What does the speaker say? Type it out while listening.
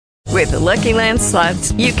With Lucky Land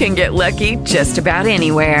Slots, you can get lucky just about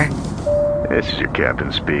anywhere. This is your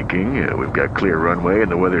captain speaking. We've got clear runway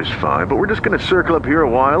and the weather's fine, but we're just going to circle up here a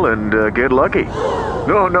while and get lucky.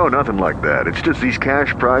 No, nothing like that. It's just these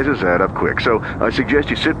cash prizes add up quick. So I suggest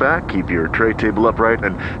you sit back, keep your tray table upright,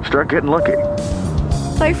 and start getting lucky.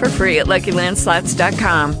 Play for free at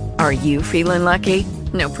LuckyLandSlots.com. Are you feeling lucky?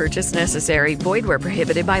 No purchase necessary. Void where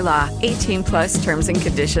prohibited by law. 18 plus terms and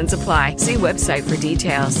conditions apply. See website for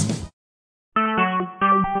details.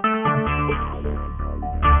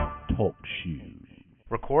 Talk shoes.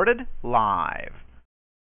 Recorded live.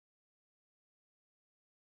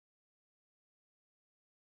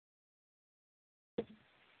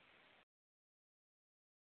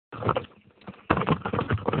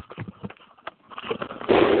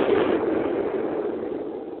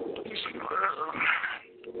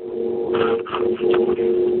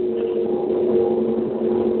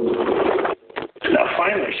 Now,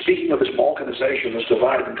 finally, speaking of this balkanization, this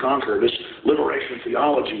divide and conquer, this liberation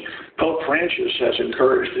theology, Pope Francis has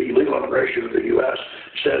encouraged the illegal immigration of the U.S.,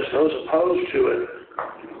 says those opposed to it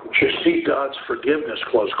should seek God's forgiveness,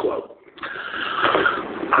 close quote.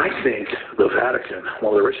 I think the Vatican,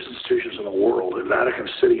 one of the richest institutions in the world, the Vatican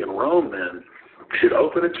City in Rome, then, should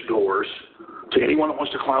open its doors to anyone that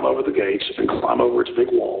wants to climb over the gates and climb over its big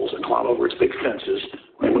walls and climb over its big fences.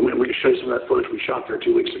 And we can show you some of that footage we shot there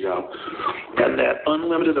 2 weeks ago. And that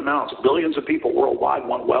unlimited amounts, billions of people worldwide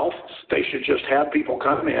want wealth. They should just have people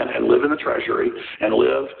come in and live in the treasury and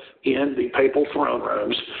live in the papal throne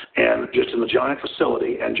rooms and just in the giant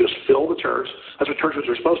facility and just fill the church. That's what churches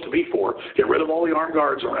are supposed to be for. Get rid of all the armed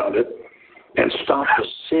guards around it and stop the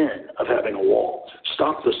sin of having a wall.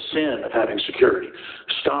 Stop the sin of having security.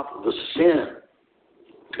 Stop the sin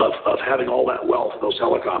of having all that wealth, those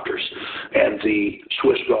helicopters, and the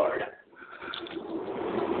Swiss Guard.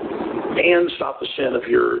 And stop the sin of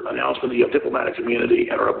your announcement that you have diplomatic immunity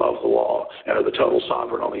and are above the law and are the total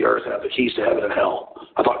sovereign on the earth and have the keys to heaven and hell.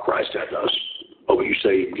 I thought Christ had those. Oh, but you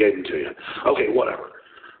say he gave them to you. Okay, whatever.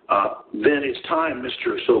 Then it's time,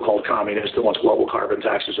 Mr. So-called communist that wants global carbon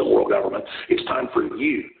taxes and world government, it's time for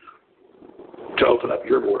you to open up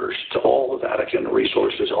your borders to all the Vatican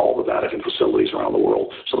resources, all the Vatican facilities around the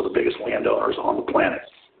world, some of the biggest landowners on the planet.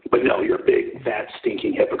 But no, you're a big, fat,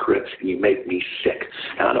 stinking hypocrite, and you make me sick.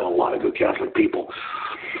 And I know a lot of good Catholic people.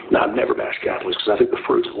 Now, I've never bashed Catholics because I think the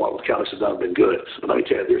fruits of what the Catholics have done have been good. But let me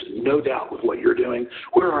tell you, there's no doubt with what you're doing.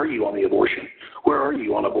 Where are you on the abortion? Where are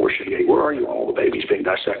you on abortion gate? Where are you on all the babies being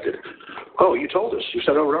dissected? Oh, you told us. You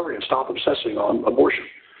said over and over again, stop obsessing on abortion.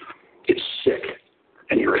 It's sick,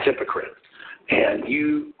 and you're a hypocrite. And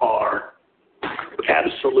you are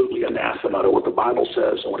absolutely anathema to what the Bible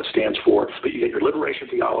says and what it stands for. But you get your liberation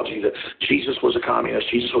theology that Jesus was a communist,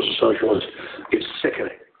 Jesus was a socialist. It's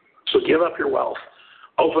sickening. So give up your wealth.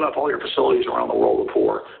 Open up all your facilities around the world to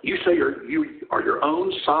poor. You say you are your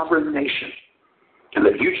own sovereign nation, and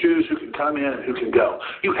that you choose who can come in and who can go.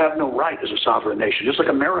 You have no right as a sovereign nation, just like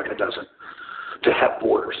America doesn't, to have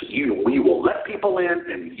borders. We will let people in,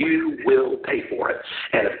 and you will pay for it.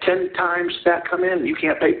 And if 10 times that come in and you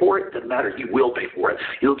can't pay for it, doesn't matter. You will pay for it.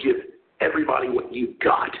 You'll give everybody what you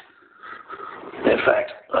got. In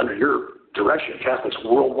fact, under your direction, Catholics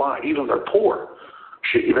worldwide, even if they're poor,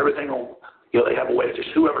 should give everything on. They have a way to just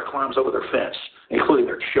whoever climbs over their fence, including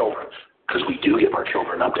their children, because we do give our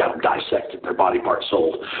children up to have them dissected, their body parts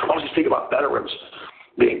sold. I want you to think about veterans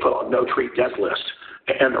being put on no-treat death list,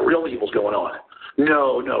 and the real evil's going on.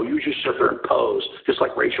 No, you just sit there and pose, just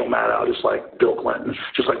like Rachel Maddow, just like Bill Clinton,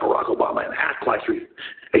 just like Barack Obama, and act like you're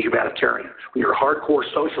a humanitarian. When you're a hardcore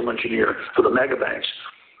social engineer for the mega banks,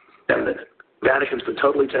 and the Vatican's been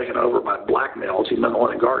totally taken over by blackmail, it's even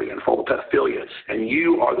the guardian for all the pedophilia, and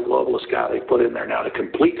you are the globalist guy they put in there now to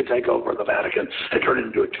complete the takeover of the Vatican and turn it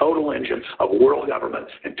into a total engine of world government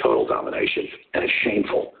and total domination, and it's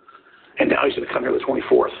shameful. And now he's going to come here the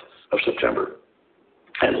 24th of September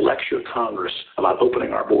and lecture Congress about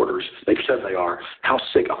opening our borders. They've said they are. How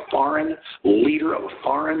sick. A foreign leader of a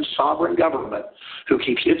foreign sovereign government who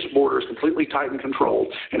keeps its borders completely tight and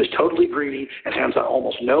controlled and is totally greedy and hands out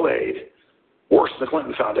almost no aid, worse than the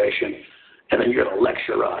Clinton Foundation, and then you're going to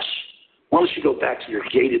lecture us. Why don't you go back to your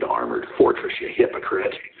gated armored fortress, you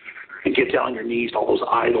hypocrite, and get down on your knees to all those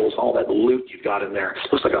idols, all that loot you've got in there.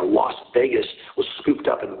 Looks like a Las Vegas was scooped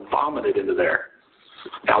up and vomited into there.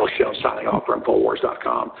 Alex Jones signing off from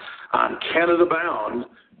InfoWars.com on Canada Bound.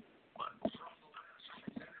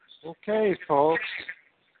 Okay, folks.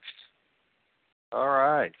 All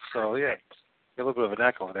right. So, yeah, a little bit of an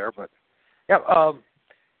echo there, but, yeah,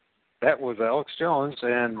 That was Alex Jones,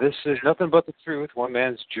 and this is Nothing But the Truth, One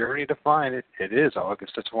Man's Journey to Find It. It is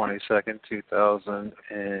August the 22nd,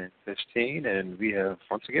 2015, and we have,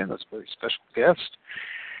 once again, this very special guest,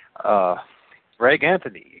 Greg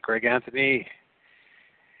Anthony. Greg Anthony,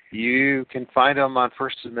 you can find him on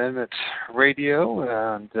First Amendment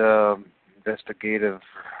Radio and Investigative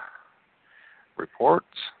Reports,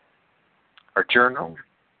 our journal.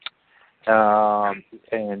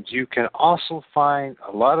 And you can also find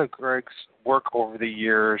a lot of Greg's work over the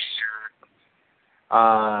years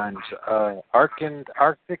on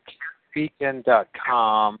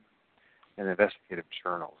ArcticBeacon.com and Investigative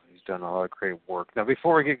Journal. He's done a lot of great work. Now,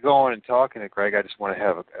 before we get going and talking to Greg, I just want to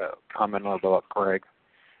have a comment about Greg.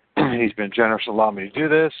 He's been generous to allow me to do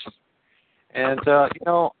this. And,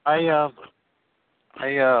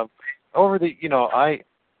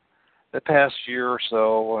 the past year or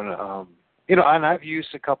so, and and I've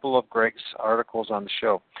used a couple of Greg's articles on the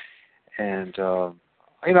show, and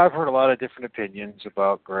I've heard a lot of different opinions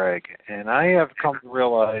about Greg, and I have come to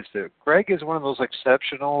realize that Greg is one of those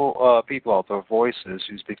exceptional people out there, voices,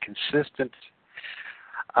 who's been consistent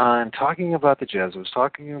on talking about the Jesuits,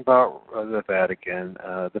 talking about the Vatican,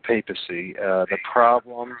 the papacy, the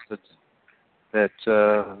problems that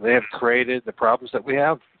they have created, the problems that we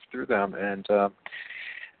have through them, and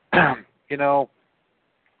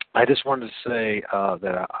I just wanted to say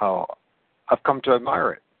that how I've come to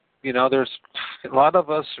admire it. There's a lot of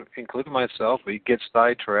us, including myself, we get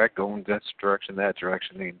sidetracked, going this direction, that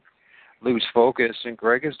direction, and lose focus, and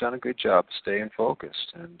Greg has done a good job staying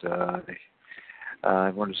focused, and I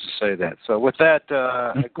wanted to say that. So with that,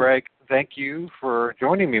 Greg, thank you for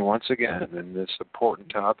joining me once again in this important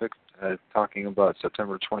topic, talking about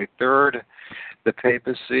September 23rd, the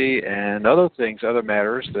papacy, and other things, other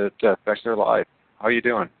matters that affect their life. How are you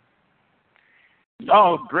doing?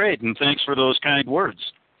 Oh, great, and thanks for those kind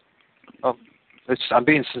words. I'm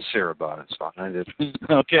being sincere about it, so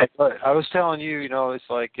okay. I was telling you, it's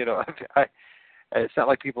like, it's not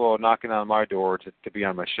like people are knocking on my door to be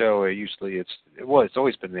on my show. It's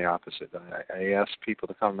always been the opposite. I ask people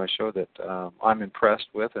to come on my show that I'm impressed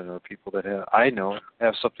with, and are people that I know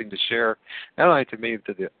have something to share, not only to me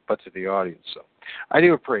but to the audience. So I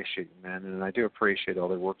do appreciate you, man, and I do appreciate all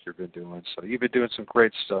the work you've been doing. So you've been doing some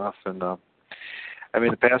great stuff, and I've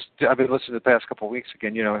been listening to the past couple of weeks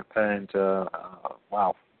again, and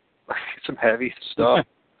wow, some heavy stuff.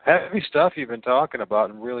 Heavy stuff you've been talking about,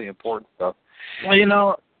 and really important stuff.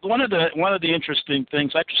 Well, one of the interesting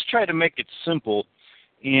things, I just try to make it simple,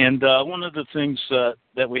 and one of the things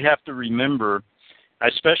that we have to remember,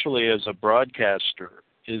 especially as a broadcaster,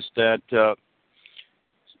 is that a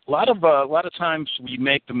lot of times we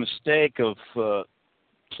make the mistake of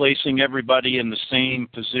placing everybody in the same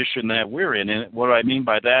position that we're in. And what I mean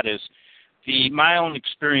by that is my own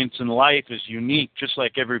experience in life is unique, just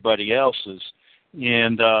like everybody else's.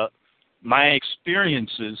 And my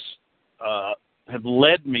experiences have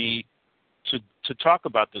led me to talk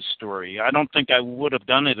about this story. I don't think I would have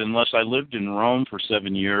done it unless I lived in Rome for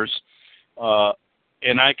 7 years.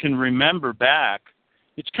 And I can remember back,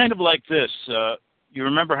 it's kind of like this. You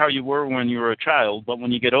remember how you were when you were a child, but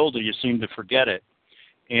when you get older, you seem to forget it.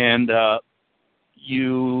 And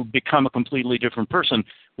you become a completely different person.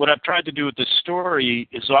 What I've tried to do with this story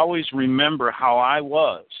is always remember how I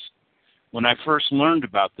was when I first learned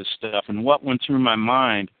about this stuff and what went through my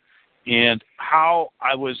mind, and how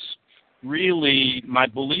I was really, my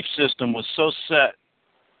belief system was so set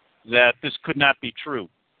that this could not be true.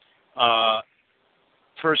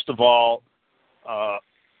 First of all,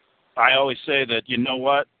 I always say that, you know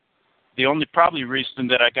what, the only probably reason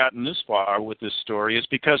that I gotten this far with this story is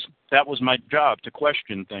because that was my job, to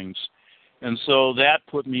question things. And so that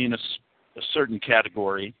put me in a certain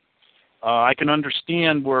category. I can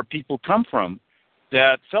understand where people come from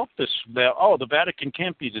that felt this, that, the Vatican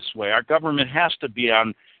can't be this way. Our government has to be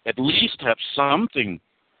at least have something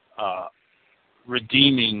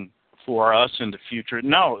redeeming for us in the future.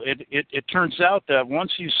 No, it turns out that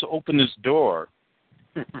once you open this door,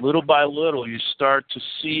 little by little, you start to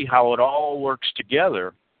see how it all works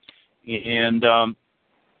together. And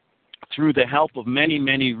through the help of many,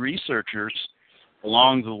 many researchers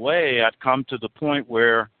along the way, I've come to the point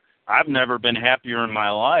where I've never been happier in my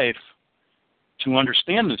life to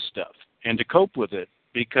understand this stuff and to cope with it,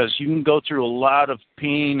 because you can go through a lot of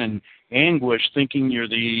pain and anguish thinking you're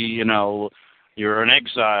an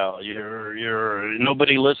exile, you're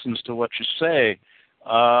nobody listens to what you say.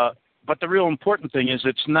 But the real important thing is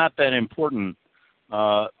it's not that important.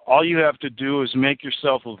 All you have to do is make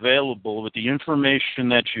yourself available with the information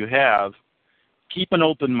that you have, keep an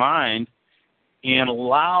open mind, and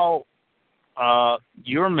allow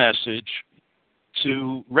your message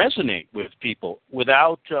to resonate with people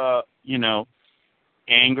without,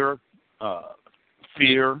 anger,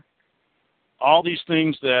 fear, all these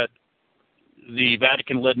things that the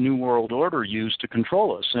Vatican-led New World Order used to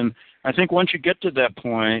control us. And I think once you get to that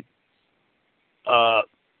point,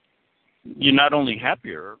 you're not only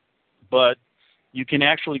happier, but you can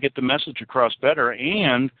actually get the message across better,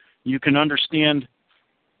 and you can understand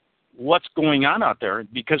what's going on out there,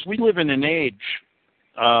 because we live in an age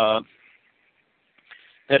that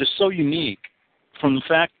is so unique from the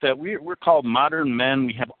fact that we're called modern men.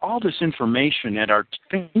 We have all this information at our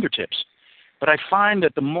fingertips. But I find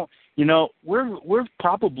that the more, we're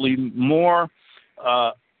probably more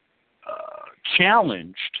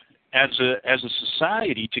challenged as a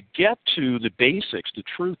society to get to the basics, the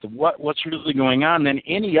truth of what's really going on than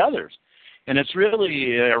any others. And it's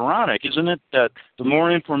really ironic, isn't it, that the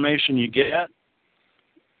more information you get,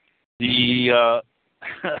 the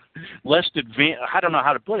less advanced, I don't know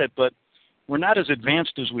how to put it, but we're not as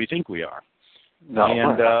advanced as we think we are. No.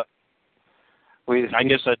 And I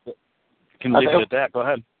guess I can leave it at that. Go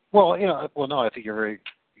ahead. Well, no, I think you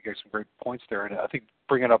got some great points there. And I think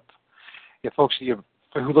bringing up, folks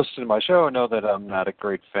who listen to my show know that I'm not a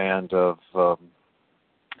great fan of,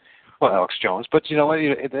 Alex Jones. But you know what,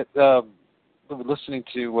 listening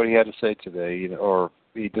to what he had to say today, or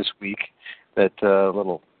this week, that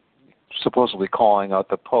little supposedly calling out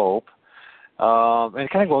the Pope, and it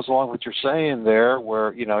kind of goes along with what you're saying there,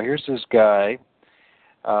 where here's this guy,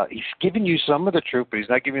 he's giving you some of the truth, but he's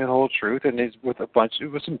not giving you the whole truth, and he's with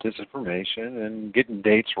some disinformation and getting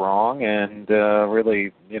dates wrong, and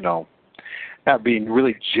really, not being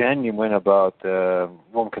really genuine about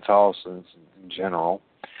Roman Catholicism in general.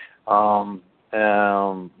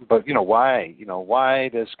 But why? Why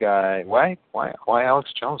this guy? Why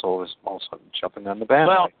Alex Jones all of a sudden jumping on the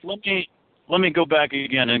bandwagon? Well, let me go back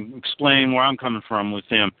again and explain where I'm coming from with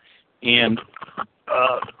him. And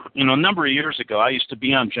a number of years ago, I used to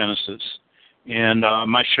be on Genesis, and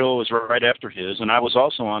my show was right after his, and I was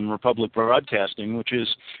also on Republic Broadcasting, which is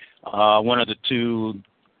one of the two.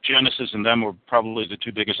 Genesis and them were probably the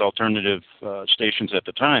two biggest alternative stations at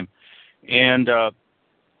the time. And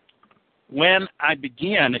when I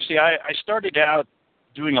began, I started out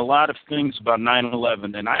doing a lot of things about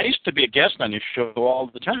 9/11, and I used to be a guest on his show all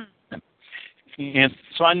the time. And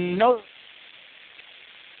so I know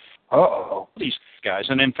these guys.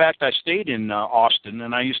 And in fact, I stayed in Austin,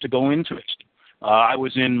 and I used to go into it. I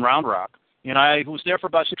was in Round Rock, and I was there for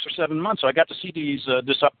about 6 or 7 months, so I got to see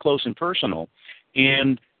this up close and personal.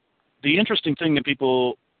 And the interesting thing that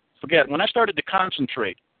people forget, when I started to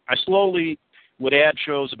concentrate, I slowly would add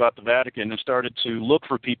shows about the Vatican and started to look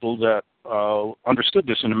for people that understood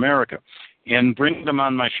this in America and bring them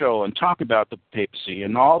on my show and talk about the papacy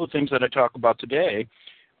and all the things that I talk about today.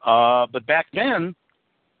 But back then,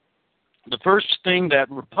 the first thing that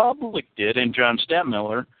Republic did, and John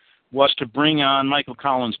Stadtmiller, was to bring on Michael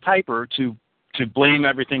Collins Piper to blame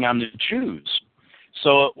everything on the Jews.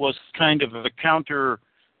 So it was kind of a counter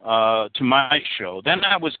to my show. Then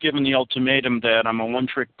I was given the ultimatum that I'm a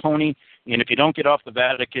one-trick pony, and if you don't get off the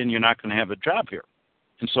Vatican, you're not going to have a job here.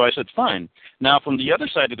 And so I said, fine. Now, from the other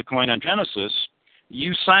side of the coin on Genesis,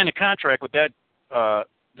 you sign a contract with that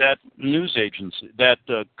news agency, that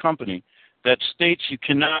company, that states you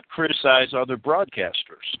cannot criticize other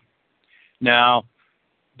broadcasters. Now,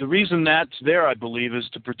 the reason that's there, I believe, is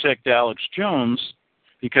to protect Alex Jones,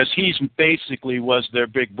 because he basically was their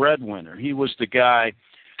big breadwinner. He was the guy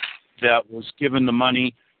that was given the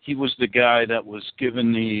money. He was the guy that was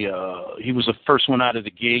given he was the first one out of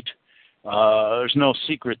the gate. There's no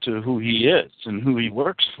secret to who he is and who he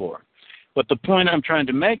works for. But the point I'm trying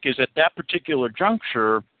to make is at that particular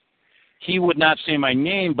juncture, he would not say my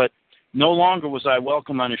name, but no longer was I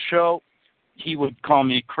welcome on his show. He would call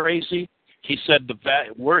me crazy. He said,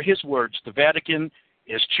 were his words, the Vatican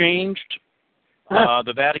has changed.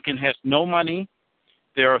 The Vatican has no money.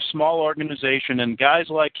 They're a small organization, and guys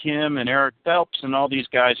like him and Eric Phelps and all these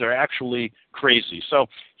guys are actually crazy. So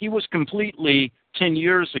he was completely 10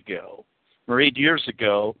 years ago or 8 years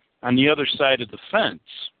ago on the other side of the fence.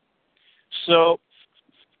 So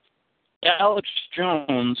Alex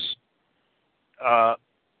Jones,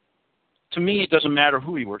 to me, it doesn't matter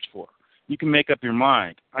who he works for. You can make up your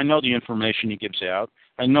mind. I know the information he gives out.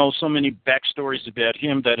 I know so many backstories about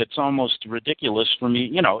him that it's almost ridiculous for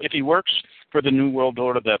me. If he works for the New World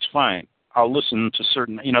Order, that's fine. I'll listen to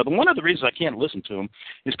certain, one of the reasons I can't listen to him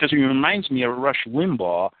is because he reminds me of Rush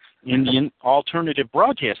Limbaugh in the alternative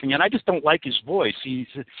broadcasting, and I just don't like his voice. He's,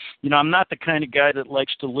 I'm not the kind of guy that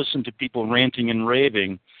likes to listen to people ranting and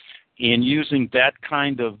raving. and using that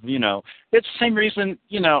kind of, it's the same reason,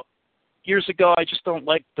 years ago, I just don't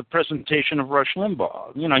like the presentation of Rush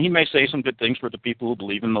Limbaugh. He may say some good things for the people who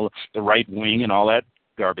believe in the right wing and all that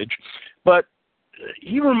garbage, but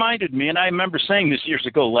he reminded me, and I remember saying this years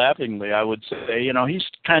ago laughingly, I would say, he's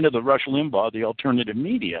kind of the Rush Limbaugh, the alternative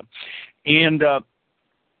media. And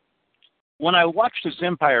when I watched his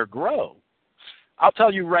empire grow, I'll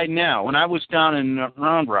tell you right now, when I was down in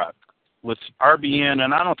Round Rock with RBN,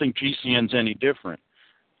 and I don't think GCN's any different,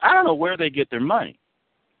 I don't know where they get their money.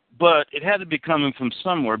 But it had to be coming from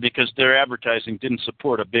somewhere because their advertising didn't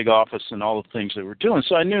support a big office and all the things they were doing.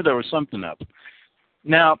 So I knew there was something up.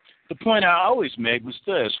 Now, the point I always made was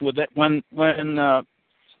this: with that, it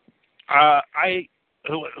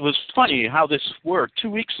was funny how this worked. 2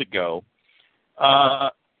 weeks ago,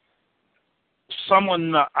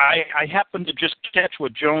 someone I happened to just catch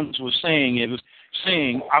what Jones was saying. It was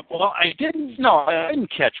saying, I didn't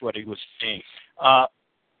catch what he was saying.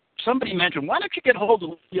 Somebody mentioned, why don't you get hold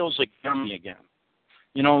of Leo Zagami again?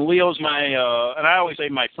 Leo's my, and I always say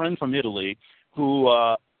my friend from Italy, who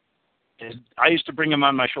I used to bring him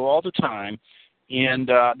on my show all the time. And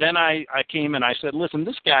then I came and I said, listen,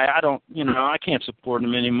 this guy, I can't support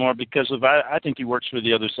him anymore because I think he works for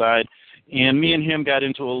the other side. And me and him got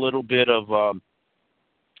into a little bit of a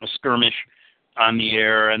skirmish on the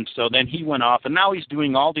air. And so then he went off, and now he's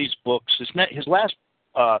doing all these books. His last,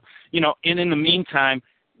 and in the meantime,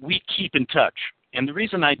 we keep in touch. And the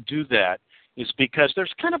reason I do that is because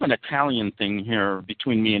there's kind of an Italian thing here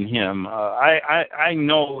between me and him. I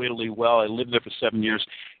know Italy well. I lived there for 7 years.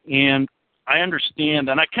 And I understand,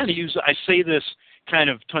 and I say this kind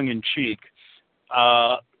of tongue-in-cheek,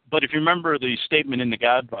 but if you remember the statement in The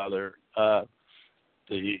Godfather,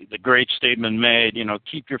 the great statement made,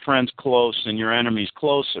 keep your friends close and your enemies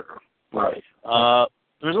closer. Right.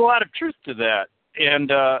 There's a lot of truth to that. And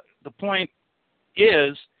the point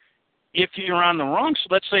is, if you're on the wrong,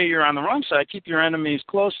 let's say you're on the wrong side, keep your enemies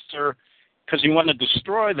closer because you want to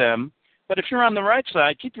destroy them. But if you're on the right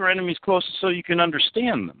side, keep your enemies closer so you can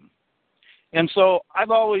understand them. And so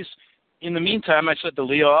I've always, in the meantime, I said to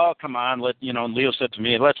Leo, oh, come on, and Leo said to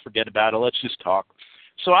me, let's forget about it, let's just talk.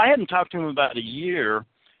 So I hadn't talked to him about a year.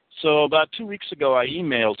 So about 2 weeks ago, I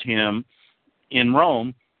emailed him in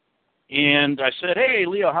Rome, and I said, hey,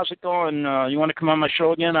 Leo, how's it going? You want to come on my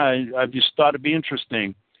show again? I just thought it'd be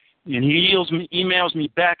interesting. And he emails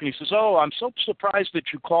me back, and he says, oh, I'm so surprised that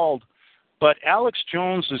you called, but Alex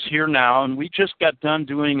Jones is here now, and we just got done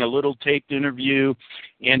doing a little taped interview,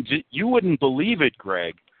 and you wouldn't believe it,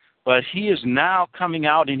 Greg, but he is now coming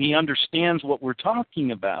out, and he understands what we're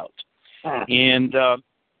talking about. And,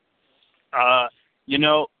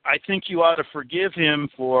 I think you ought to forgive him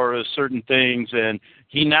for certain things, and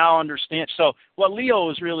he now understands. So what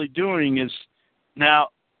Leo is really doing is now,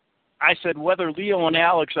 I said whether Leo and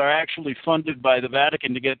Alex are actually funded by the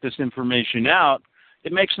Vatican to get this information out,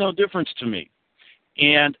 it makes no difference to me.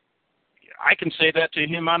 And I can say that to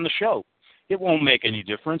him on the show. It won't make any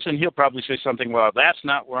difference, and he'll probably say something, well, that's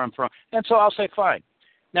not where I'm from. And so I'll say, fine.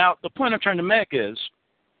 Now, the point I'm trying to make is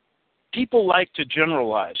people like to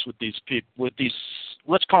generalize with these people,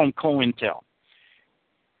 let's call them co-intel.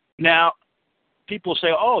 Now, people say,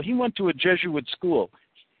 oh, he went to a Jesuit school,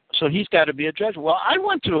 so he's got to be a Jesuit. Well, I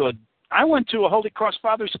went to a Holy Cross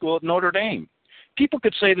Father school at Notre Dame. People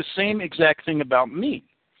could say the same exact thing about me.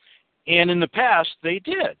 And in the past, they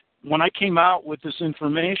did. When I came out with this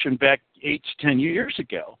information back 8 to 10 years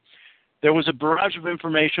ago, there was a barrage of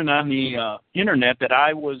information on the Internet that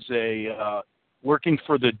I was working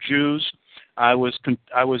for the Jews. I was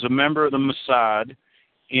a member of the Mossad,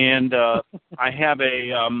 and I have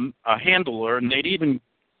a handler, and they'd even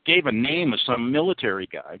gave a name of some military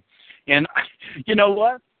guy. And you know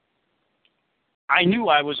what? I knew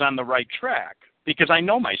I was on the right track because I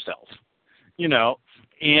know myself,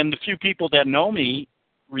 and the few people that know me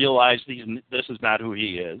realize this is not who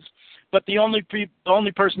he is. But the only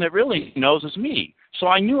person that really knows is me. So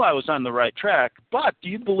I knew I was on the right track. But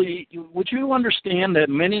would you understand that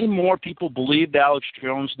many more people believed Alex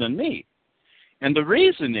Jones than me? And the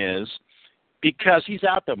reason is because he's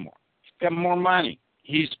out there more. He's got more money.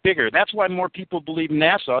 He's bigger. That's why more people believe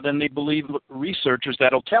NASA than they believe researchers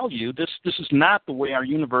that'll tell you this is not the way our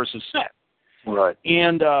universe is set. Right.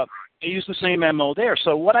 And they use the same MO there.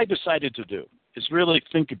 So what I decided to do is really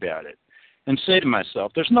think about it and say to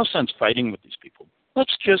myself, there's no sense fighting with these people.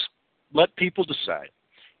 Let's just let people decide.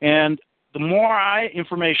 And the more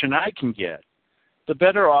information I can get, the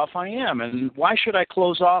better off I am. And why should I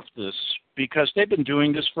close off this? Because they've been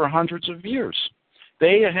doing this for hundreds of years.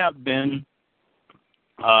 They have been,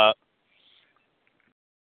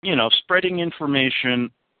 spreading information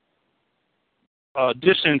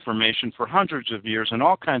disinformation for hundreds of years in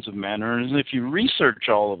all kinds of manners. And if you research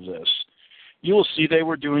all of this, you will see they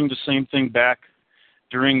were doing the same thing back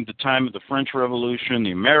during the time of the French Revolution,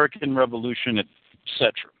 the American Revolution,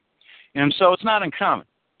 etc. And so it's not uncommon.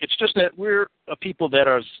 It's just that we're a people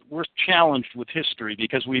that we're challenged with history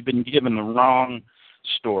because we've been given the wrong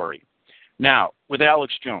story. Now, with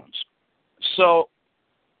Alex Jones. So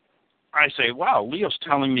I say, wow, Leo's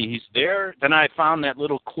telling me he's there. Then I found that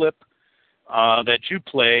little clip that you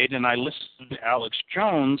played, and I listened to Alex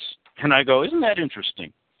Jones, and I go, isn't that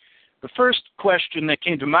interesting? The first question that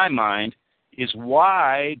came to my mind is,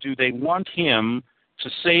 why do they want him to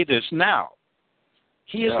say this now?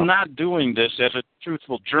 He is not doing this as a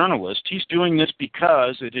truthful journalist. He's doing this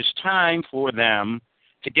because it is time for them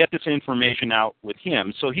to get this information out with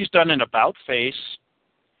him. So he's done an about-face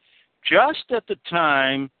just at the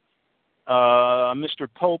time Mr.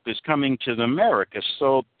 Pope is coming to America.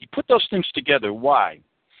 So you put those things together. Why?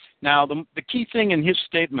 Now, the key thing in his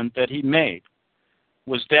statement that he made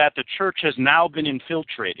was that the church has now been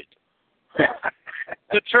infiltrated.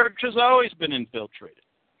 The church has always been infiltrated.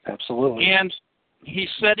 Absolutely. And he's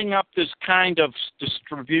setting up this kind of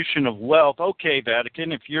distribution of wealth. Okay,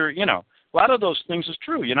 Vatican, if you're, a lot of those things is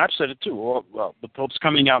true. I've said it too. Well, the Pope's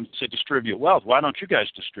coming out and say distribute wealth. Why don't you guys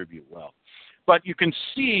distribute wealth? But you can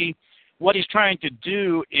see what he's trying to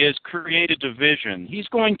do is create a division. He's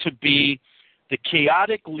going to be the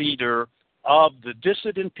chaotic leader of the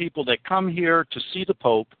dissident people that come here to see the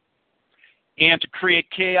Pope and to create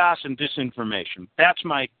chaos and disinformation. That's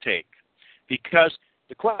my take. Because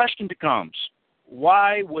the question becomes,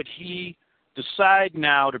 why would he decide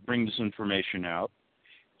now to bring this information out?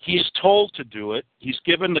 He's told to do it. He's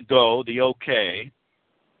given the go, the okay.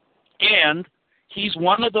 And he's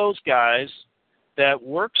one of those guys that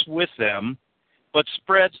works with them but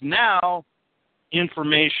spreads now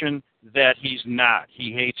information that he's not.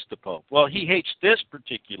 He hates the Pope. Well, he hates this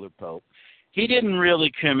particular Pope. He didn't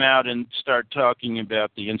really come out and start talking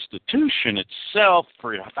about the institution itself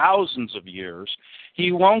for thousands of years.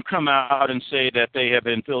 He won't come out and say that they have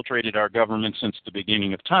infiltrated our government since the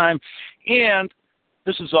beginning of time. And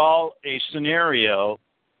this is all a scenario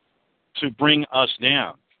to bring us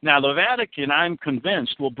down. Now, the Vatican, I'm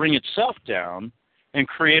convinced, will bring itself down and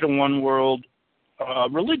create a one-world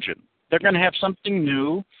religion. They're going to have something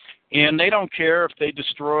new, and they don't care if they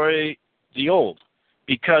destroy the old.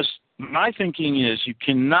 Because my thinking is you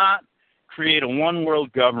cannot create a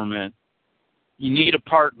one-world government. You need a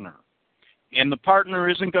partner. And the partner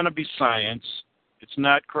isn't going to be science. It's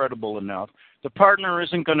not credible enough. The partner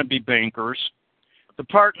isn't going to be bankers. The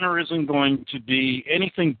partner isn't going to be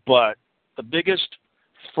anything but the biggest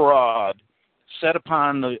fraud set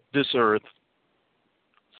upon this earth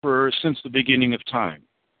since the beginning of time.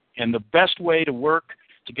 And the best way to work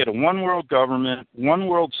to get a one-world government,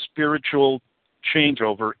 one-world spiritual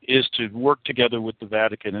changeover is to work together with the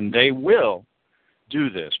Vatican, and they will do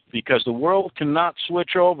this because the world cannot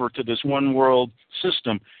switch over to this one-world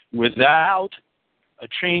system without a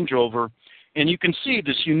changeover. And you can see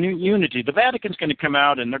this unity. The Vatican's going to come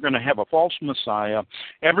out and they're going to have a false messiah.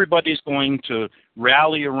 Everybody's going to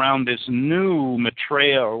rally around this new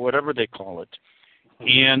Maitreya or whatever they call it.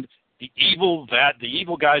 And the evil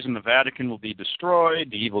guys in the Vatican will be destroyed,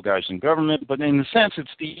 the evil guys in government, but in a sense it's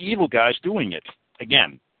the evil guys doing it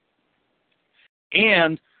again.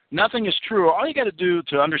 And nothing is true. All you got to do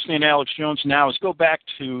to understand Alex Jones now is go back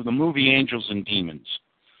to the movie Angels and Demons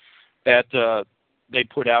that they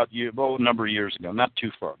put out a number of years ago, not too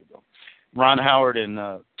far ago. Ron Howard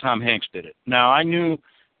and Tom Hanks did it. Now,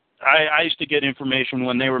 I used to get information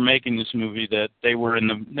when they were making this movie that they were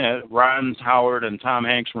Ron Howard and Tom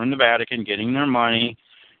Hanks were in the Vatican getting their money,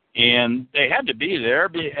 and they had to be there,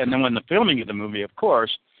 and then when the filming of the movie, of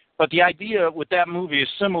course. But the idea with that movie is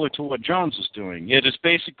similar to what Jones is doing. It is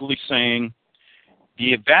basically saying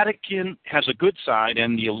the Vatican has a good side,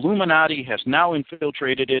 and the Illuminati has now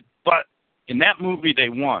infiltrated it, but in that movie they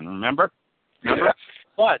won, remember? Yeah.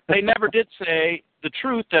 But they never did say the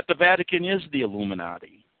truth that the Vatican is the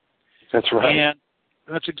Illuminati. That's right. And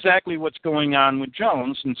that's exactly what's going on with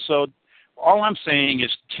Jones. And so all I'm saying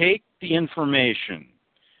is take the information,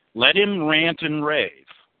 let him rant and rave,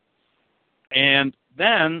 and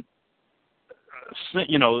then,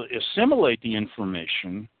 assimilate the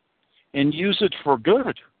information and use it for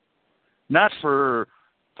good, not for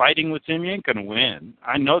fighting with him. You ain't going to win.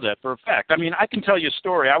 I know that for a fact. I mean, I can tell you a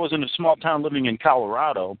story. I was in a small town living in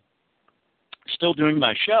Colorado, still doing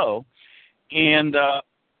my show, and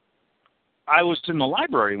I was in the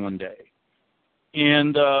library one day,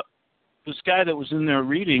 and this guy that was in there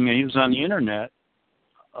reading, he was on the internet.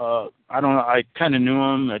 I don't know. I kind of knew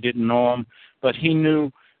him. I didn't know him. but he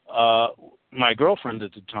knew my girlfriend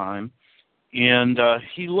at the time, and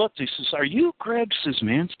he looked. He says, "Are you Greg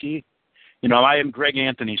Szymanski?" You know, I am Greg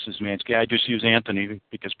Anthony Szymanski. I just use Anthony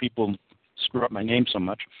because people screw up my name so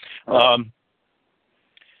much.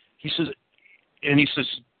 He says,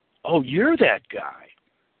 "Oh, you're that guy."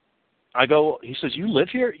 I go. He says, "You live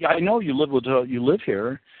here?" "Yeah, I know you live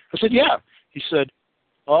here." I said, "Yeah." He said,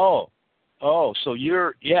 "Oh, so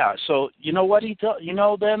you're, yeah." So you know what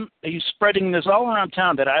then he's spreading this all around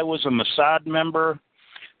town that I was a Mossad member,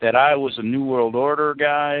 that I was a New World Order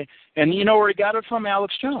guy, and you know where he got it from?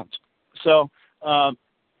 Alex Jones. So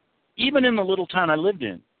even in the little town I lived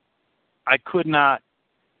in, I could not.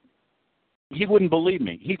 He wouldn't believe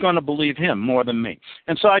me. He's going to believe him more than me.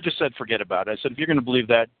 And so I just said, forget about it. I said, if you're going to believe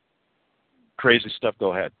that crazy stuff,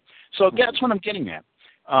 go ahead. So that's what I'm getting at.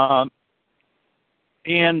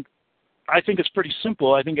 And I think it's pretty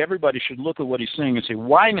simple. I think everybody should look at what he's saying and say,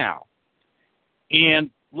 why now? And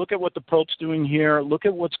look at what the Pope's doing here. Look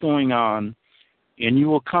at what's going on. And you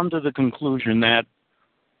will come to the conclusion that,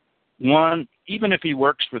 one, even if he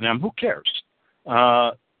works for them, who cares?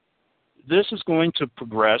 This is going to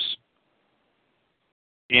progress.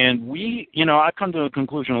 And I come to a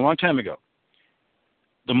conclusion a long time ago.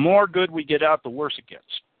 The more good we get out, the worse it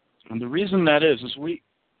gets. And the reason that is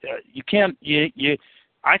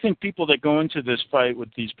I think people that go into this fight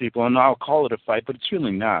with these people, and I'll call it a fight, but it's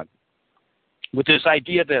really not, with this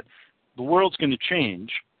idea that the world's going to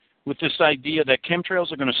change, with this idea that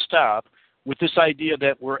chemtrails are going to stop, with this idea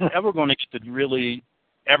that we're ever going to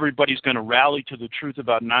everybody's going to rally to the truth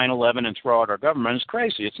about 9/11 and throw out our government, is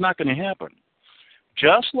crazy. It's not going to happen.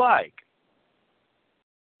 Just like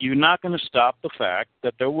you're not going to stop the fact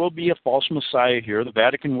that there will be a false messiah here, the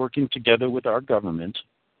Vatican working together with our government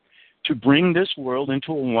to bring this world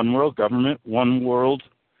into a one-world government, one-world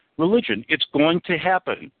religion. It's going to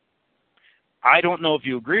happen. I don't know if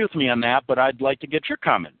you agree with me on that, but I'd like to get your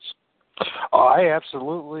comments. Oh, I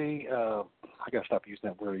absolutely. I gotta stop using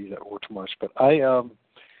that word. I use that word too much, but I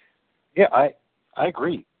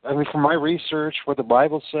agree. I mean, from my research, what the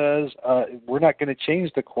Bible says, we're not going to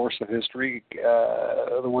change the course of history.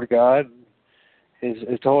 The Word of God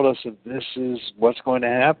has told us that this is what's going to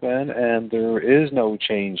happen, and there is no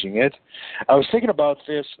changing it. I was thinking about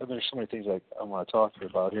this, and there's so many things I want to talk to you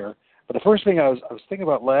about here. But the first thing I was thinking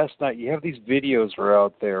about last night, you have these videos that are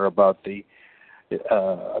out there about the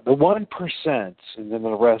 1%, and then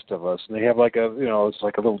the rest of us, and they have it's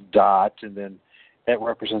like a little dot, and then that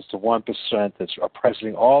represents the 1% that's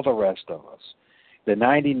oppressing all the rest of us, the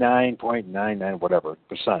 99.99 whatever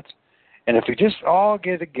percent. And if we just all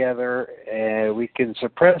get together and we can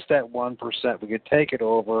suppress that 1%, we can take it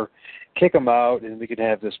over, kick them out, and we can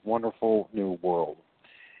have this wonderful new world,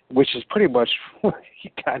 which is pretty much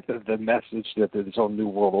kind of the message that this whole New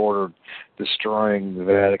World Order destroying the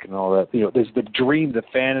Vatican and all that. There's the dream, the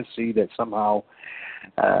fantasy that somehow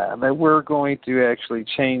that we're going to actually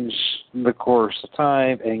change the course of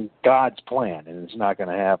time and God's plan, and it's not going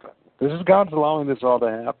to happen. This is God's allowing this all to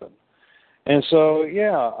happen. And so,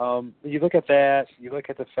 you look at that, you look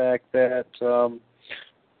at the fact that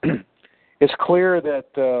it's clear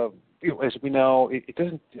that, as we know, it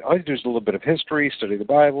doesn't, all you do is a little bit of history, study the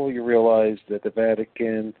Bible, you realize that the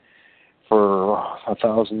Vatican for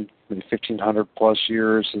 1,000, maybe 1,500 plus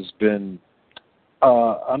years has been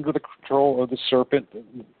under the control of the serpent,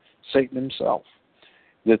 Satan himself.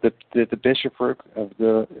 That the bishopric of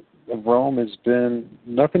Rome has been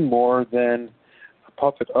nothing more than a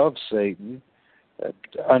puppet of Satan,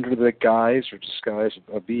 under the guise or disguise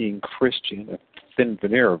of being Christian, a thin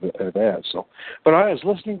veneer of that. So, but when I was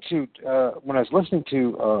listening to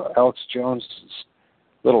Alex Jones'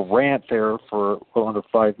 little rant there for under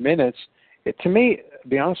 5 minutes, to me, to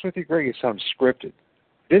be honest with you, Greg, it sounds scripted.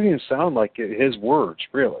 It didn't even sound like his words,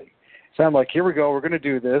 really. It sounded like, here we go, we're going to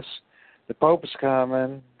do this. The Pope is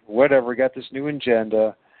coming, whatever, we got this new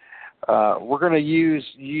agenda. We're going to use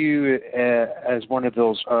you as one of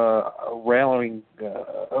those one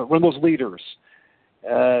of those leaders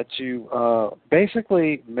to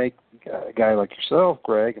basically make a guy like yourself,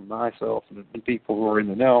 Greg, and myself, and the people who are in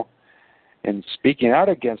the know, and speaking out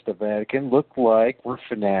against the Vatican, look like we're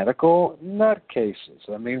fanatical nutcases.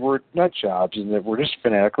 I mean, we're nut jobs, and that we're just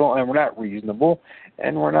fanatical, and we're not reasonable,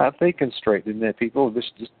 and we're not thinking straight. And that people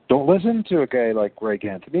just don't listen to a guy like Greg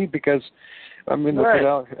Anthony because, I mean, look at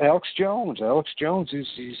Alex Jones. Alex Jones,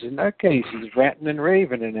 he's a nutcase. He's ranting and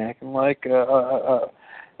raving and acting like a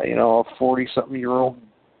 40-something-year-old,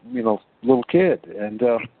 little kid. And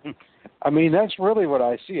I mean, that's really what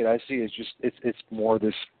I see. I see it's more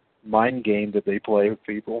this mind game that they play with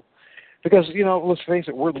people, because let's face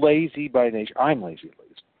it, we're lazy by nature. I'm lazy at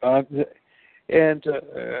least. And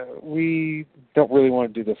we don't really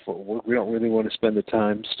want to do the full work. We don't really want to spend the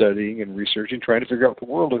time studying and researching, trying to figure out what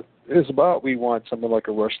the world is about. We want someone like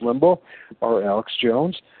a Rush Limbaugh or Alex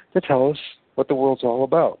Jones to tell us what the world's all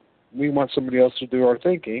about. We want somebody else to do our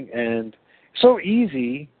thinking, and so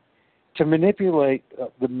easy to manipulate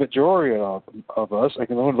the majority of us. I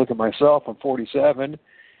can only look at myself. I'm 47,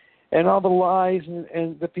 and all the lies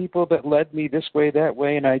and the people that led me this way, that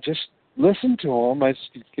way, and I just listen to them.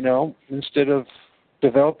 Instead of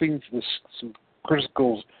developing some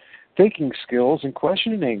critical thinking skills and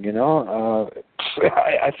questioning.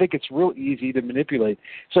 I think it's real easy to manipulate.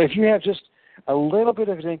 So if you have just a little bit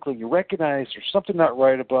of an inkling, you recognize there's something not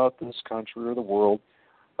right about this country or the world,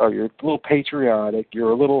 or you're a little patriotic,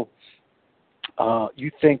 you're a little,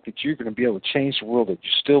 you think that you're going to be able to change the world, that you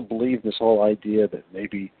still believe this whole idea that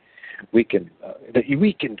maybe we can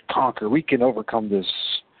conquer, we can overcome this.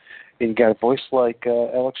 And you got a voice like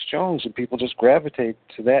Alex Jones, and people just gravitate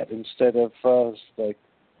to that instead of like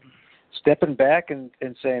stepping back and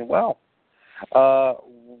saying, well,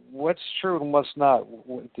 what's true and what's not?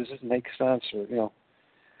 Does it make sense? Or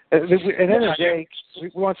at the end of the day, we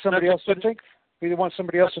want somebody else to think. We want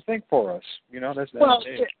somebody else to think for us.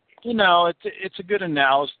 It's a good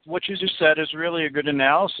analysis. What you just said is really a good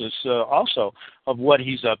analysis also of what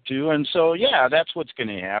he's up to. And so, yeah, that's what's going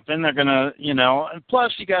to happen. They're going to, and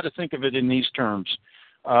plus you got to think of it in these terms.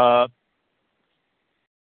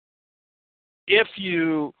 If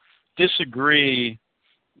you disagree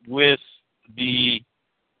with the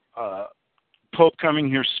Pope coming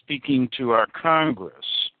here speaking to our Congress,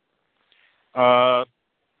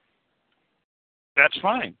 that's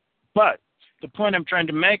fine. But the point I'm trying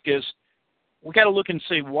to make is we got to look and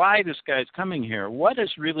say why this guy's coming here. What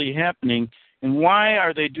is really happening, and why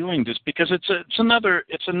are they doing this? Because it's another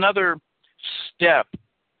step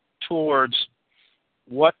towards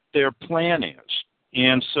what their plan is.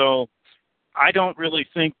 And so I don't really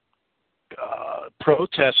think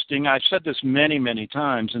protesting. I've said this many, many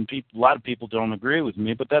times, and a lot of people don't agree with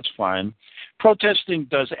me, but that's fine. Protesting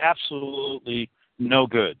does absolutely no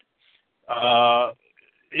good.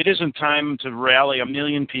 It isn't time to rally 1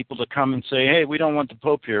 million people to come and say, hey, we don't want the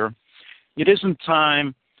Pope here. It isn't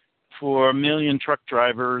time for 1 million truck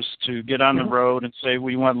drivers to get on the road and say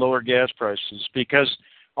we want lower gas prices, because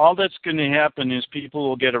all that's going to happen is people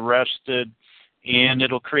will get arrested and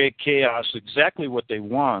it'll create chaos, exactly what they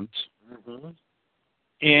want. Mm-hmm.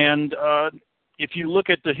 And if you look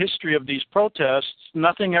at the history of these protests,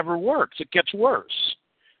 nothing ever works. It gets worse.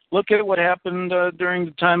 Look at what happened during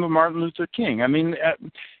the time of Martin Luther King. I mean,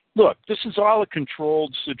 look, this is all a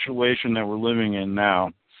controlled situation that we're living in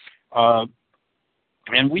now.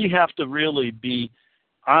 And we have to really be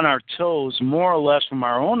on our toes more or less from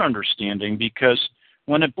our own understanding, because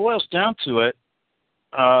when it boils down to it,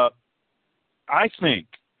 I think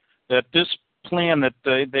that this plan that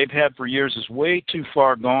they've had for years is way too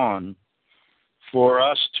far gone for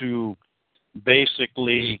us to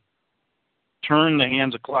basically turn the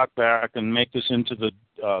hands of clock back and make this into the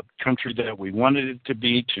country that we wanted it to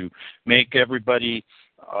be, to make everybody,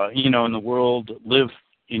 in the world live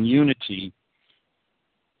in unity.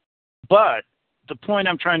 But the point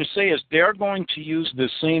I'm trying to say is they're going to use the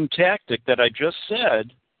same tactic that I just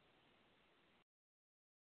said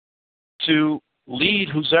to lead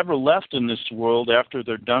who's ever left in this world after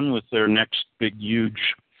they're done with their next big, huge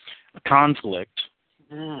conflict.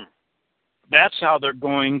 Mm. That's how they're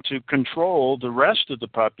going to control the rest of the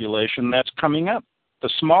population that's coming up, the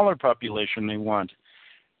smaller population they want.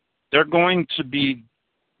 They're going to be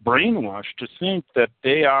brainwashed to think that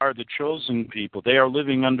they are the chosen people. They are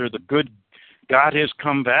living under the good God has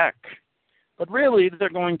come back. But really, they're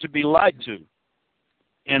going to be lied to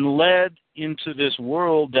and led into this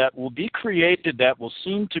world that will be created, that will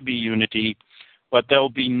seem to be unity, but there'll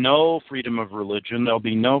be no freedom of religion. There'll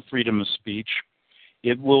be no freedom of speech.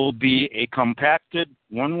 It will be a compacted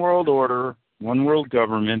one world order, one world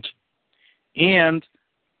government, and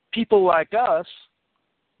people like us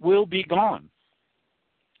will be gone.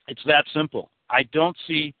 It's that simple. I don't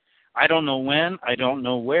know when, I don't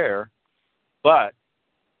know where, but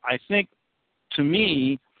I think, to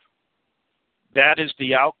me, that is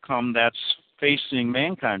the outcome that's facing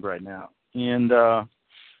mankind right now. And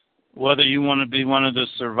whether you want to be one of the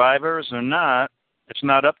survivors or not, it's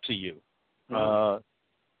not up to you. I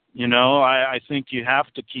think you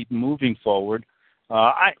have to keep moving forward.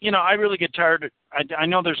 I really get tired. I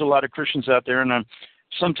know there's a lot of Christians out there, and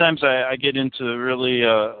sometimes I get into really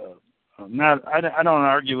I don't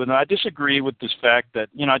argue with them. I disagree with this fact that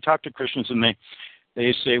I talk to Christians and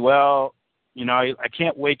they say, well, I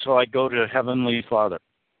can't wait till I go to Heavenly Father.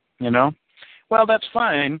 Well, that's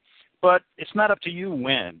fine, but it's not up to you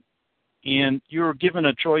when. And you're given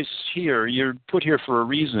a choice here. You're put here for a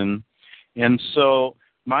reason. And so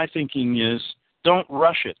my thinking is, don't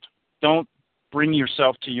rush it. Don't bring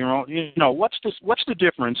yourself to your own. What's the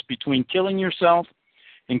difference between killing yourself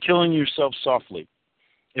and killing yourself softly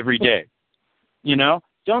every day?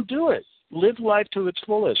 Don't do it. Live life to its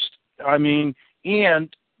fullest.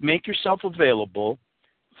 And make yourself available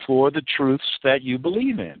for the truths that you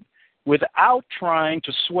believe in without trying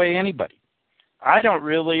to sway anybody. I don't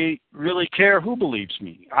really care who believes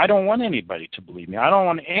me. I don't want anybody to believe me. I don't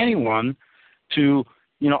want anyone to,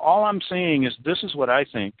 all I'm saying is this is what I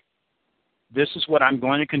think. This is what I'm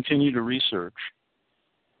going to continue to research.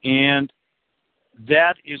 And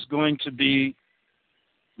that is going to be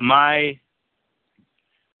my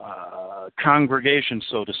congregation,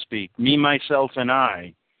 so to speak, me, myself, and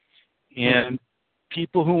I. And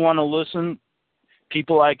people who want to listen,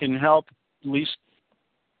 people I can help at least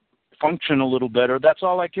function a little better, that's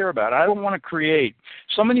all I care about. I don't want to create.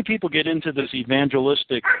 So many people get into this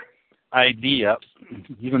evangelistic idea.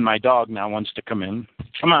 Even my dog now wants to come in.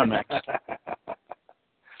 Come on, Max.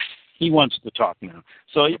 He wants to talk now.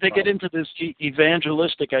 So they get into this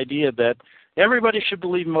evangelistic idea that everybody should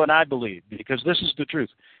believe in what I believe because this is the truth.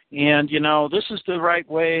 And, this is the right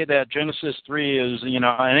way that Genesis 3 is,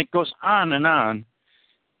 and it goes on and on.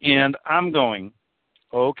 And I'm going,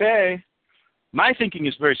 okay. My thinking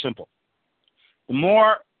is very simple. The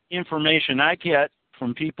more information I get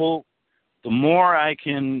from people, the more I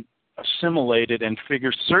can assimilate it and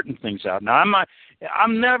figure certain things out. Now,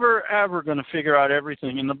 I'm never, ever going to figure out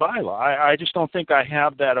everything in the Bible. I just don't think I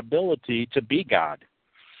have that ability to be God.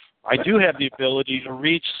 I do have the ability to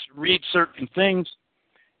read certain things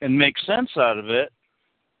and make sense out of it,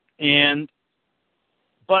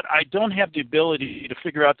 but I don't have the ability to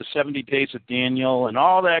figure out the 70 days of Daniel and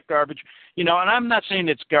all that garbage. And I'm not saying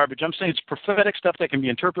it's garbage. I'm saying it's prophetic stuff that can be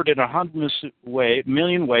interpreted 100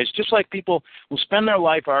 million ways, just like people will spend their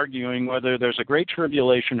life arguing whether there's a great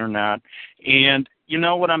tribulation or not. And you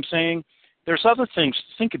know what I'm saying? There's other things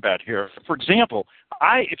to think about here. For example,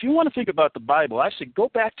 if you want to think about the Bible, I say go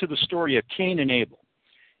back to the story of Cain and Abel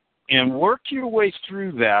and work your way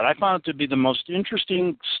through that. I found it to be the most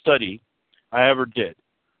interesting study I ever did.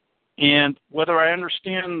 And whether I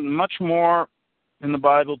understand much more in the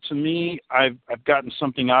Bible, to me, I've gotten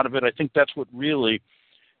something out of it. I think that's what really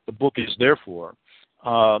the book is there for.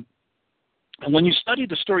 And when you study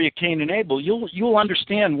the story of Cain and Abel, you'll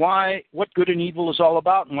understand what good and evil is all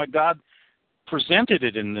about and why God presented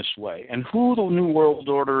it in this way and who the New World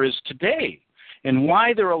Order is today and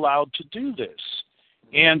why they're allowed to do this.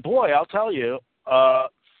 And boy, I'll tell you,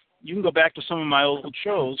 you can go back to some of my old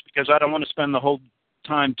shows because I don't want to spend the whole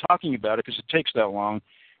time talking about it because it takes that long.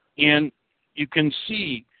 And you can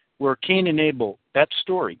see where Cain and Abel, that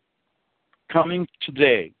story, coming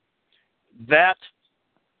today, that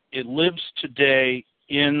it lives today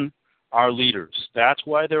in our leaders. That's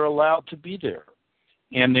why they're allowed to be there.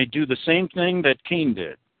 And they do the same thing that Cain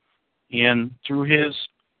did. And through his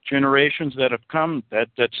generations that have come, that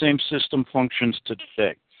same system functions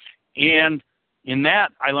today. And in that,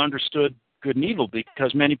 I understood good and evil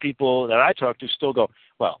because many people that I talk to still go,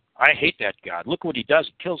 well, I hate that God. Look what he does.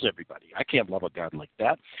 He kills everybody. I can't love a God like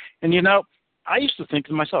that. And, I used to think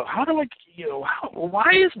to myself,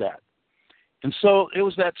 why is that? And so it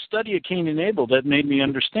was that study of Cain and Abel that made me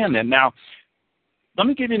understand that. Now, let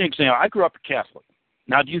me give you an example. I grew up a Catholic.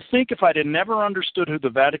 Now, do you think if I had never understood who the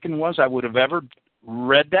Vatican was, I would have ever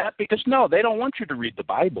read that? Because, no, they don't want you to read the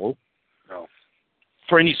Bible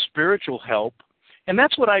for any spiritual help. And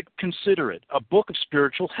that's what I consider it, a book of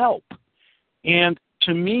spiritual help. And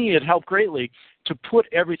to me, it helped greatly to put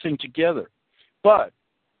everything together. But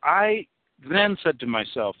I then said to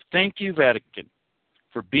myself, thank you, Vatican,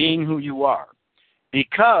 for being who you are.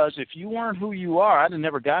 Because if you weren't who you are, I'd have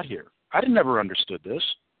never got here. I'd have never understood this.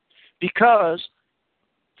 Because,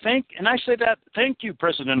 thank you,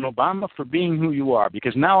 President Obama, for being who you are.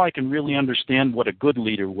 Because now I can really understand what a good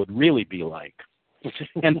leader would really be like.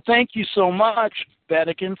 And thank you so much,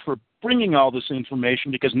 Vatican, for bringing all this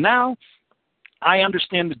information. Because now I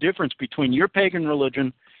understand the difference between your pagan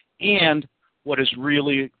religion and what is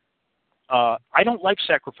really I don't like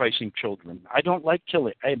sacrificing children. I don't like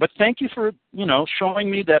killing. But thank you for, showing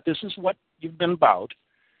me that this is what you've been about,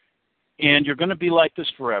 and you're going to be like this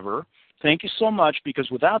forever. Thank you so much, because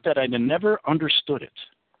without that, I'd have never understood it.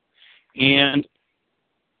 And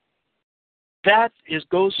that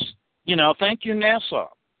goes, thank you, NASA,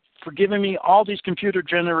 for giving me all these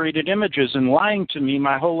computer-generated images and lying to me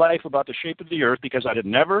my whole life about the shape of the Earth, because I'd have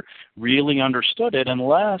never really understood it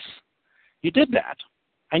unless you did that.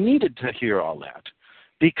 I needed to hear all that.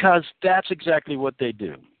 because that's exactly what they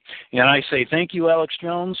do. And I say thank you, Alex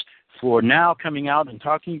Jones, for now coming out and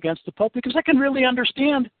talking against the Pope, because I can really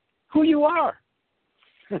understand who you are.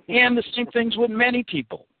 And the same things with many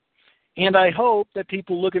people. And I hope that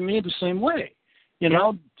people look at me the same way. You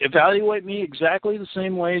know, evaluate me exactly the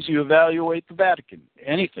same way as you evaluate the Vatican.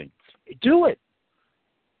 Anything. Do it.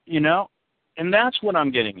 You know, and that's what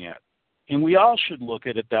I'm getting at. And we all should look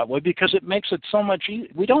at it that way because it makes it so much easier.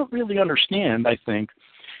 We don't really understand, I think,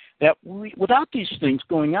 that without these things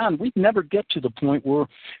going on, we'd never get to the point where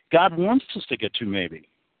God wants us to get to, maybe.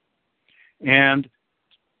 And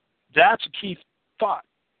that's a key thought.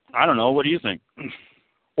 I don't know. What do you think?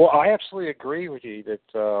 Well, I absolutely agree with you that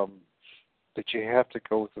that you have to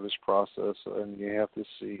go through this process and you have to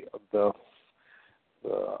see the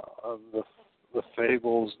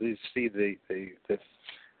fables. You see the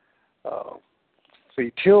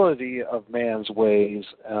futility of man's ways.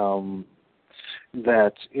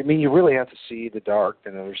 That, I mean, you really have to see the dark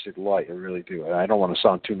and understand the light. You really do. And I don't want to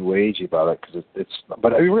sound too new agey about it because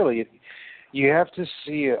but I mean, really, you have to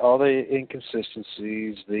see all the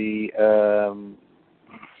inconsistencies,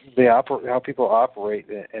 how people operate,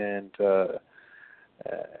 and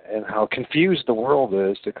how confused the world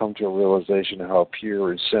is to come to a realization of how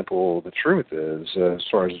pure and simple the truth is as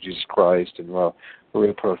far as Jesus Christ, and we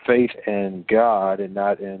really put our faith in God and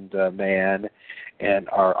not in man and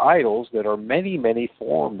our idols that are many, many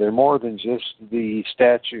forms. They're more than just the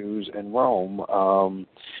statues in Rome.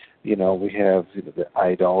 You know, we have the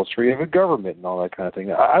idolatry of a government and all that kind of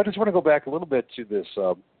thing. I just want to go back a little bit to this.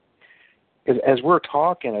 As we're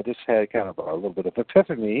talking, I just had kind of a little bit of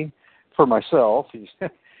epiphany for myself.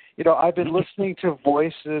 You know, I've been listening to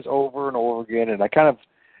voices over and over again, and I kind of,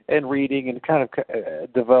 and reading, and kind of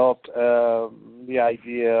developed the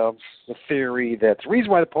idea, the theory that the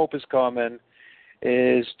reason why the Pope is coming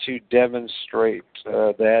is to demonstrate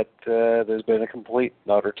that there's been a complete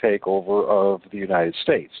and utter takeover of the United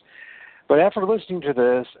States. But after listening to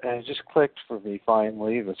this, and it just clicked for me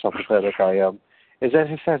finally, that's how pathetic I am, is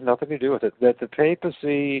that it has nothing to do with it. That the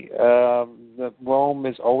papacy, that Rome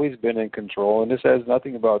has always been in control, and this has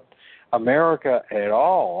nothing about America at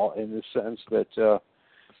all in the sense that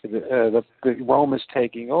Rome is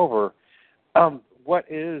taking over. What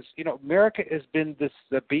is, you know, America has been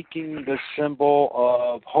the beacon, the symbol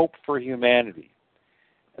of hope for humanity.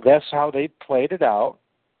 That's how they played it out.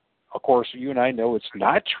 Of course, you and I know it's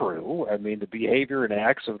not true. I mean, the behavior and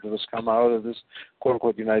acts of those come out of this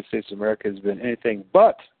quote-unquote United States of America has been anything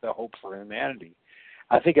but the hope for humanity.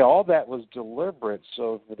 I think all that was deliberate.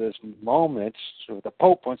 So for this moment, so the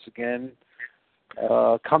Pope once again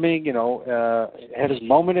coming, you know, had his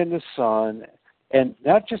moment in the sun. And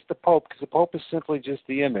not just the Pope, because the Pope is simply just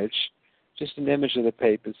the image, just an image of the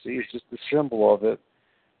papacy. It's just the symbol of it.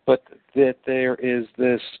 But that there is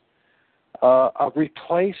this a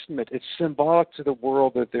replacement. It's symbolic to the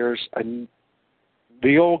world that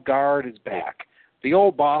the old guard is back. The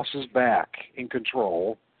old boss is back in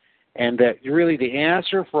control. And that really the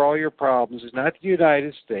answer for all your problems is not the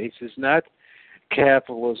United States, is not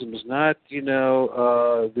capitalism, is not,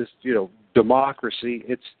 this, democracy.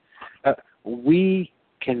 It's we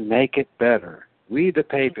can make it better. We, the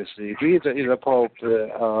papacy, we, the Pope,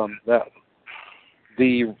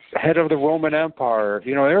 the head of the Roman Empire,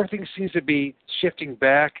 everything seems to be shifting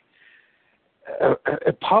back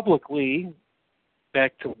publicly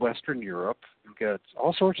back to Western Europe. We've got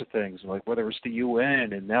all sorts of things, like whether it's the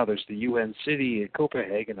UN, and now there's the UN city in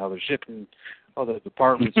Copenhagen, how they're shipping all the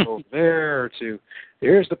departments over there to,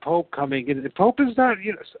 here's the Pope coming in. The Pope is not,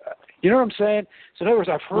 you know what I'm saying? So in other words,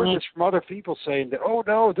 I've heard this from other people saying that, oh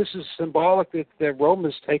no, this is symbolic that Rome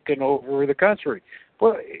has taken over the country.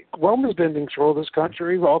 Well, Rome has been in control of this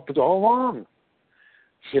country all along.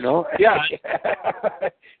 Yeah.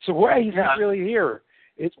 So why is he really here?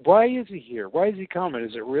 Why is he here? Why is he coming?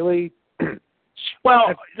 Is it really?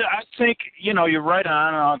 Well, I think, you're right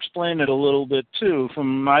on, and I'll explain it a little bit, too,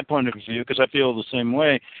 from my point of view, because I feel the same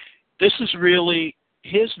way. This is really,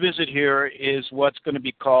 his visit here is what's going to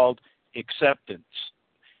be called acceptance.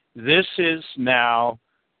 This is now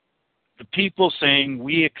the people saying,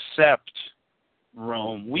 we accept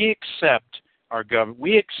Rome. We accept our government.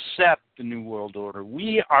 We accept the New World Order.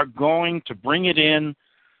 We are going to bring it in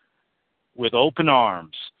with open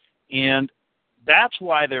arms. And that's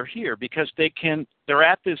why they're here, because they're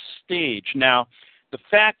at this stage. Now, the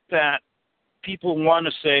fact that people want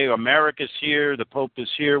to say America's here, the Pope is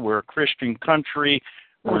here, we're a Christian country,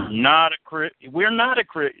 we're not a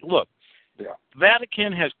look,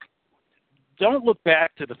 Vatican has, don't look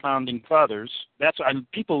back to the founding fathers.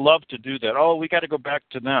 People love to do that. Oh, we got to go back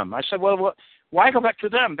to them. I said, well, why go back to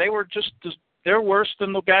them? They were just they're worse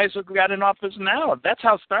than the guys who got in office now. That's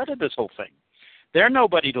how it started this whole thing. They're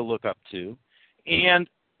nobody to look up to. And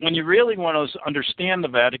when you really want to understand the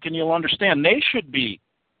Vatican, you'll understand they should be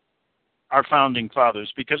our founding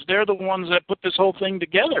fathers because they're the ones that put this whole thing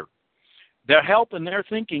together. Their help and their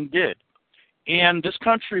thinking did. And this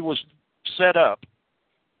country was set up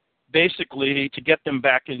basically to get them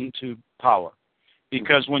back into power.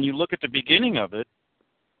 Because when you look at the beginning of it,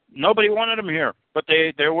 nobody wanted them here. But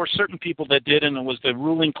there were certain people that did, and it was the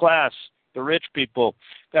ruling class, the rich people.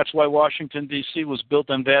 That's why Washington, D.C. was built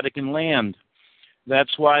on Vatican land.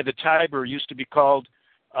 That's why the Tiber used to be called,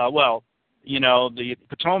 the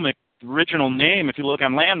Potomac, the original name, if you look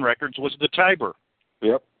on land records, was the Tiber.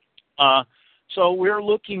 Yep. So we're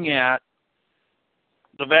looking at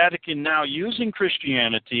the Vatican now using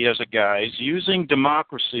Christianity as a guise, using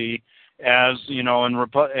democracy as,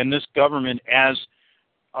 and this government as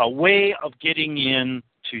a way of getting in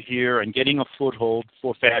to here and getting a foothold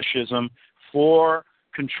for fascism, for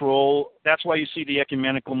control. That's why you see the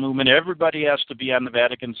ecumenical movement. Everybody has to be on the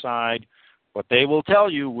Vatican side, but they will tell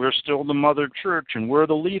you we're still the mother church and we're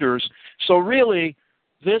the leaders. So really,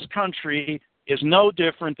 this country is no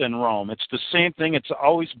different than Rome. It's the same thing it's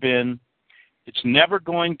always been. It's never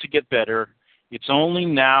going to get better. It's only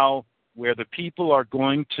now where the people are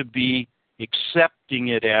going to be accepting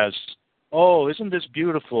it as, oh, isn't this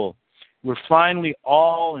beautiful? We're finally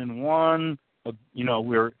all in one.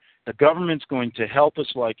 The government's going to help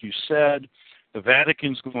us, like you said. The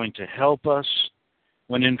Vatican's going to help us.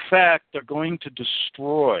 When in fact, they're going to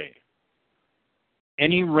destroy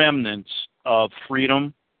any remnants of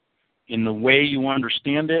freedom in the way you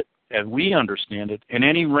understand it, as we understand it, and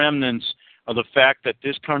any remnants of the fact that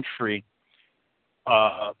this country,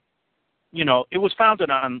 it was founded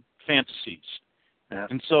on fantasies. Yeah.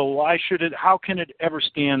 And so how can it ever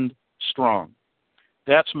stand strong?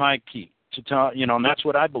 That's my key to tell, and that's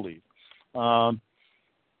what I believe,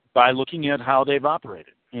 by looking at how they've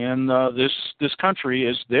operated. And this country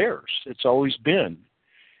is theirs. It's always been,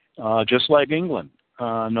 just like England,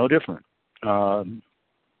 no different.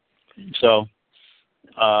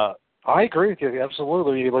 I agree with you,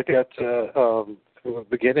 absolutely. You look at the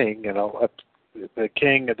beginning, the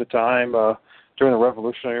king at the time during the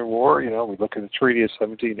Revolutionary War, we look at the Treaty of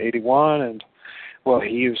 1781, and, well,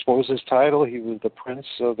 what was his title? He was the Prince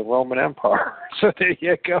of the Roman Empire. So there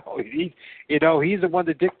you go. He's the one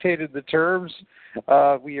that dictated the terms.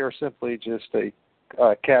 We are simply just we've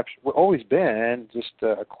always been just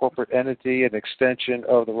a corporate entity, an extension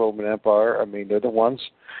of the Roman Empire. I mean, they're the ones,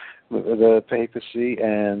 the papacy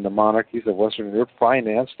and the monarchies of Western Europe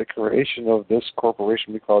financed the creation of this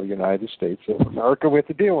corporation we call the United States of America. We have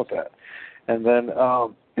to deal with that. And then,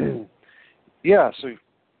 so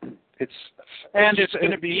it's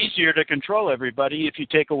going to be easier to control everybody if you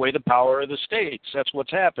take away the power of the states. That's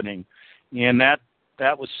what's happening. And that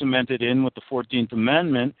was cemented in with the 14th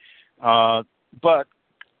Amendment. But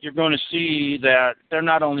you're going to see that they're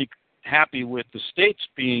not only happy with the states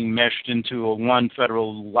being meshed into a one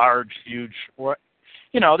federal large, huge,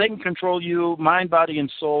 they can control you mind, body,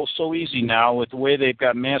 and soul so easy now with the way they've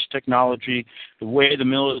got mass technology, the way the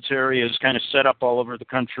military is kind of set up all over the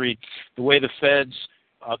country, the way the feds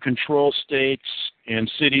control states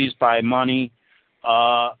and cities by money.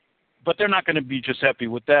 But they're not going to be just happy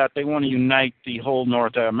with that. They want to unite the whole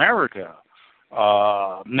North America.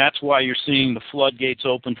 And that's why you're seeing the floodgates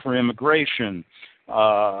open for immigration.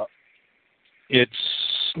 It's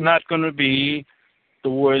not going to be the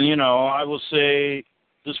way, I will say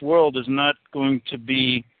this world is not going to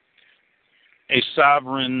be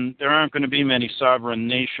there aren't going to be many sovereign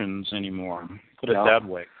nations anymore, put it that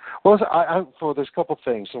way. Well, there's a couple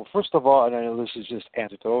things. So first of all, and I know this is just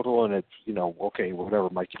anecdotal, and it's, okay, whatever,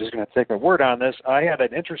 Mike, you're just going to take my word on this. I had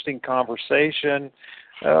an interesting conversation,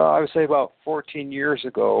 I would say about 14 years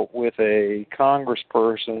ago, with a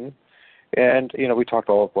congressperson, and, we talked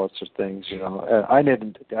all about such things, and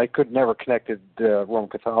I could never connected Roman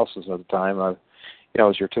Catholicism at the time. I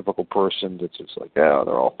was your typical person that's just like, they're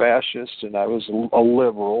all fascists, and I was a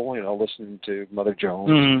liberal, listening to Mother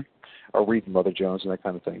Jones. Mm-hmm. Or reading Mother Jones and that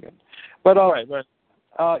kind of thing. But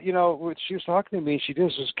she was talking to me. She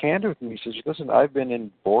was just candid with me. She says, "Listen, I've been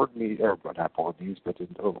in board meetings, or not board meetings, but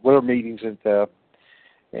whatever meetings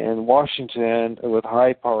in Washington with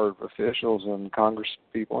high-powered officials and Congress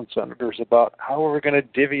people and senators about how are we going to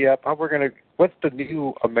divvy up? What's the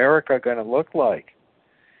new America going to look like?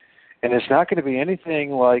 And it's not going to be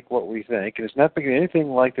anything like what we think, and it's not going to be anything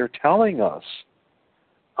like they're telling us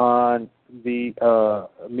on the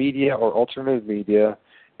media or alternative media."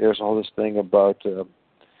 There's all this thing about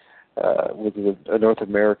with a North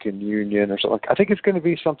American Union or something. I think it's going to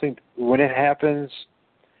be something, when it happens,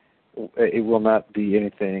 it will not be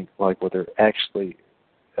anything like what they're actually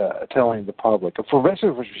telling the public. For the rest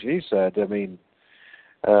of what she said, I mean,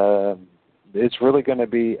 it's really going to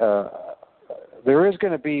be, there is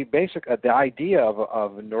going to be the idea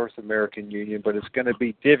of a North American Union, but it's going to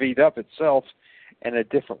be divvied up itself in a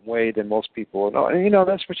different way than most people know. And,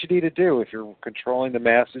 that's what you need to do. If you're controlling the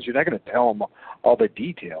masses, you're not going to tell them all the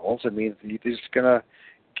details. I mean, you're just going to,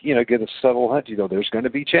 get a subtle hint. There's going to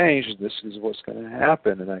be change. This is what's going to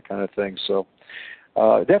happen and that kind of thing. So,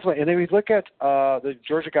 definitely. And then we look at the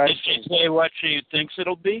Georgia guys. Did she say what she thinks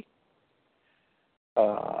it'll be?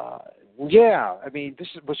 Yeah, I mean,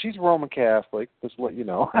 she's Roman Catholic. Just let you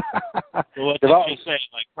know. Well, what did she say?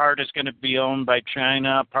 Like, part is going to be owned by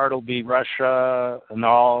China, part will be Russia, and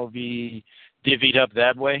all be divvied up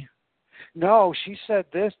that way? No, she said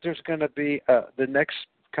this. There's going to be the next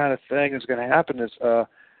kind of thing is going to happen is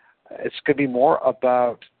it's going to be more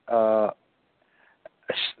about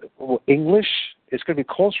English. It's going to be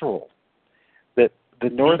cultural. That the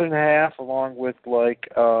northern half, along with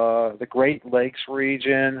the Great Lakes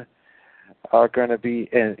region, are going to be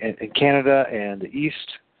in Canada, and the East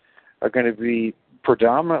are going to be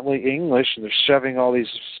predominantly English, and they're shoving all these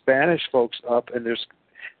Spanish folks up, and there's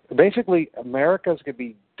basically America's going to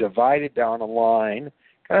be divided down a line.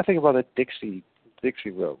 Kind of think about the Dixie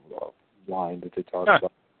Road line that they talk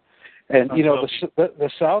about. And the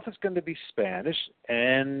South is going to be Spanish,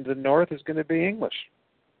 and the North is going to be English.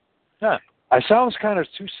 Huh. I sounds kind of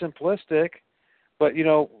too simplistic, but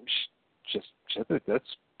just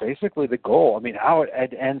that's basically the goal. I mean, how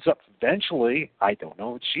it ends up eventually, I don't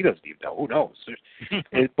know. She doesn't even know. Who knows?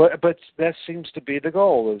 But that seems to be the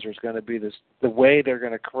goal. Is there's going to be the way they're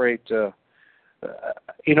going to create a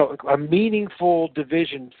meaningful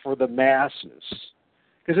division for the masses.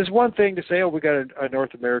 Because it's one thing to say, we got a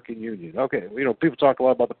North American Union. Okay, people talk a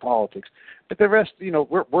lot about the politics, but the rest,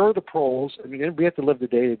 we're the pros. I mean, we have to live the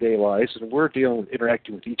day-to-day lives, and we're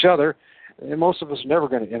interacting with each other. And most of us are never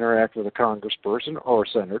going to interact with a congressperson or a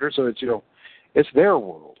senator, so it's their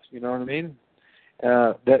world. You know what I mean?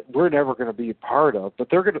 That we're never going to be a part of, but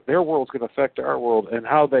their world's going to affect our world, and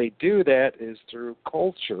how they do that is through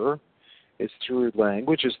culture, it's through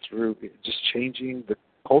language, it's through just changing the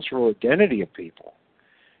cultural identity of people.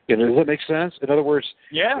 Does that make sense? In other words,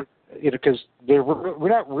 yeah, because we're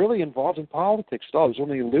not really involved in politics at all. There's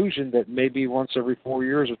only illusion that maybe once every 4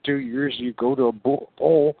 years or 2 years you go to a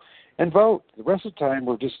poll and vote. The rest of the time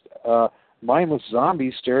we're just mindless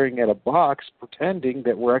zombies staring at a box, pretending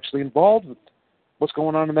that we're actually involved with what's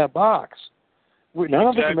going on in that box. We're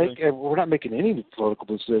not making any political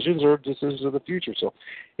decisions or decisions of the future. So,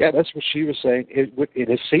 yeah, that's what she was saying.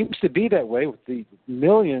 It seems to be that way with the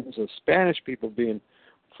millions of Spanish people being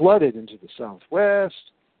flooded into the Southwest,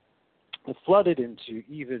 flooded into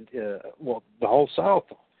even the whole South,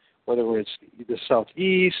 whether it's the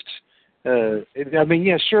Southeast.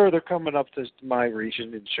 Sure, they're coming up to my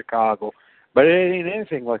region in Chicago, but it ain't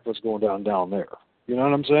anything like what's going down there. You know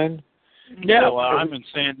what I'm saying? Yeah, well, I'm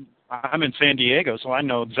in San Diego, so I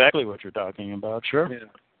know exactly what you're talking about. Sure. Yeah.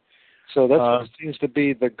 So that's what seems to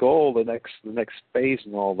be the goal, the next phase,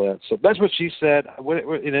 and all that. So that's what she said. At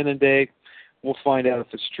the end of the day, we'll find out if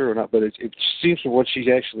it's true or not. But it seems from what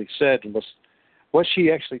she actually said and what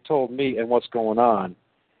she actually told me and what's going on.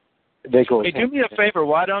 They go. Hey, do me a favor.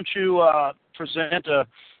 Why don't you present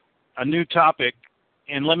a new topic,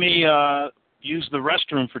 and let me use the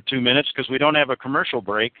restroom for 2 minutes because we don't have a commercial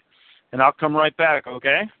break, and I'll come right back.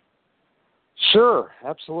 Okay? Sure,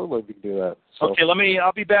 absolutely, we can do that. So. Okay,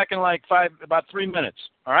 I'll be back in about 3 minutes.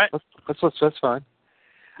 All right? That's fine.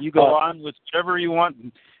 You go on with whatever you want.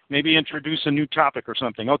 Maybe introduce a new topic or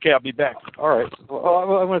something. Okay, I'll be back. All right.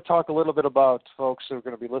 Well, I'm going to talk a little bit about folks who are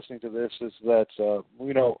going to be listening to this. Is that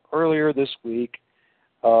earlier this week,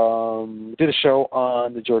 did a show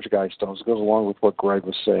on the Georgia Guidestones. It goes along with what Greg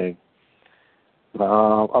was saying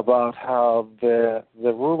about how the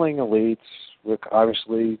ruling elites,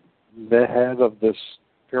 obviously the head of this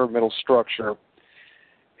pyramidal structure,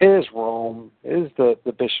 is Rome, is the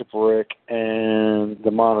bishopric, and the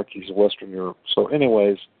monarchies of Western Europe. So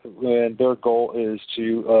anyways, and their goal is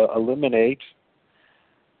to eliminate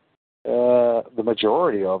the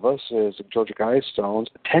majority of us as Georgia Guidestones.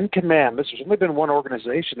 10 Commandments. There's only been one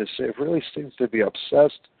organization that really seems to be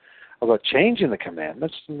obsessed about changing the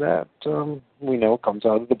commandments, and that we know comes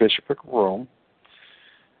out of the bishopric of Rome.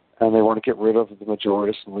 And they want to get rid of the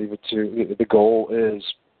majorities and leave it to, the goal is,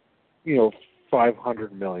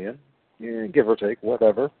 500 million, give or take,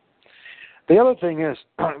 whatever. The other thing is,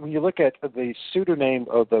 when you look at the pseudonym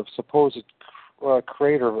of the supposed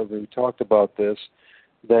creator, we talked about this,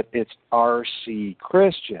 that it's R.C.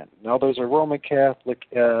 Christian. Now, there's a Roman Catholic,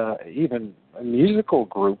 even a musical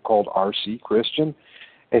group called R.C. Christian.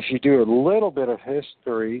 If you do a little bit of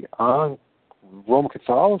history on Roman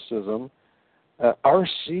Catholicism, the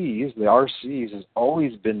RCs has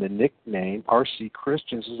always been the nickname, R.C.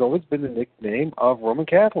 Christians has always been the nickname of Roman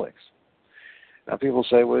Catholics. Now, people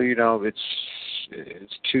say, well, it's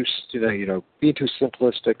too, being too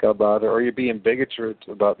simplistic about it, or you're being bigoted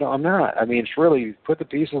about it. No, I'm not. I mean, it's really, you put the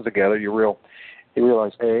pieces together, you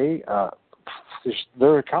realize, there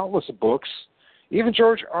are countless books. Even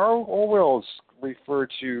George Orwell's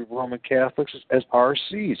referred to Roman Catholics as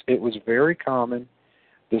RCs. It was very common.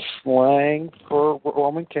 The slang for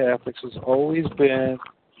Roman Catholics has always been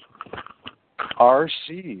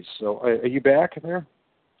RCs. So, are you back in there?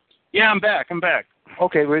 Yeah, I'm back.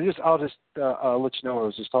 Okay, I'll just let you know what I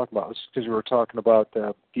was just talking about, because we were talking about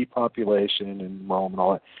depopulation in Rome and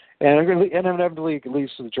all that. And inevitably it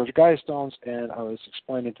leads to the Church of Guidestones, and I was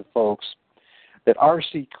explaining to folks that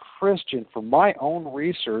R.C. Christian, from my own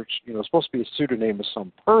research, is supposed to be a pseudonym of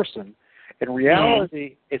some person. In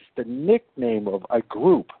reality, it's the nickname of a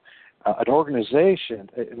group, an organization.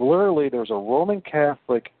 Literally, there's a Roman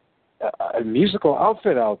Catholic a musical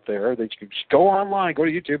outfit out there that you can just go online, go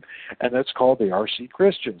to YouTube, and that's called the R.C.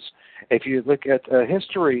 Christians. If you look at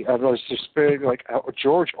history, I was just like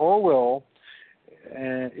George Orwell,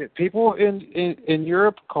 and people in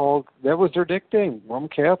Europe that was their nickname, Roman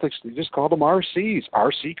Catholics. They just called them RCs,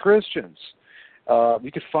 R.C. Christians.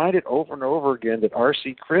 You can find it over and over again that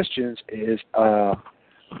R.C. Christians is, a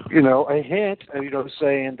hint,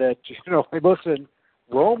 saying that, hey, listen,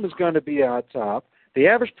 Rome is going to be on top. The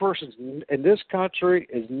average person in this country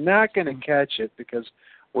is not going to catch it because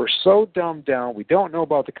we're so dumbed down. We don't know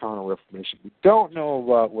about the Counter-Reformation. We don't know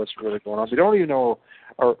about what's really going on. We don't even know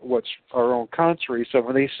what's our own country. So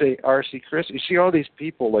when they say R.C. Christian, you see all these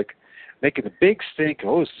people like making a big stink.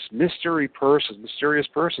 Oh, it's this mysterious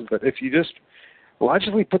person. But if you just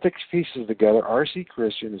logically put the pieces together, R.C.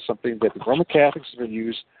 Christian is something that the Roman Catholics have been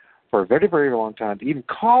used for a very, very long time to even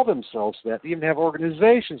call themselves that, to even have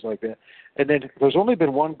organizations like that. And then there's only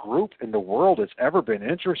been one group in the world that's ever been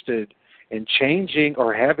interested in changing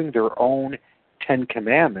or having their own 10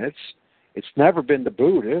 Commandments. It's never been the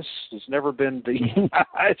Buddhists. It's never been the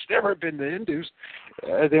Hindus.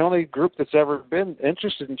 The only group that's ever been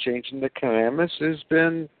interested in changing the commandments has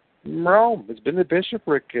been Rome. It's been the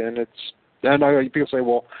bishopric, and I know people say,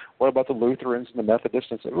 well, what about the Lutherans and the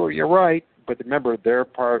Methodists? And I say, well, you're right, but remember, they're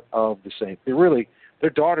part of the same. They're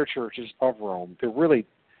daughter churches of Rome.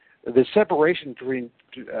 The separation between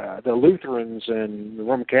the Lutherans and the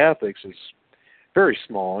Roman Catholics is very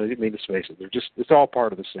small. I didn't mean to space it. It's all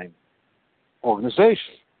part of the same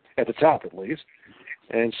organization, at the top at least.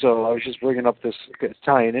 And so I was just bringing up this,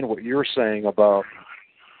 tying in what you're saying about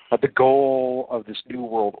the goal of this New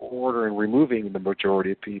World Order and removing the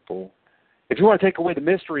majority of people. If you want to take away the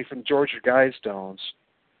mystery from George Guidestones,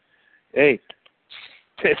 hey,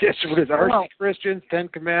 it's R.C. Christians, 10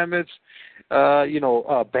 Commandments,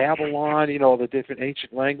 Babylon, the different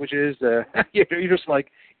ancient languages. You're just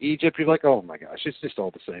like Egypt. You're like, oh my gosh, it's just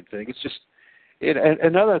all the same thing. It's just. And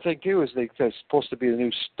another thing too is they're supposed to be the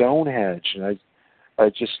new Stonehenge, and I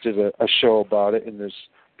just did a show about it, and there's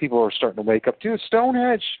people are starting to wake up too.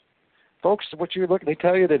 Stonehenge, folks, they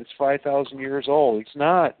tell you that it's 5,000 years old. It's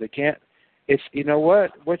not. They can't. It's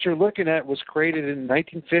what you're looking at was created in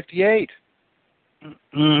 1958.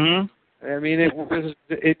 Mm-hmm. I mean,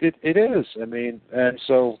 it is. I mean, and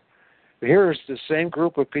so here's the same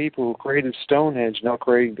group of people who created Stonehenge now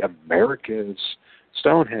creating America's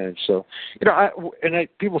Stonehenge. So,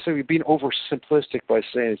 people say we're being oversimplistic by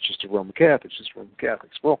saying it's just a Roman Catholic, it's just Roman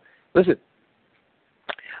Catholics. Well, listen,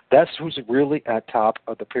 that's who's really at top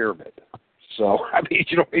of the pyramid. So, I mean,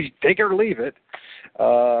 you take it or leave it.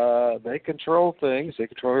 They control things. They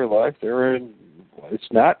control your life.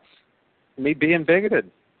 It's not me being bigoted.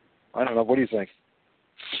 I don't know. What do you think?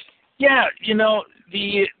 Yeah,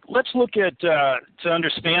 let's look at, to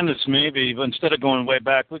understand this maybe, but instead of going way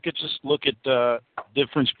back, we could just look at the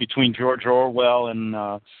difference between George Orwell and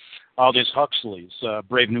Aldous Huxley's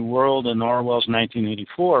Brave New World and Orwell's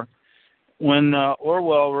 1984. When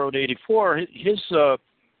Orwell wrote 84,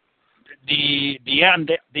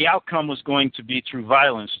 the outcome was going to be through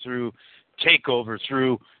violence, through takeover,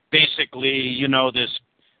 through basically, this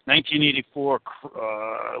 1984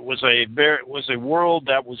 was a world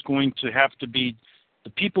that was going to have to be, the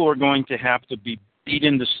people were going to have to be beat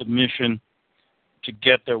into submission to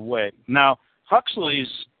get their way. Now, Huxley's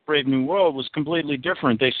Brave New World was completely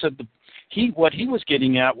different. They said what he was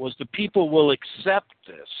getting at was the people will accept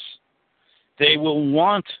this. They will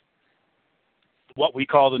want what we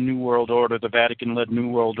call the New World Order, the Vatican-led New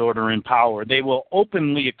World Order in power. They will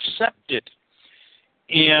openly accept it.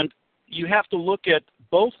 And you have to look at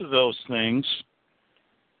both of those things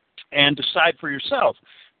and decide for yourself.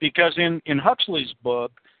 Because in Huxley's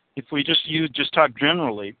book, if we just talk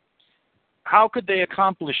generally, how could they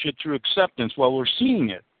accomplish it through acceptance? Well, we're seeing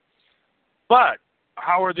it. But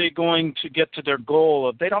how are they going to get to their goal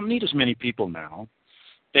of they don't need as many people now?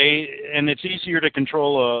 And it's easier to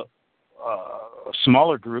control a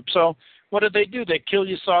smaller group. So what do? They kill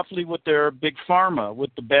you softly with their big pharma, with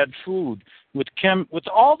the bad food, with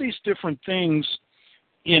all these different things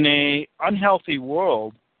in a unhealthy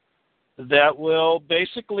world that will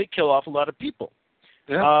basically kill off a lot of people.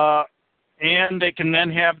 Yeah. And they can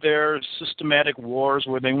then have their systematic wars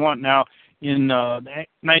where they want. Now, in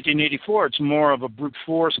 1984, it's more of a brute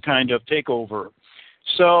force kind of takeover.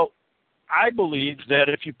 So I believe that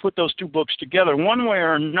if you put those two books together, one way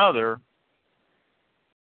or another,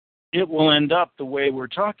 it will end up the way we're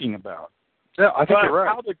talking about. Yeah, I think you're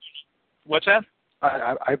right. What's that?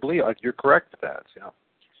 I believe you're correct with that. Yeah.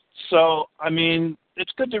 So, I mean,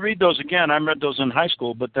 it's good to read those again. I read those in high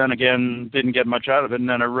school, but then again, didn't get much out of it. And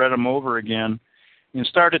then I read them over again and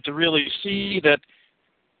started to really see that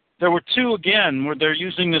there were two, again, where they're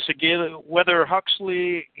using this again, whether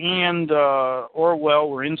Huxley and Orwell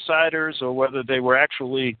were insiders or whether they were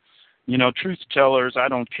actually, truth tellers. I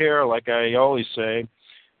don't care, like I always say.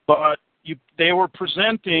 But they were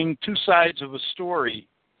presenting two sides of a story,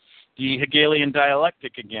 the Hegelian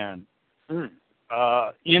dialectic again.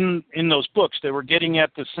 In those books, they were getting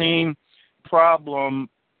at the same problem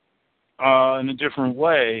in a different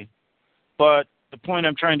way. But the point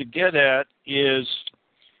I'm trying to get at is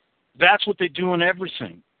that's what they do in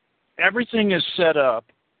everything. Everything is set up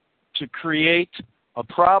to create a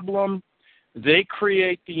problem. They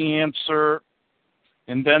create the answer,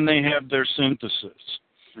 and then they have their synthesis.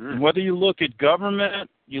 And whether you look at government,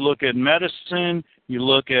 you look at medicine, you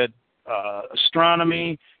look at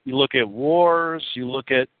astronomy, you look at wars, you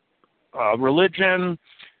look at religion,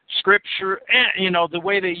 scripture, and, the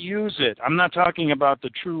way they use it. I'm not talking about the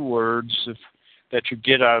true words that you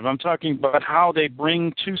get out of it. I'm talking about how they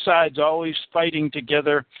bring two sides always fighting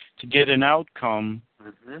together to get an outcome.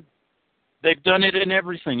 Mm-hmm. They've done it in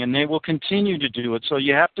everything, and they will continue to do it. So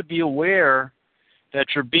you have to be aware that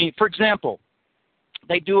you're being, for example,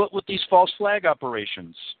 they do it with these false flag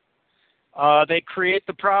operations. They create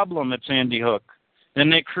the problem at Sandy Hook. Then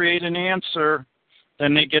they create an answer.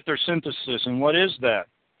 Then they get their synthesis. And what is that?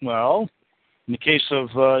 Well, in the case of,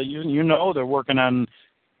 they're working on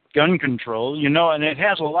gun control, and it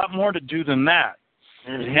has a lot more to do than that.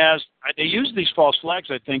 Mm-hmm. They use these false flags,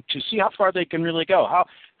 I think, to see how far they can really go.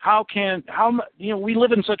 We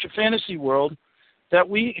live in such a fantasy world that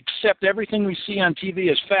we accept everything we see on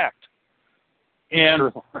TV as fact.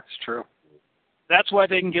 And that's true. That's why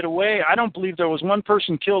they can get away. I don't believe there was one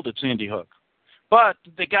person killed at Sandy Hook. But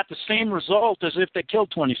they got the same result as if they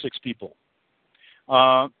killed 26 people.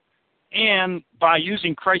 And by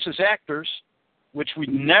using crisis actors, which we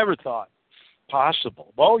never thought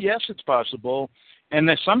possible. Oh, yes, it's possible. And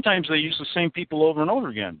then sometimes they use the same people over and over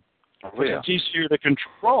again. Oh, yeah. It's easier to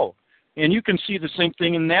control. And you can see the same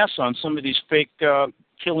thing in NASA on some of these fake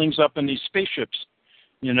killings up in these spaceships,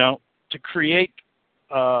 to create,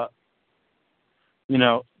 the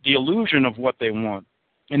illusion of what they want.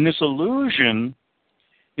 And this illusion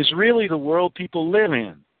is really the world people live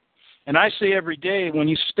in. And I say every day, when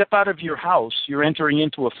you step out of your house, you're entering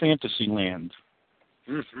into a fantasy land.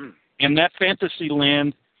 Mm-hmm. And that fantasy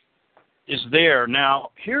land is there. Now,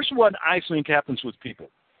 here's what I think happens with people.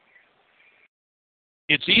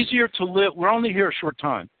 It's easier to live. We're only here a short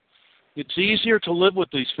time. It's easier to live with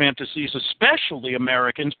these fantasies, especially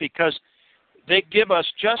Americans, because they give us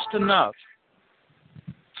just enough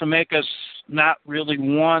to make us not really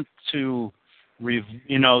want to,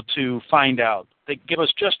 to find out. They give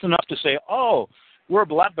us just enough to say, oh, we're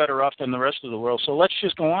a lot better off than the rest of the world, so let's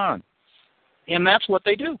just go on. And that's what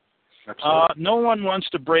they do. No one wants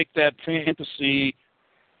to break that fantasy,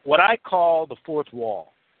 what I call the fourth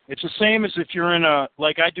wall. It's the same as if you're in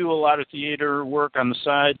like I do a lot of theater work on the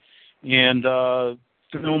side and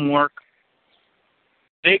film work.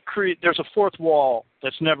 There's a fourth wall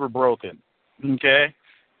that's never broken, okay?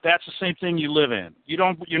 That's the same thing you live in.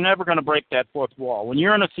 You're never going to break that fourth wall. When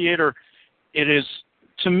you're in a theater, it is,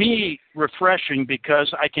 to me, refreshing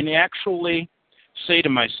because I can actually say to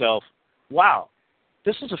myself, wow,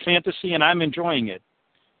 this is a fantasy and I'm enjoying it.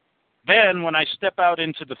 Then when I step out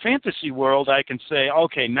into the fantasy world, I can say,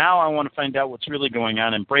 okay, now I want to find out what's really going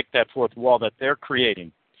on and break that fourth wall that they're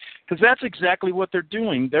creating. Because that's exactly what they're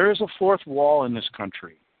doing. There is a fourth wall in this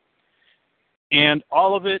country. And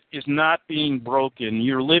all of it is not being broken.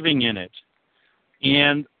 You're living in it.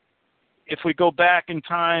 And if we go back in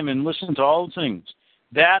time and listen to all the things,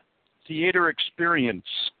 that theater experience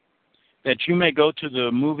that you may go to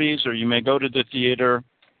the movies or you may go to the theater,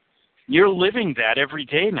 you're living that every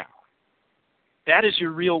day now. That is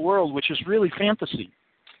your real world, which is really fantasy.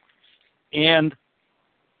 And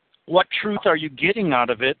what truth are you getting out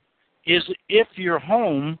of it is if your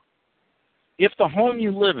home, if the home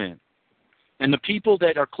you live in and the people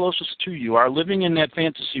that are closest to you are living in that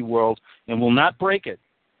fantasy world and will not break it,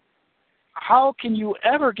 how can you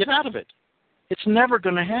ever get out of it? It's never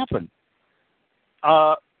going to happen.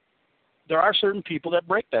 There are certain people that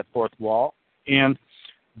break that fourth wall, and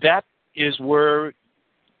that is where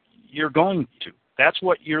you're going to. That's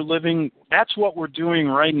what you're living. That's what we're doing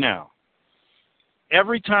right now.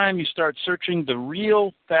 Every time you start searching the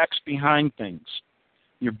real facts behind things,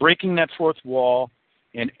 you're breaking that fourth wall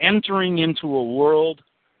and entering into a world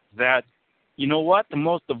that, you know what, the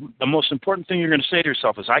most important thing you're going to say to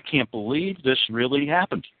yourself is, I can't believe this really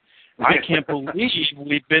happened. I can't believe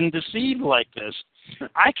we've been deceived like this.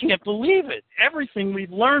 I can't believe it. Everything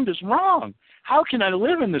we've learned is wrong. How can I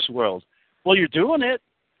live in this world? Well, you're doing it.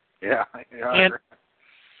 Yeah. And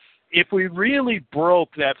if we really broke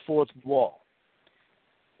that fourth wall,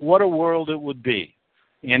 what a world it would be.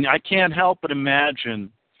 And I can't help but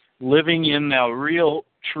imagine living in that real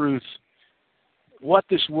truth, what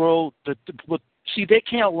this world, see, they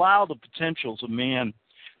can't allow the potentials of man.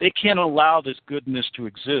 They can't allow this goodness to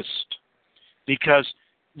exist because,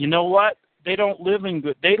 you know what? They don't live in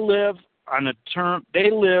good. They live on a term, they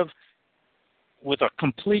live with a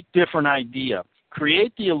complete different idea.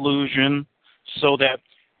 Create the illusion so that,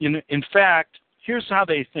 you know, in fact, here's how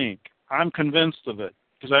they think. I'm convinced of it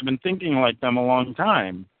because I've been thinking like them a long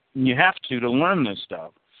time. And you have to learn this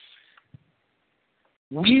stuff.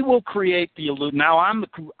 We will create the illusion. Now I'm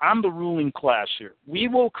the ruling class here. We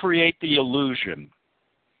will create the illusion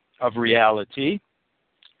of reality,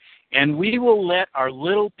 and we will let our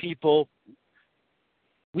little people,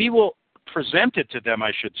 we will present it to them,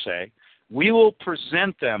 I should say. We will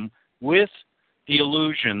present them with the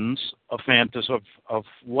illusions of fantasy, of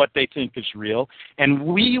what they think is real, and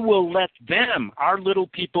we will let them, our little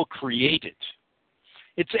people, create it.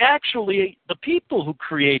 It's actually the people who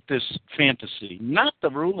create this fantasy, not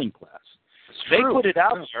the ruling class. They put it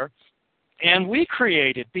out there, and we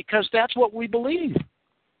create it because that's what we believe.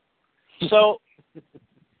 So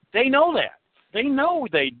they know that. They know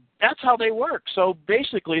that's how they work. So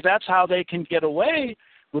basically that's how they can get away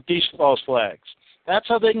with these false flags. That's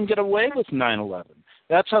how they can get away with 9/11.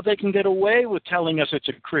 That's how they can get away with telling us it's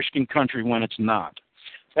a Christian country when it's not.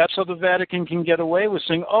 That's how the Vatican can get away with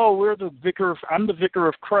saying, oh, I'm the vicar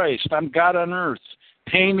of Christ. I'm God on earth.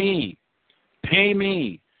 Pay me. Pay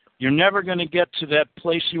me. You're never going to get to that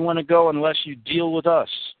place you want to go unless you deal with us.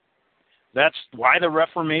 That's why the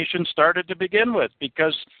Reformation started to begin with,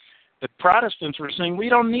 because the Protestants were saying, we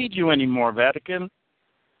don't need you anymore, Vatican.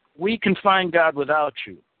 We can find God without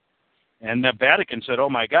you. And the Vatican said, oh,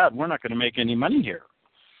 my God, we're not going to make any money here.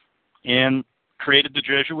 And created the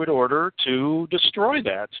Jesuit order to destroy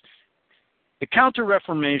that. The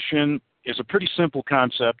Counter-Reformation is a pretty simple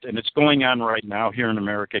concept, and it's going on right now here in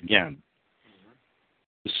America again.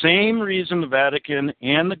 The same reason the Vatican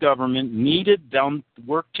and the government needed them to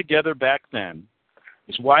work together back then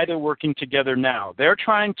is why they're working together now. They're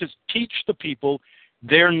trying to teach the people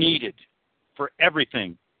they're needed for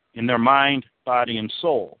everything in their mind, body, and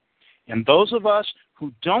soul. And those of us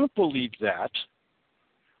who don't believe that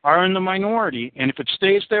are in the minority, and if it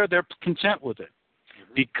stays there, they're content with it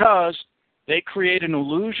because they create an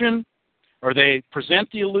illusion or they present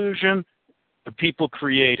the illusion, the people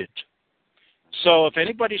create it. So if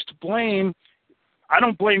anybody's to blame, I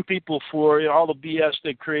don't blame people for all the BS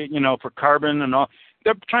they create, for carbon and all.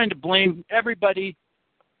 They're trying to blame everybody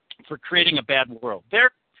for creating a bad world.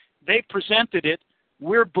 They presented it.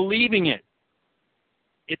 We're believing it.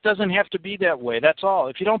 It doesn't have to be that way. That's all.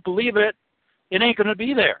 If you don't believe it, it ain't going to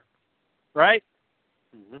be there, right?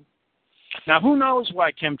 Mm-hmm. Now, who knows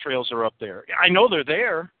why chemtrails are up there? I know they're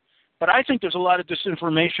there, but I think there's a lot of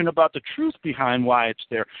disinformation about the truth behind why it's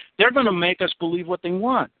there. They're going to make us believe what they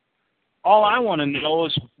want. All I want to know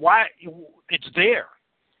is why it's there.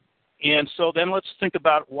 And so then let's think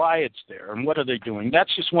about why it's there and what are they doing.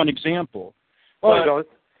 That's just one example. Well,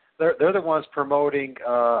 they're the ones promoting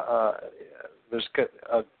there's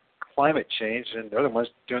climate change, and they're the ones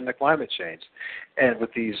doing the climate change. And with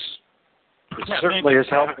these, it certainly is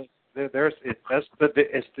helping.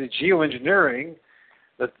 It's the geoengineering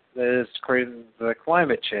that is creating the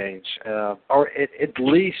climate change, or at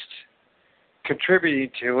least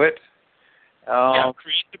contributing to it.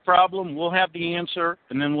 Create the problem. We'll have the answer,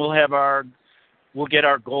 and then we'll get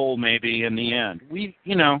our goal maybe in the end.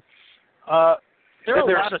 There are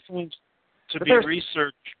a lot of things to be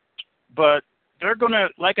researched, but they're going to,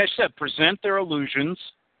 like I said, present their illusions,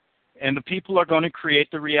 and the people are going to create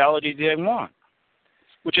the reality they want,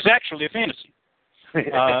 which is actually a fantasy.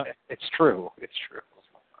 It's true.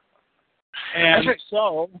 And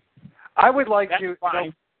so, I would like to.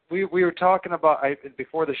 We were talking about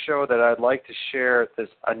before the show that I'd like to share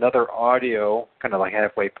another audio, kind of like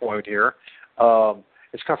halfway point here.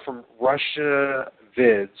 It's come from Russia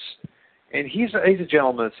Vids, and he's a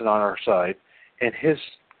gentleman that's on our side, and his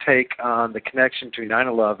take on the connection to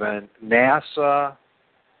 9/11, NASA,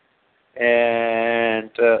 and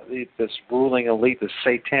this ruling elite, this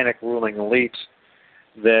satanic ruling elite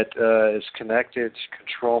that is connected,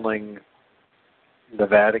 controlling the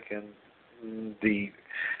Vatican, the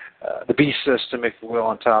beast system, if you will,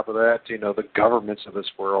 on top of that, the governments of this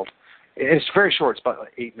world. It's very short. It's about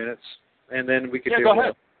 8 minutes. And then we could do go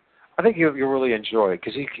ahead. I think you'll really enjoy it,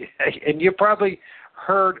 because you probably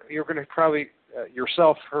heard, you're going to probably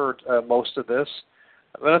yourself heard most of this,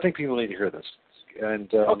 but I think people need to hear this.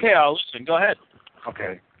 And okay, I'll listen. Go ahead.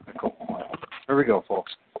 Okay, cool. Here we go,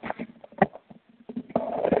 folks.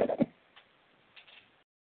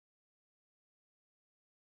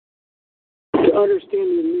 To understand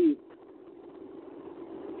the elite,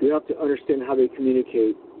 you have to understand how they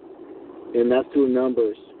communicate, and that's through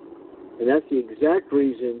numbers. And that's the exact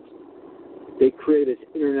reason they create this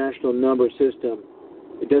international number system.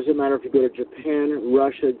 It doesn't matter if you go to Japan,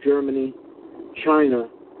 Russia, Germany, China,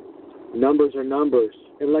 numbers are numbers.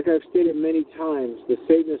 And like I've stated many times, the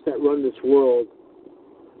Satanists that run this world,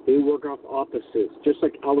 they work off opposites, just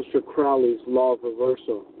like Aleister Crowley's law of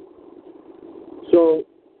reversal. So,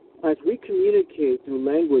 as we communicate through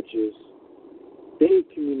languages, they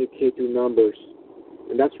communicate through numbers.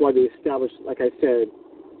 And that's why they established, like I said,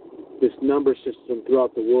 this number system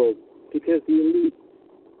throughout the world. Because the elite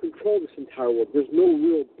control this entire world. There's no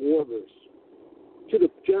real borders. To the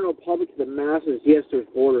general public, to the masses, yes, there's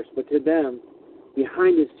borders. But to them,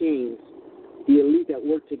 behind the scenes, the elite that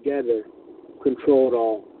work together control it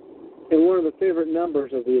all. And one of the favorite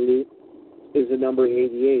numbers of the elite is the number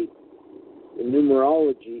 88. The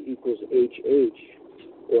numerology equals HH,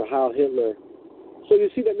 or Heil Hitler. So you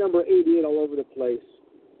see that number 88 all over the place,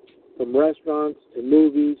 from restaurants to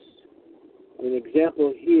movies. An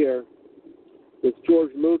example here with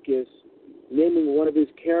George Lucas naming one of his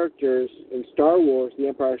characters in Star Wars, The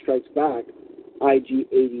Empire Strikes Back,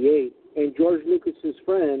 IG-88. And George Lucas's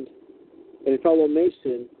friend and fellow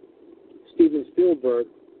Mason, Steven Spielberg,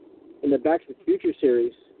 in the Back to the Future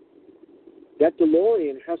series, that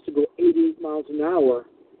DeLorean has to go 88 miles an hour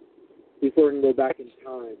before it can go back in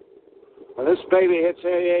time. When this baby hits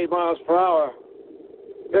 88 miles per hour,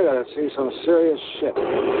 you're going to see some serious shit.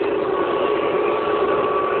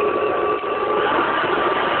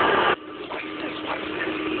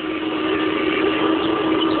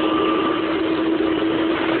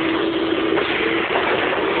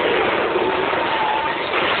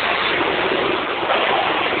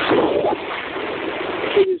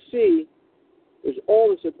 All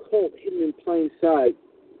this occult hidden in plain sight,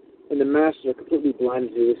 and the masses are completely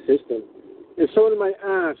blinded to this system. And someone might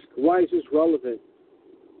ask, why is this relevant?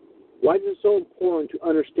 Why is it so important to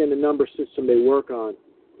understand the number system they work on?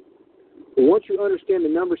 Well, once you understand the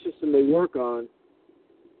number system they work on,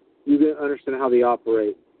 you're going to understand how they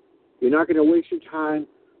operate. You're not going to waste your time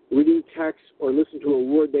reading text or listen to a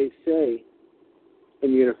word they say,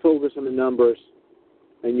 and you're going to focus on the numbers,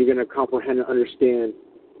 and you're going to comprehend and understand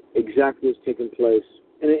exactly what's taking place.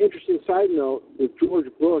 And an interesting side note, with George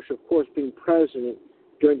Bush, of course, being president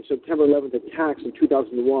during the September 11th attacks in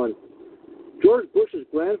 2001, George Bush's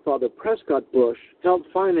grandfather, Prescott Bush,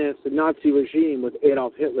 helped finance the Nazi regime with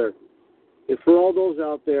Adolf Hitler. And for all those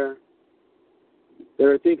out there that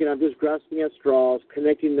are thinking I'm just grasping at straws,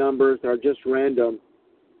 connecting numbers that are just random,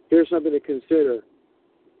 here's something to consider.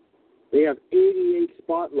 They have 88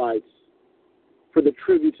 spotlights for the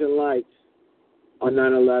tributes and lights on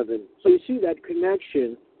 9/11. So you see that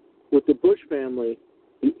connection with the Bush family,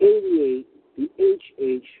 the 88, the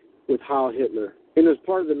HH with Heil Hitler. And as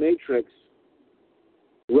part of the Matrix,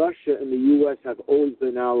 Russia and the U.S. have always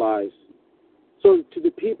been allies. So to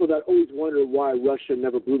the people that always wonder why Russia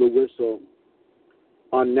never blew the whistle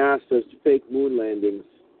on NASA's fake moon landings,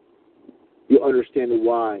 you'll understand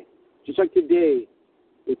why. Just like today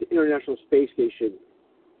with the International Space Station,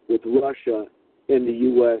 with Russia and the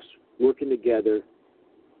U.S. working together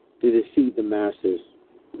to deceive the masses.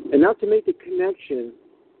 And now to make the connection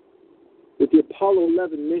with the Apollo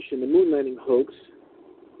 11 mission, the moon landing hoax,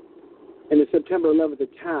 and the September 11th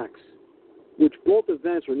attacks, which both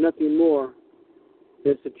events were nothing more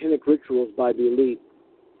than satanic rituals by the elite.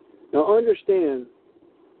 Now understand,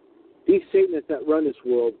 these Satanists that run this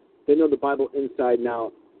world, they know the Bible inside and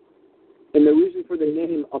out. And the reason for the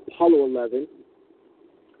name Apollo 11,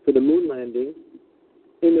 for the moon landing,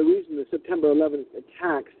 and the reason the September 11th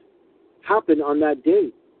attacks happened on that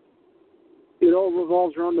date, it all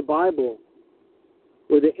revolves around the Bible,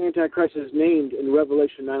 where the Antichrist is named in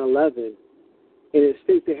Revelation 9:11, and it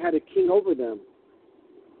states they had a king over them,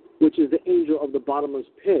 which is the angel of the bottomless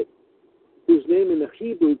pit, whose name in the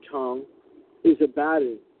Hebrew tongue is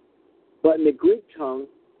Abaddon, but in the Greek tongue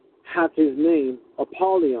hath his name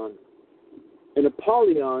Apollyon. And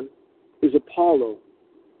Apollyon is Apollo,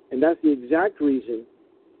 and that's the exact reason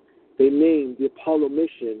they named the Apollo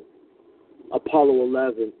mission Apollo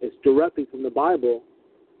 11. It's directly from the Bible,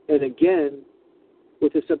 and again,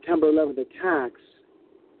 with the September 11th attacks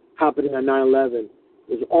happening on 9/11,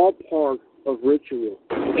 is all part of ritual.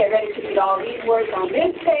 Get ready to read all these words on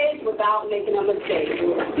this page without making a mistake.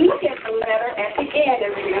 Look at the letter at the end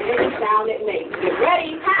and remember the sound it makes. Get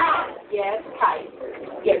ready. Kite. Yes, kite.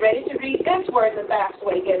 Get ready to read this word the fast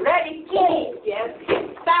way. Get ready. Kite. Yes,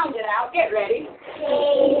 kite. Sound it out. Get ready.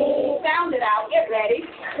 Kite. Sound it out. Get ready.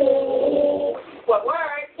 Kite. What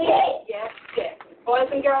word? Kite. Yes, kite. Boys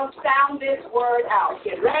and girls, sound this word out.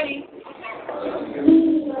 Get ready.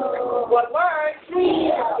 What word?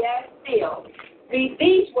 Seal. Yes, seal. Read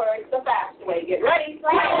these words the fast way. Get ready.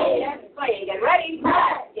 Play. Yes, play. Get ready.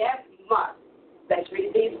 Must. Yes, must. Let's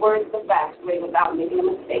read these words the fast way without making a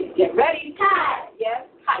mistake. Get ready. Kite. Yes,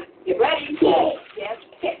 kite. Get ready. Kick. Yes,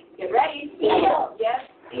 kick. Get ready. Seal. Yes,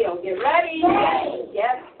 seal. Get ready. Play.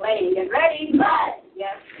 Yes, play. Get ready. Must.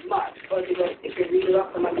 Yes, must. Boys and girls, if you read it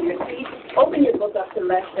up from under your seat, open your book up to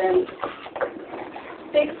lesson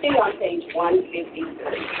 60 on page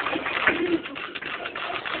 153.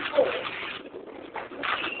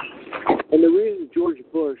 And the reason George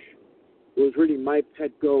Bush was reading My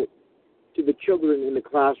Pet Goat to the children in the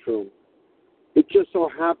classroom, it just so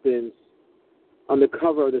happens on the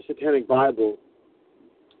cover of the Satanic Bible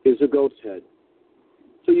is a goat's head.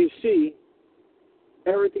 So you see,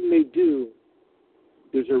 everything they do,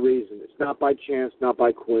 there's a reason. It's not by chance, not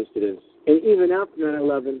by coincidence. And even after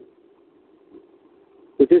 9/11,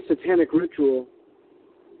 with this satanic ritual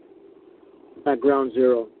at Ground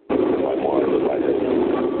Zero.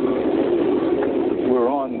 We're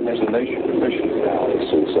on, as a nation, a mission now.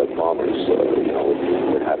 Suicide bombers,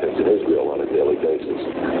 what happens in Israel on a daily basis.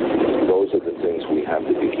 Those are the things we have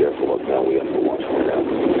to be careful of now. We have to watch for them.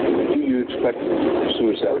 Do you expect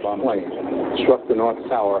suicide bomb planes struck the North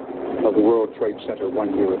Tower of the World Trade Center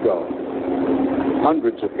 1 year ago?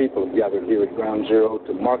 Hundreds of people have gathered here at Ground Zero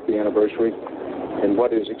to mark the anniversary and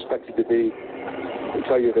what is expected to be, to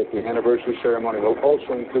tell you that the anniversary ceremony will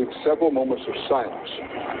also include several moments of silence,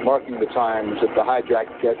 marking the times that the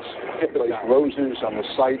hijacked jets place roses on the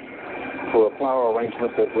site for a flower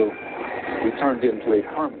arrangement that will be turned into a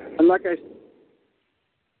permanent. And like I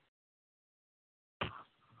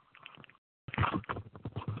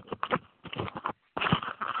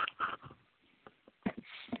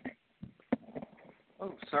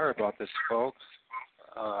Oh, sorry about this, folks.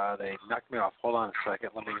 They knocked me off. Hold on a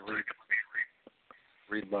second. Let me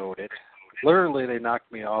reload it. Literally, they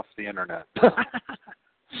knocked me off the internet.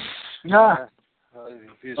 Yeah.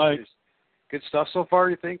 Good stuff so far,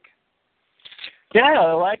 you think? Yeah,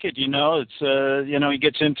 I like it. It's he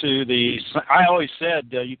gets into the. I always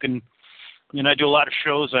said you can, I do a lot of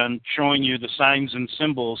shows on showing you the signs and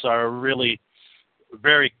symbols are really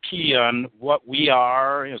very key on what we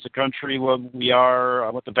are as a country, what we are,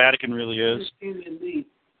 what the Vatican really is.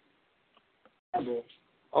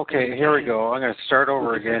 Okay, here we go. I'm going to start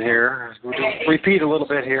over again here. We'll just repeat a little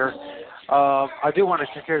bit here. I do want to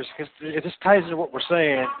check here because this ties into what we're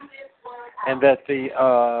saying, and that the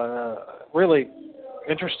really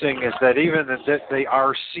interesting is that even that the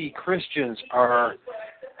RC Christians are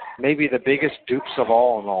maybe the biggest dupes of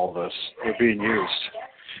all in all this. They're being used.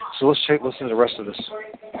 So let's listen to the rest of this.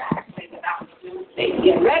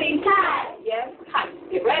 Get ready, kite. Yes, kite.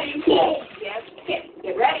 Get ready, kick. Yes, kick.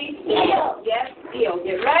 Get ready, seal. Yes, seal.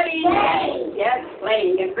 Get ready, play. Yes,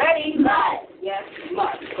 play. Get ready, must. Yes,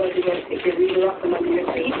 must. Go to your stick your reader up from under your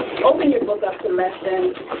seat. Open your book up to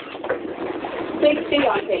lesson 60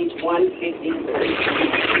 on page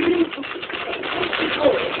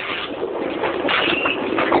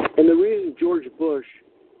 153. And the reason George Bush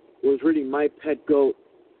was reading My Pet Goat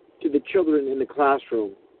to the children in the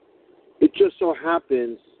classroom, it just so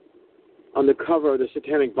happens on the cover of the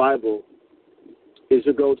Satanic Bible is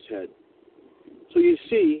a goat's head. So you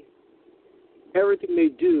see, everything they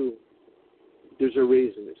do, there's a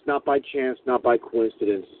reason. It's not by chance, not by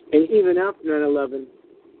coincidence. And even after 9/11,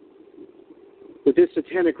 with this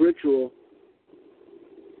satanic ritual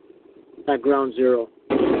at Ground Zero.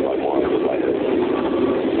 We're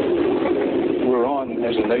on,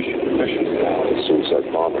 as a nation, a mission now with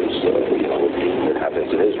suicide bombers. It happens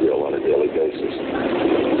in Israel on a daily basis.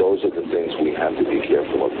 Those are the things we have to be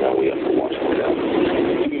careful of now. We have to watch for them.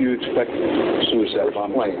 Do you expect suicide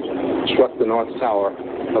bomb plane struck the North Tower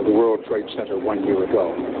of the World Trade Center 1 year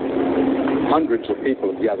ago? Hundreds of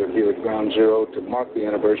people have gathered here at Ground Zero to mark the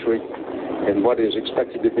anniversary and what is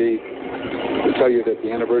expected to be, to tell you that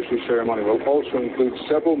the anniversary ceremony will also include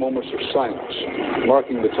several moments of silence,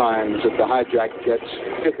 marking the times that the hijacked jets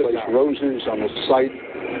place roses on the site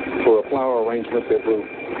for a flower arrangement that will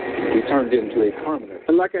be turned into a permanent.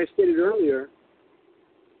 And like I stated earlier,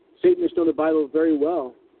 Satanists know the Bible very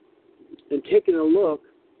well. And taking a look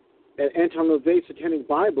at Anton LaVey's Satanic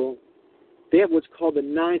Bible, they have what's called the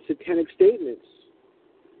 9 Satanic Statements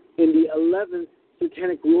in the 11th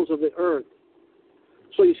Satanic Rules of the Earth.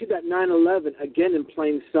 So you see that 9/11 again in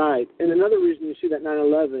plain sight. And another reason you see that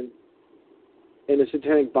 9/11 in the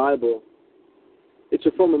Satanic Bible, it's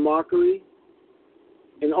a form of mockery,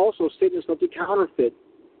 and also Satanists love to counterfeit,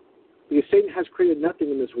 because Satan has created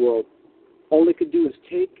nothing in this world. All they could do is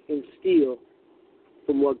take and steal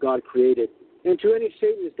from what God created. And to any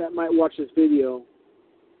Satanists that might watch this video,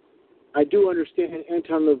 I do understand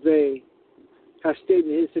Anton LaVey has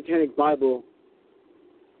stated in his Satanic Bible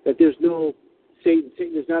that there's no Satan.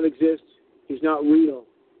 Satan does not exist. He's not real.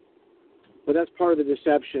 But that's part of the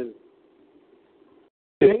deception.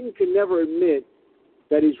 Satan can never admit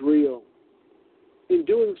that he's real. In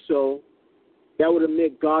doing so, that would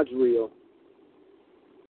admit God's real.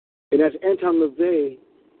 And as Anton LaVey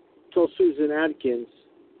told Susan Atkins,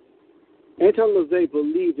 Anton LaVey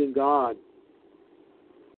believed in God,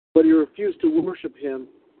 but he refused to worship him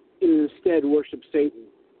and instead worship Satan.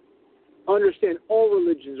 Understand, all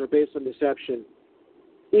religions are based on deception.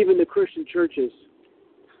 Even the Christian churches,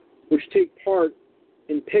 which take part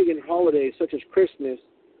in pagan holidays such as Christmas,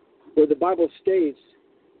 where the Bible states,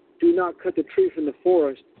 do not cut the tree from the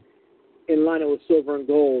forest and line it with silver and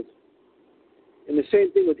gold. And the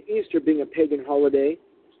same thing with Easter being a pagan holiday,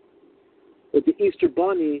 with the Easter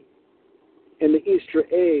bunny and the Easter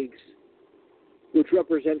eggs, which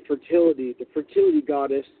represent fertility, the fertility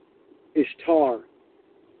goddess Ishtar.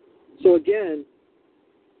 So again,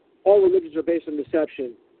 all religions are based on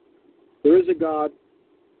deception. There is a God.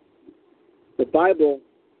 The Bible,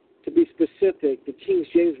 to be specific, the King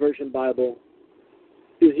James Version Bible,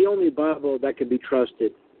 is the only Bible that can be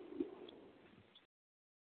trusted.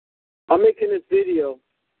 I'm making this video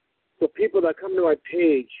for people that come to my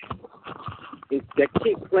page that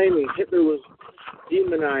keep claiming Hitler was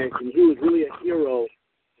demonized and he was really a hero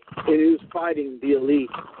and he was fighting the elite.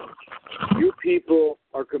 You people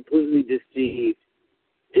are completely deceived.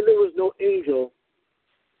 Hitler was no angel,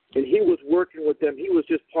 and he was working with them. He was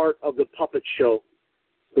just part of the puppet show.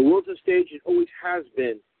 The world's a stage, it always has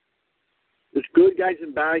been. There's good guys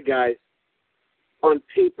and bad guys on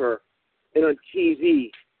paper and on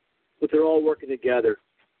TV, but they're all working together.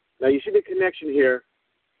 Now, you see the connection here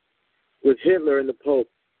with Hitler and the Pope.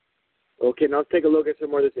 Okay, now let's take a look at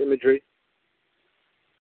some more of this imagery.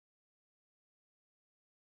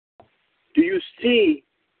 Do you see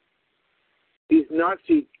these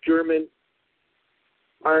Nazi German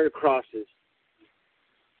iron crosses?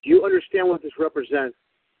 Do you understand what this represents?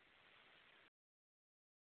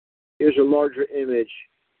 Here's a larger image.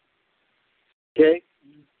 Okay?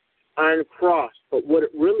 Iron cross. But what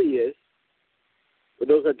it really is, for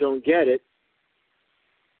those that don't get it,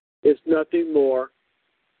 is nothing more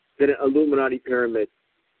than an Illuminati pyramid.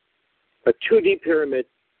 A 2D pyramid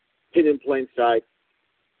hidden in plain sight.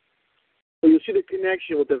 So you'll see the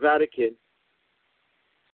connection with the Vatican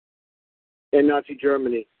and Nazi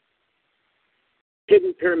Germany.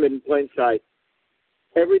 Hidden pyramid in plain sight.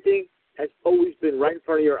 Everything has always been right in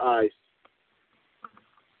front of your eyes.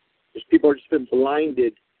 Just people have just been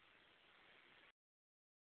blinded.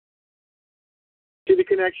 See the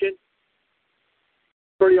connection?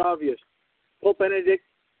 Pretty obvious. Pope Benedict,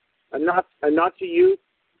 a Nazi youth.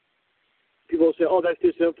 People say, "Oh, that's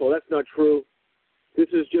too simple. That's not true. This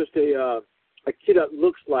is just a kid that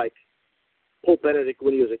looks like Pope Benedict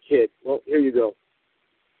when he was a kid." Well, here you go.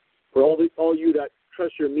 For all you that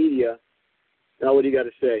trust your media, now what do you got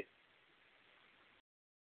to say?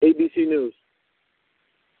 ABC News.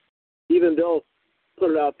 Even they'll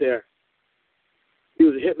put it out there. He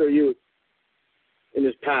was a Hitler youth in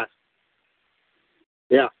his past.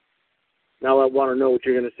 Yeah. Now I want to know what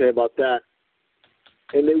you're going to say about that.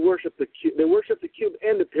 And they worship the cube. They worship the cube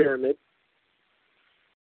and the pyramid.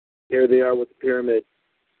 Here they are with the pyramid.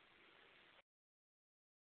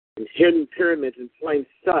 And hidden pyramids in plain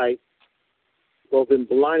sight. Well, been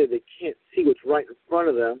blinded. They can't see what's right in front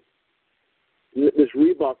of them. This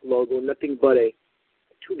Reebok logo, nothing but a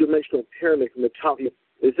two-dimensional pyramid from the top. This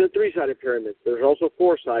is a three-sided pyramid. There's also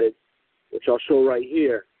four-sided, which I'll show right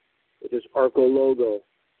here with this Arco logo.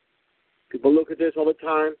 People look at this all the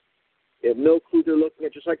time. They have no clue they're looking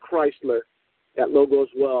at, just like Chrysler, that logo as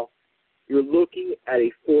well. You're looking at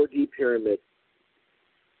a 4D pyramid.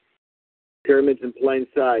 Pyramids in plain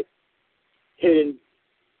sight. Hidden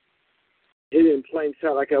in plain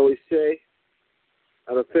sight, like I always say.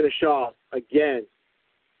 I'm going to finish off again.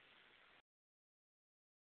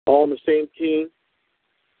 All on the same team,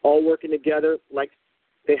 all working together like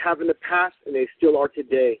they have in the past and they still are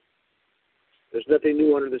today. There's nothing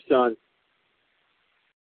new under the sun.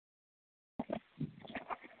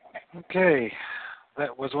 Okay.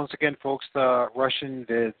 That was, once again, folks, the Russian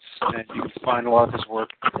Vids, and you can find a lot of his work.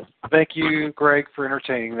 Thank you, Greg, for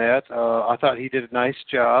entertaining that. I thought he did a nice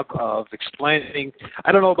job of explaining.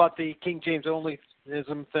 I don't know about the King James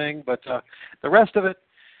onlyism thing, but the rest of it,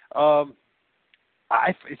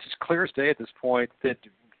 it's as clear as day at this point that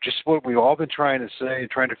just what we've all been trying to say and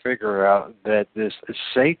trying to figure out, that this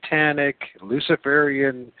satanic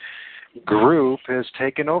Luciferian group has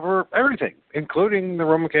taken over everything, including the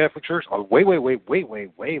Roman Catholic Church, way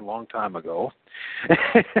long time ago.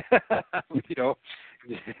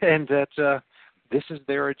 And that this is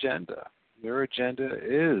their agenda. Their agenda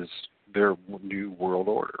is their new world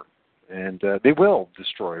order, and they will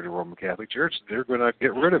destroy the Roman Catholic Church. They're going to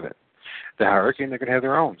get rid of it, the hierarchy, and they're going to have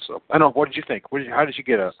their own. So, I don't know. What did you think? How did you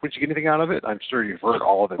get anything out of it? I'm sure you've heard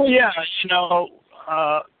all of it. Well, yeah,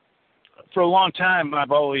 for a long time,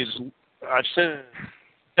 I've said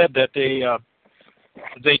that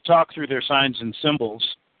they talk through their signs and symbols,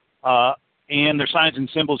 and their signs and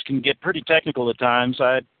symbols can get pretty technical at times.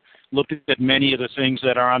 I looked at many of the things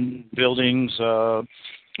that are on buildings.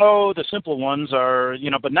 The simple ones are,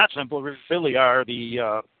 but not simple, really are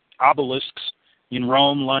the obelisks in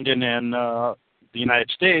Rome, London, and the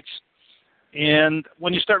United States. And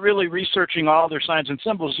when you start really researching all their signs and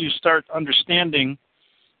symbols, you start understanding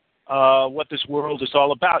what this world is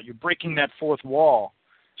all about. You're breaking that fourth wall,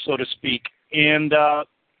 so to speak. And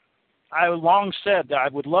I long said that I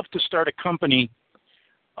would love to start a company,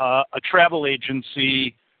 a travel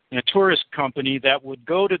agency, a tourist company that would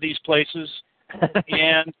go to these places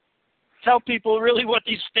and tell people really what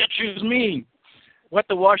these statues mean, what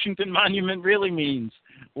the Washington Monument really means.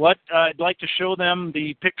 What I'd like to show them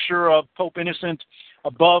the picture of Pope Innocent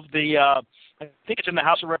above the, I think it's in the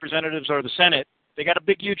House of Representatives or the Senate. They got a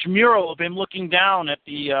big, huge mural of him looking down at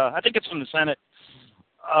the, I think it's in the Senate,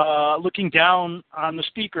 looking down on the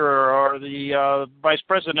Speaker or the Vice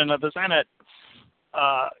President of the Senate.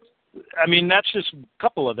 I mean, that's just a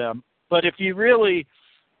couple of them. But if you really,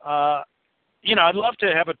 I'd love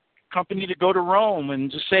to have a company to go to Rome and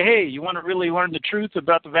just say, hey, you want to really learn the truth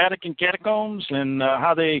about the Vatican catacombs and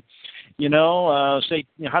how they,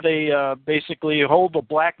 how they basically hold the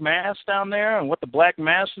Black Mass down there and what the Black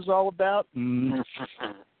Mass is all about. And,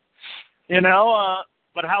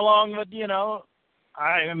 but how long would,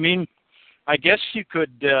 I mean, I guess you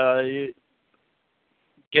could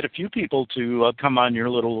get a few people to come on your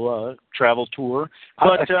little travel tour.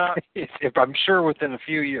 But if I'm sure within a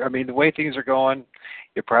few years, I mean, the way things are going,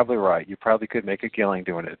 you're probably right. You probably could make a killing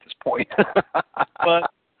doing it at this point.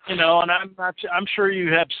 But, and I'm sure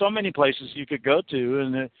you have so many places you could go to,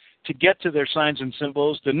 and to get to their signs and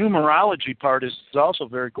symbols. The numerology part is also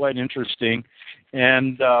quite interesting.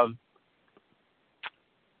 And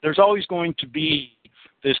there's always going to be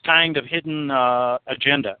this kind of hidden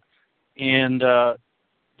agenda. And the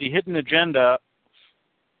hidden agenda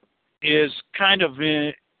is kind of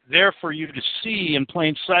there for you to see in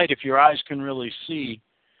plain sight if your eyes can really see.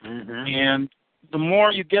 Mm-hmm. And the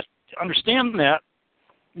more you get to understand that,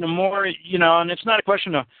 the more, and it's not a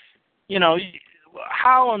question of,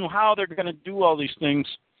 how they're going to do all these things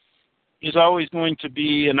is always going to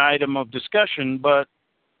be an item of discussion. But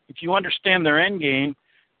if you understand their end game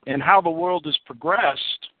and how the world has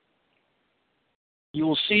progressed, you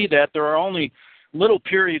will see that there are only little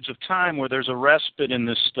periods of time where there's a respite in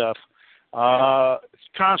this stuff. It's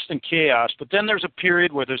constant chaos. But then there's a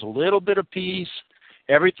period where there's a little bit of peace.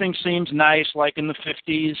 Everything seems nice, like in the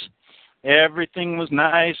 50s. Everything was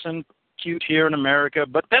nice and cute here in America.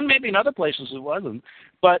 But then maybe in other places it wasn't.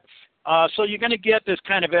 But so you're going to get this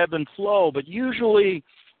kind of ebb and flow. But usually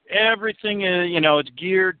everything is, it's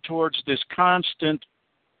geared towards this constant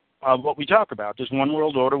what we talk about. There's one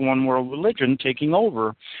world order, one world religion taking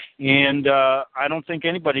over. And I don't think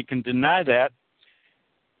anybody can deny that.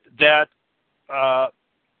 That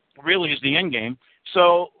really is the end game.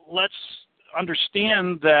 So let's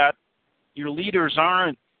understand that your leaders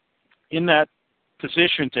aren't in that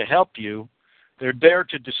position to help you. They're there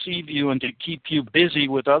to deceive you and to keep you busy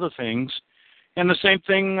with other things. And the same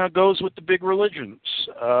thing goes with the big religions.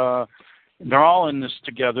 They're all in this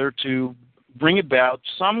together to bring about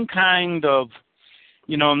some kind of,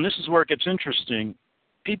 and this is where it gets interesting.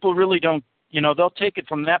 People really don't, they'll take it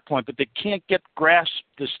from that point, but they can't grasp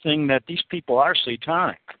this thing that these people are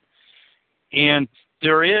satanic. And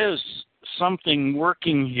there is something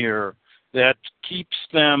working here that keeps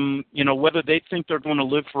them, whether they think they're going to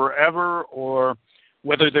live forever or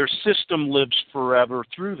whether their system lives forever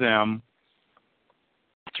through them,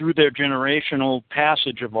 through their generational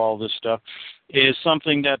passage of all this stuff, is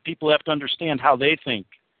something that people have to understand how they think.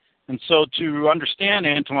 And so to understand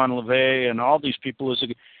Antoine LaVey and all these people is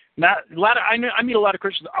I meet a lot of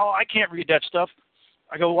Christians. Oh, I can't read that stuff.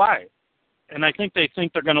 I go, why? And I think they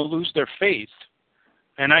think they're going to lose their faith.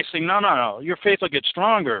 And I say, no. Your faith will get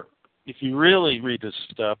stronger if you really read this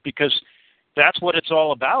stuff, because that's what it's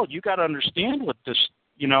all about. You got to understand what this,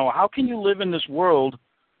 how can you live in this world?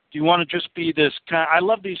 Do you want to just be this kind? I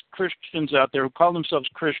love these Christians out there who call themselves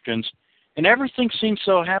Christians, and everything seems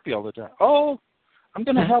so happy all the time. Oh, I'm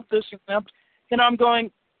going to help this and that. I'm going,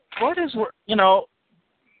 what is,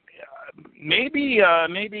 maybe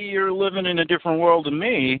you're living in a different world than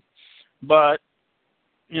me, but,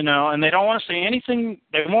 and they don't want to say anything.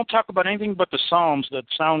 They won't talk about anything but the Psalms that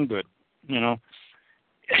sound good, They don't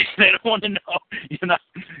want to know,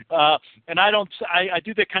 and I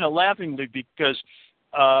do that kind of laughingly because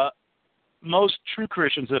most true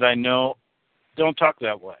Christians that I know don't talk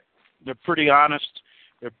that way. They're pretty honest.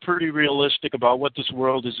 They're pretty realistic about what this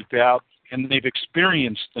world is about, and they've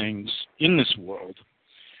experienced things in this world.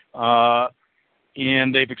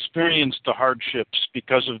 And they've experienced the hardships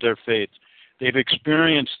because of their faith. They've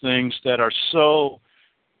experienced things that are so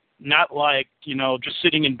not like, just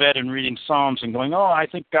sitting in bed and reading Psalms and going, oh, I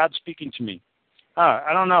think God's speaking to me.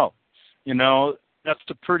 I don't know. That's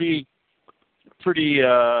the pretty,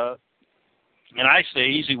 and I say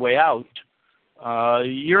easy way out.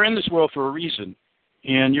 You're in this world for a reason,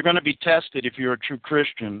 and you're going to be tested if you're a true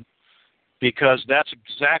Christian, because that's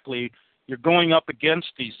exactly, you're going up against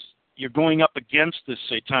this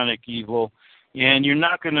satanic evil, and you're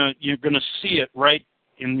going to see it right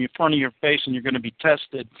in front of your face, and you're going to be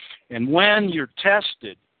tested. And when you're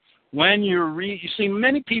tested, you see,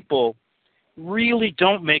 many people really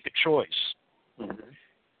don't make a choice. Mm-hmm.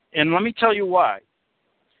 And let me tell you why.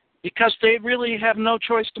 Because they really have no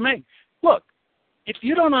choice to make. Look, if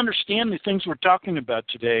you don't understand the things we're talking about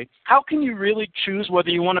today, how can you really choose whether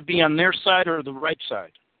you want to be on their side or the right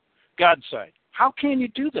side, God's side? How can you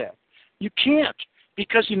do that? You can't.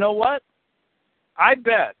 Because you know what? I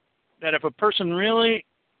bet that if a person really,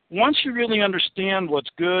 once you really understand what's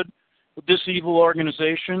good with this evil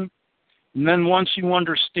organization, and then once you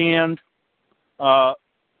understand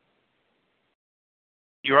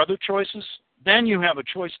your other choices, then you have a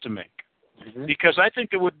choice to make. Mm-hmm. Because I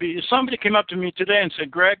think it would be, if somebody came up to me today and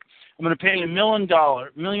said, Greg, I'm going to pay you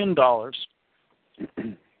 $1 million. Well,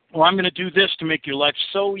 I'm going to do this to make your life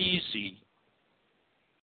so easy.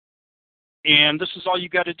 And this is all you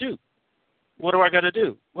got to do. What do I got to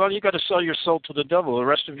do? Well, you got to sell your soul to the devil the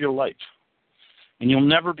rest of your life. And you'll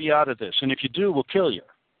never be out of this. And if you do, we'll kill you.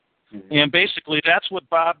 Mm-hmm. And basically, that's what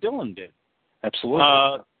Bob Dylan did.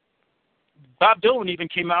 Absolutely. Bob Dylan even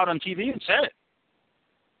came out on TV and said it.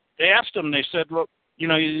 They asked him, they said, look,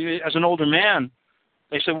 as an older man,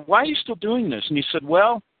 they said, why are you still doing this? And he said,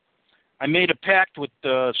 well, I made a pact with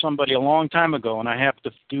somebody a long time ago, and I have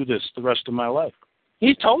to do this the rest of my life.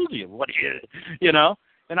 He told you what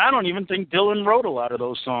and I don't even think Dylan wrote a lot of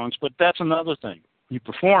those songs, but that's another thing. He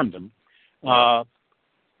performed them.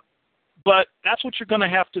 But that's what you're going to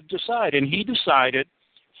have to decide. And he decided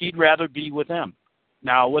he'd rather be with them.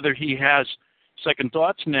 Now, whether he has second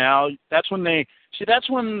thoughts now, that's when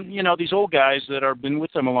these old guys that have been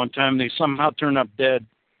with them a long time, they somehow turn up dead.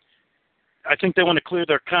 I think they want to clear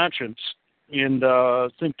their conscience and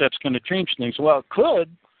think that's going to change things. Well, it could,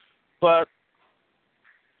 but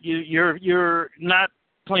you're not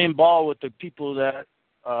playing ball with the people that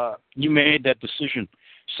you made that decision.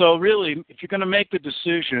 So really, if you're going to make the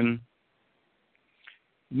decision,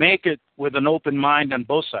 make it with an open mind on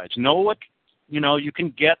both sides. Know what you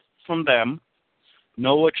can get from them.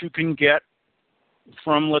 Know what you can get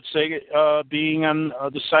from, let's say, being on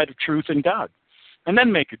the side of truth and God, and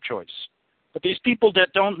then make your choice. But these people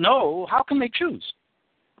that don't know, how can they choose?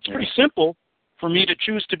 It's pretty simple for me to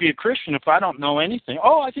choose to be a Christian if I don't know anything.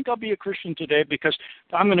 Oh, I think I'll be a Christian today because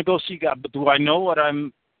I'm going to go see God. But do I know what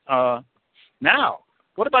I'm now?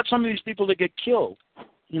 What about some of these people that get killed?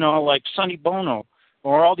 Like Sonny Bono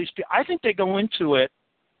or all these people. I think they go into it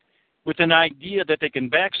with an idea that they can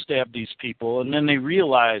backstab these people, and then they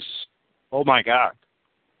realize, oh, my God.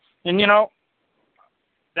 And,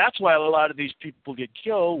 that's why a lot of these people get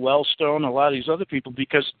killed, Wellstone, a lot of these other people,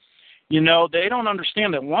 because, they don't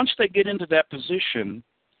understand that once they get into that position,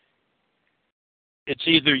 it's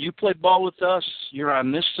either you play ball with us, you're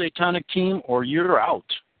on this satanic team, or you're out.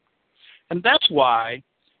 And that's why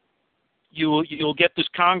you'll get this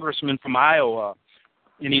congressman from Iowa,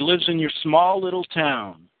 and he lives in your small little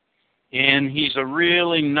town, and he's a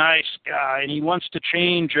really nice guy, and he wants to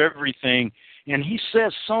change everything, and he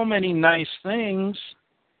says so many nice things.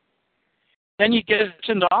 Then he gets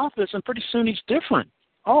into office, and pretty soon he's different.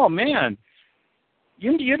 Oh, man,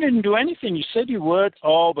 you didn't do anything. You said you would.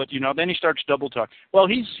 Oh, but, then he starts double talking. Well,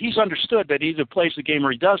 he's understood that he either plays the game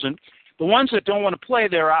or he doesn't. The ones that don't want to play,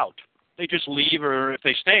 they're out. They just leave, or if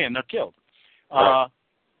they stay in, they're killed. Right.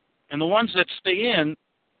 And the ones that stay in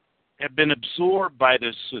have been absorbed by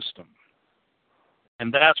this system.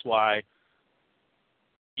 And that's why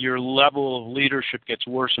your level of leadership gets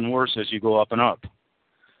worse and worse as you go up and up.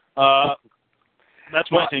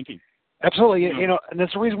 That's my thinking. Absolutely. And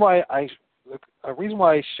that's the reason why I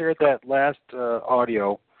shared that last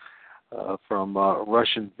audio from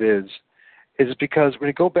Russian Vids is because when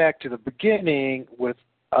you go back to the beginning with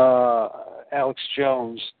Alex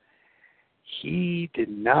Jones, he did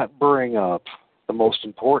not bring up the most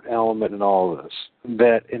important element in all of this.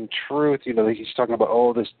 That in truth, he's talking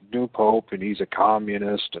about, this new pope and he's a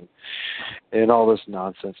communist and all this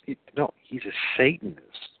nonsense. No, he's a Satanist.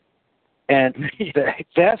 And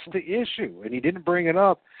that's the issue. And he didn't bring it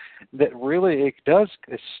up. That really,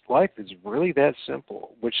 life is really that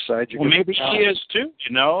simple. Which side you're going to be on. Maybe he is too,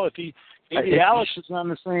 Maybe Alex is on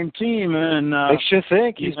the same team, and makes you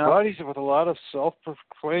think he's buddies with a lot of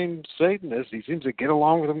self-proclaimed Satanists. He seems to get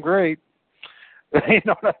along with them great. You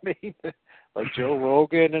know what I mean? Like Joe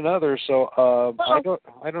Rogan and others. So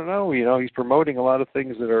I don't know. He's promoting a lot of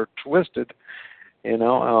things that are twisted.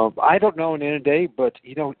 I don't know in any day, but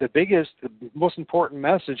the most important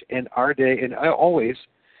message in our day, and always,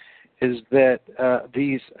 is that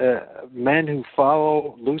these men who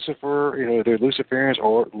follow Lucifer, they're Luciferians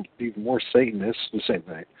or even more Satanists, the same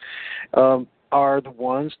thing, are the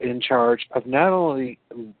ones in charge of not only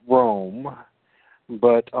Rome,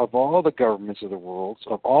 but of all the governments of the world,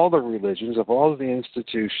 of all the religions, of all the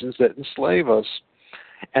institutions that enslave us.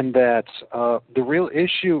 And that the real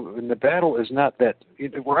issue in the battle is not that,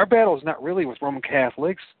 our battle is not really with Roman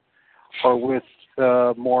Catholics or with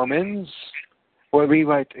Mormons, where we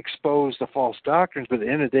might expose the false doctrines, but at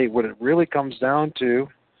the end of the day, what it really comes down to,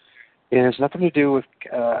 it has nothing to do with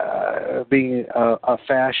being a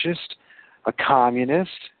fascist, a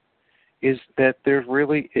communist, is that there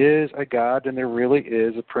really is a God and there really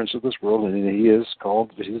is a prince of this world, and he is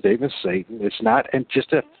called, his name is Satan. It's not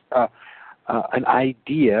just an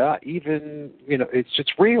idea, even, it's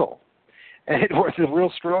just real. And what the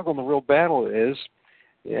real struggle and the real battle is,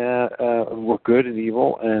 with good and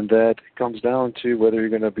evil, and that comes down to whether you're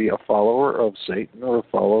going to be a follower of Satan or a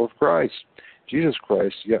follower of Christ, Jesus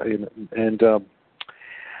Christ. Yeah, and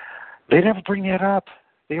they never bring that up.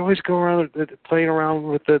 They always go around playing around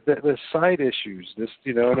with the side issues. This,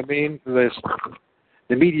 you know what I mean? The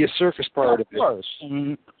media circus part of it. Of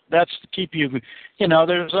course. That's to keep you.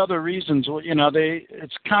 There's other reasons.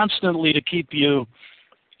 It's constantly to keep you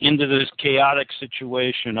into this chaotic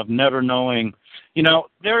situation of never knowing.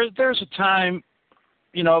 There's a time,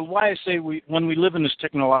 why I say when we live in this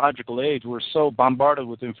technological age, we're so bombarded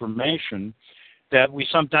with information that we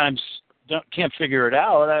sometimes can't figure it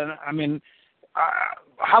out.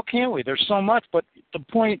 How can we? There's so much, but the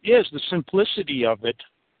point is the simplicity of it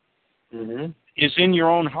is in your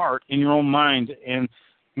own heart, in your own mind, and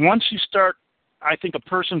once you start, I think a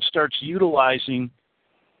person starts utilizing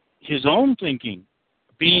his own thinking,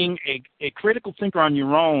 being a critical thinker on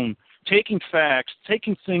your own, taking facts,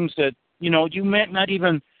 taking things that, you might not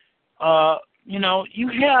even, you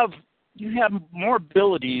have more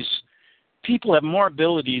abilities. People have more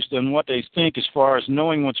abilities than what they think as far as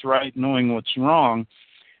knowing what's right, knowing what's wrong.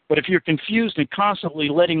 But if you're confused and constantly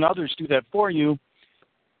letting others do that for you,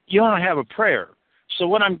 you don't have a prayer. So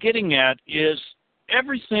what I'm getting at is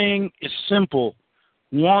everything is simple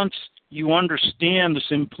once you understand the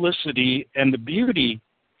simplicity and the beauty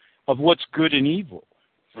of what's good and evil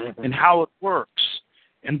and how it works.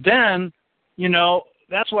 And then,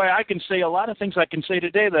 that's why I can say a lot of things I can say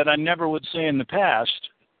today that I never would say in the past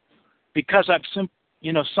because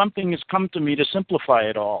something has come to me to simplify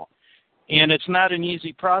it all. And it's not an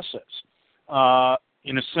easy process,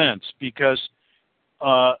 in a sense, because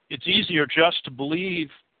it's easier just to believe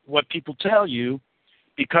what people tell you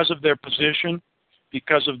because of their position,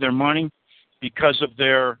 because of their money, because of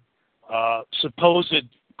their supposed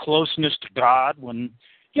closeness to God. When,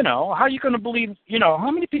 how are you going to believe,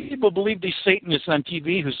 how many people believe these Satanists on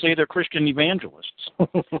TV who say they're Christian evangelists,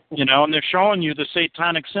 and they're showing you the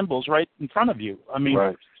satanic symbols right in front of you. I mean,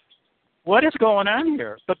 right. What is going on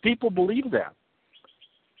here? But people believe that,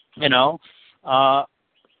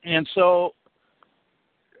 and so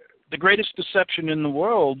the greatest deception in the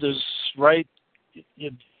world is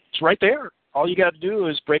it's right there. All you got to do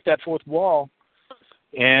is break that fourth wall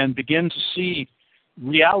and begin to see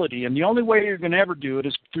reality. And the only way you're going to ever do it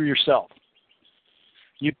is through yourself.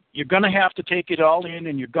 You're going to have to take it all in,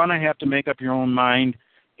 and you're going to have to make up your own mind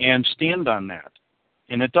and stand on that.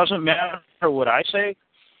 And it doesn't matter what I say.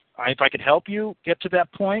 If I could help you get to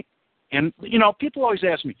that point. And, people always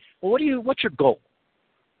ask me, well, what's your goal?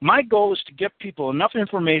 My goal is to give people enough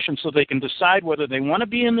information so they can decide whether they want to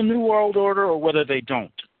be in the New World Order or whether they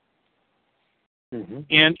don't. Mm-hmm.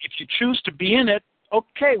 And if you choose to be in it,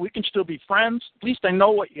 okay, we can still be friends. At least I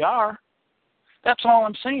know what you are. That's all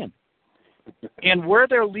I'm saying. And where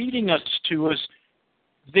they're leading us to is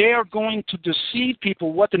they are going to deceive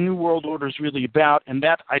people what the New World Order is really about, and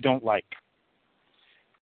that I don't like.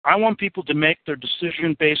 I want people to make their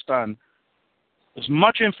decision based on as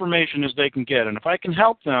much information as they can get. And if I can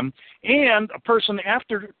help them, and a person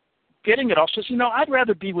after getting it all says, I'd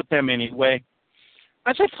rather be with them anyway,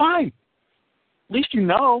 I say, fine. At least you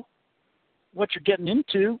know what you're getting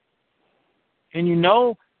into, and you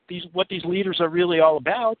know what these leaders are really all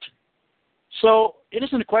about. So it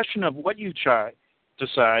isn't a question of what you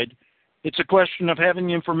decide. It's a question of having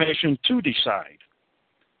the information to decide.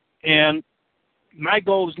 And my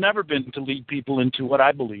goal has never been to lead people into what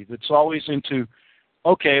I believe. It's always into,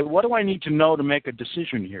 okay, what do I need to know to make a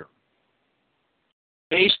decision here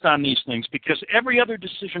based on these things? Because every other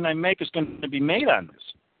decision I make is going to be made on this.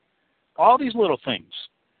 All these little things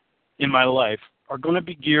in my life are going to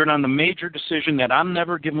be geared on the major decision that I'm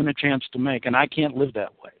never given a chance to make, and I can't live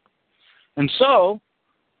that way. And so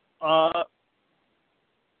I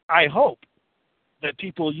hope that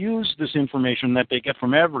people use this information that they get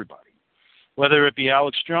from everybody, whether it be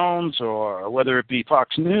Alex Jones or whether it be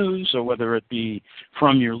Fox News or whether it be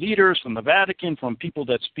from your leaders, from the Vatican, from people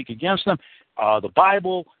that speak against them, the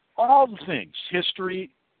Bible, all the things, history.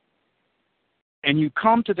 And you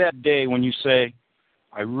come to that day when you say,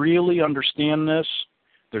 I really understand this.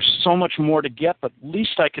 There's so much more to get, but at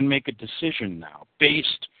least I can make a decision now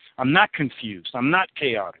I'm not confused. I'm not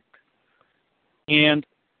chaotic. And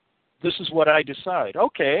this is what I decide.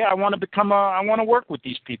 Okay, I want to work with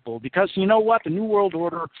these people because you know what? The New World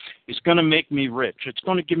Order is going to make me rich. It's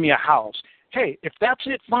going to give me a house. Hey, if that's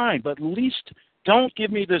it, fine. But at least don't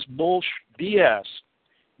give me this bullshit BS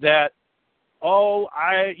that,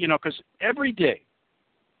 because every day,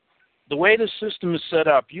 the way the system is set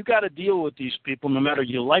up, you got to deal with these people no matter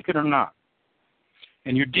you like it or not.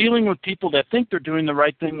 And you're dealing with people that think they're doing the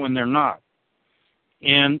right thing when they're not.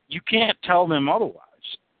 And you can't tell them otherwise.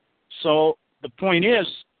 So the point is,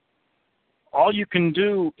 all you can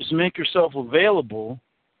do is make yourself available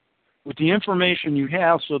with the information you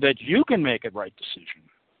have so that you can make a right decision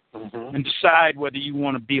and decide whether you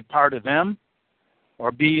want to be a part of them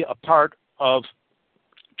or be a part of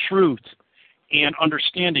truth and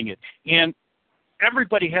understanding it. And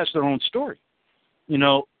everybody has their own story.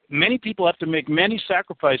 Many people have to make many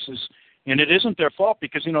sacrifices, and it isn't their fault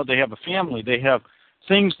because, they have a family. They have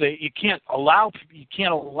things that you can't allow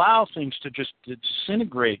things to just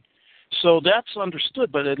disintegrate. So that's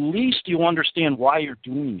understood, but at least you understand why you're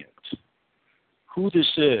doing it, who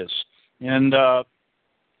this is, and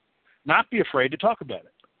not be afraid to talk about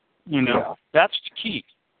it. That's the key.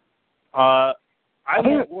 I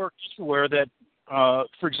won't work anywhere that,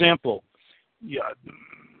 for example,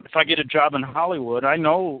 if I get a job in Hollywood, I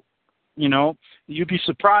know, you'd be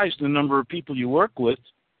surprised the number of people you work with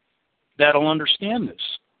that'll understand this.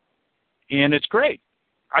 And it's great.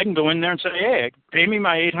 I can go in there and say, hey, pay me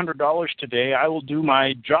my $800 today. I will do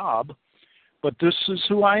my job, but this is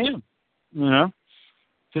who I am.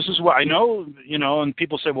 This is what I know, and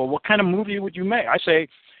people say, well, what kind of movie would you make? I say,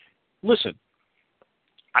 listen,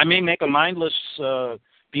 I may make be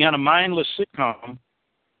on a mindless sitcom,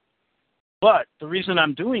 but the reason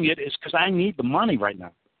I'm doing it is because I need the money right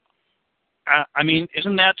now. I mean,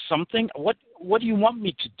 isn't that something? What do you want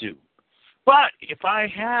me to do? But if I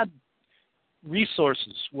had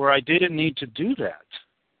resources where I didn't need to do that,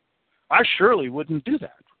 I surely wouldn't do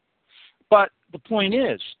that. But the point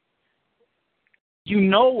is, I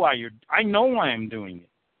know why I'm doing it.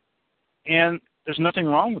 And there's nothing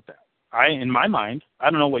wrong with that. In my mind, I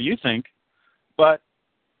don't know what you think, but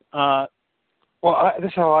this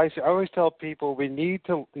is how I see. I always tell people we need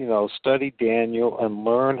to, study Daniel and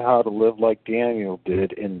learn how to live like Daniel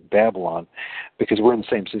did in Babylon, because we're in the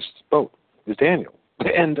same boat as Daniel.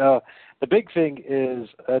 And the big thing is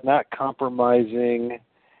not compromising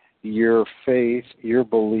your faith, your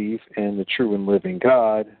belief in the true and living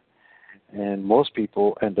God. And most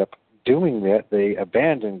people end up doing that. They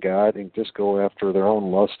abandon God and just go after their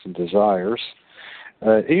own lusts and desires.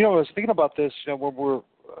 I was thinking about this, when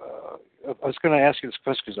I was going to ask you this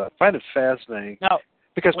question because I find it fascinating. Now,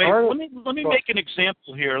 because let me make an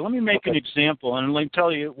example here. Let me make an example, and let me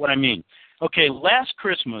tell you what I mean. Okay, last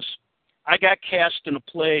Christmas, I got cast in a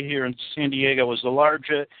play here in San Diego. It was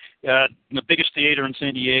the biggest theater in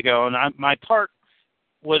San Diego, and my part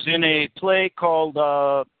was in a play called,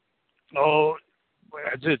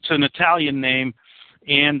 it's an Italian name,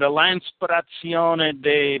 and L'Inspirazione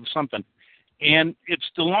di something. And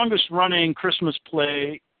it's the longest-running Christmas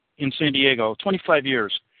play in San Diego, 25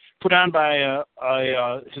 years, put on by a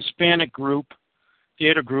Hispanic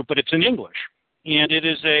theater group, but it's in English. And it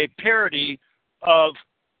is a parody of,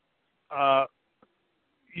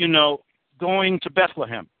 going to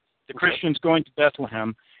Bethlehem, the Christians going to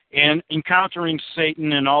Bethlehem and encountering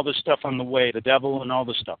Satan and all this stuff on the way, the devil and all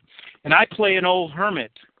this stuff. And I play an old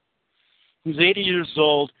hermit who's 80 years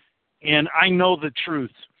old, and I know the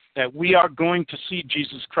truth that we are going to see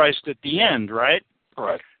Jesus Christ at the end, right?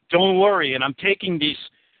 Right. Don't worry. And I'm taking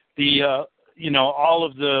all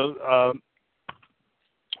of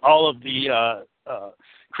the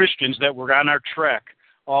Christians that were on our trek,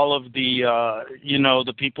 all of the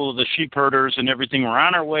the people, the sheep herders and everything, were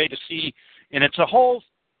on our way to see, and it's a whole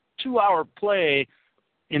 2-hour play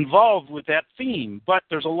involved with that theme, but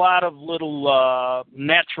there's a lot of little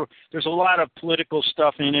there's a lot of political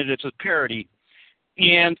stuff in it. It's a parody.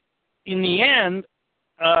 And in the end,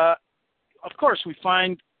 of course, we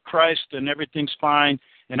find Christ and everything's fine,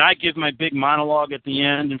 and I give my big monologue at the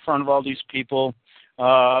end in front of all these people,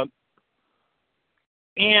 and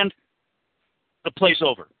the play's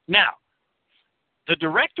over. Now, the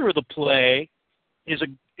director of the play is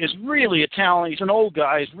really a talent. He's an old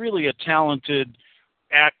guy. He's really a talented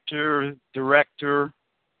actor, director,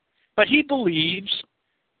 but he believes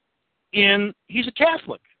he's a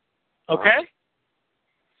Catholic, okay?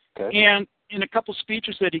 Okay. And in a couple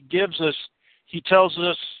speeches that he gives us, he tells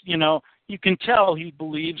us, you can tell he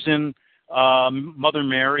believes in Mother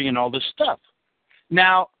Mary and all this stuff.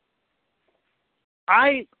 Now,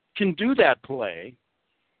 I can do that play,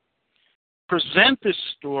 present this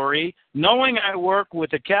story, knowing I work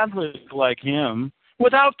with a Catholic like him,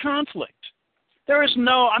 without conflict.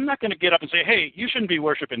 I'm not going to get up and say, hey, you shouldn't be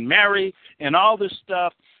worshiping Mary and all this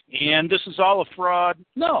stuff, and this is all a fraud.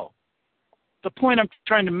 No. The point I'm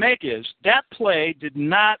trying to make is that play did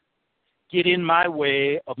not get in my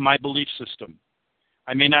way of my belief system.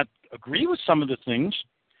 I may not agree with some of the things,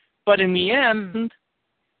 but in the end,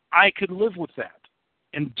 I could live with that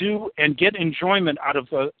and get enjoyment out of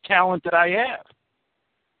the talent that I have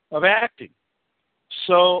of acting.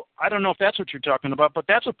 So I don't know if that's what you're talking about, but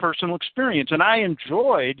that's a personal experience, and I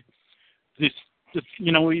enjoyed this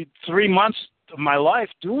 3 months of my life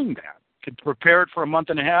doing that. Could prepare it for a month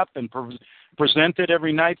and a half and present it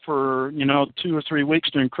every night for 2 or 3 weeks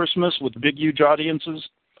during Christmas with big, huge audiences,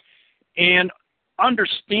 and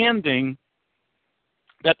understanding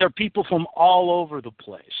that there are people from all over the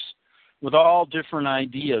place with all different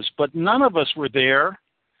ideas, but none of us were there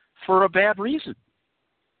for a bad reason.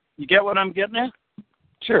 You get what I'm getting at?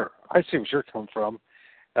 Sure. I see where you're coming from.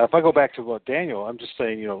 If I go back to Daniel, I'm just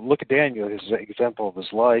saying, look at Daniel, his example of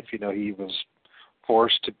his life. He was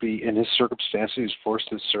forced to be, in his circumstances, he was forced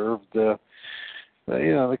to serve the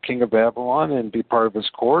king of Babylon and be part of his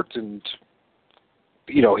court. And,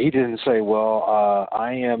 he didn't say,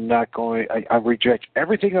 I am not going, I reject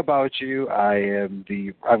everything about you. I'm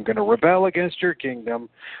going to rebel against your kingdom.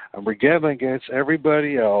 I'm rebelling against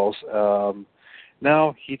everybody else.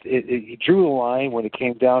 No, he drew the line when it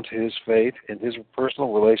came down to his faith and his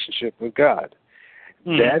personal relationship with God.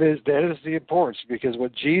 That is the importance, because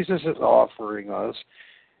what Jesus is offering us,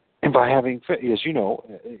 and by having faith, as you know,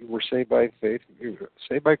 we're saved by faith,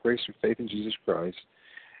 saved by grace through faith in Jesus Christ.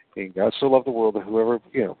 And God so loved the world that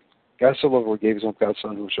God so loved the world, gave his own God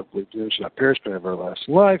Son, who shall believe in him shall not perish but have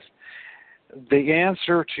everlasting life. The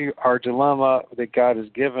answer to our dilemma that God has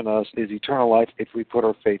given us is eternal life if we put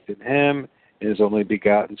our faith in him and his only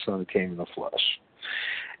begotten Son who came in the flesh.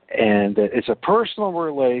 And it's a personal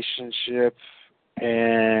relationship,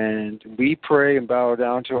 and we pray and bow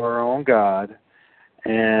down to our own God,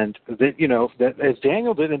 and that that as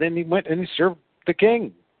Daniel did, and then he went and he served the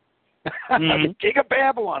king, the king of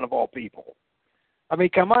Babylon of all people. I mean,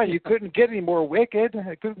 come on, you couldn't get any more wicked.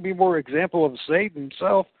 It couldn't be more example of Satan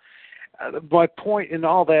himself. My point in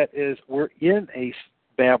all that is we're in a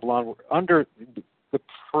Babylon. We're under the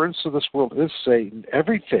prince of this world is Satan.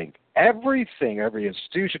 Everything, every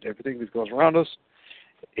institution, everything that goes around us,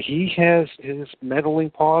 he has his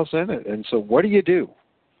meddling paws in it. And so what do? You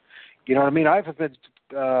know what I mean? I've been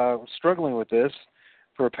struggling with this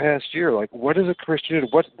for a past year. Like, what is a Christian?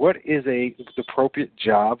 What is the appropriate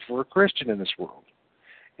job for a Christian in this world?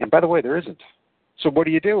 And by the way, there isn't. So what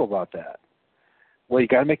do you do about that? Well, you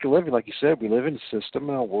got to make a living, like you said. We live in a system,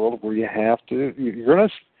 in a world where you're gonna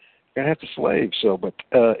have to slave. So, but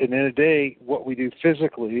at the end of the day, what we do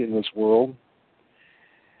physically in this world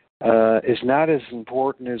is not as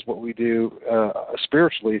important as what we do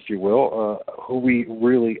spiritually, if you will. Who we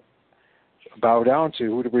really bow down to,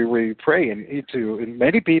 who do we really pray to? And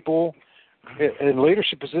many people in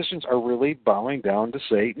leadership positions are really bowing down to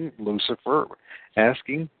Satan, Lucifer,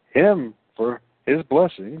 asking him for his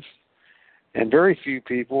blessings. And very few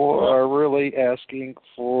people are really asking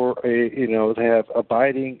for to have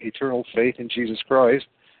abiding eternal faith in Jesus Christ.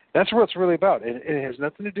 That's what it's really about. And it has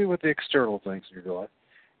nothing to do with the external things in your life.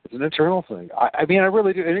 It's an internal thing. I mean, I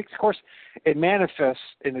really do. And of course, it manifests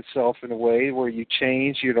in itself in a way where you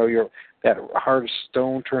change. That heart of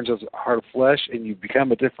stone turns into a heart of flesh, and you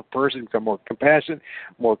become a different person. You become more compassionate,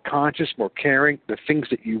 more conscious, more caring. The things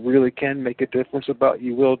that you really can make a difference about,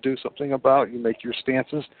 you will do something about. You make your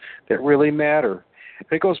stances that really matter.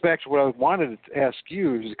 And it goes back to what I wanted to ask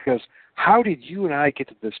you, is because how did you and I get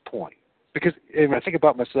to this point? Because when I think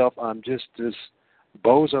about myself, I'm just this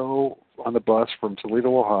bozo on the bus from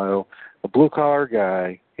Toledo, Ohio, a blue-collar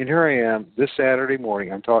guy, and here I am this Saturday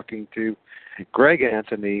morning. I'm talking to Greg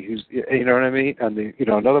Anthony, who's, you know what I mean, on the,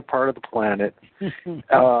 another part of the planet,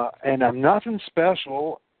 and I'm nothing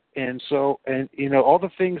special, and so, all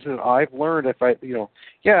the things that I've learned, if I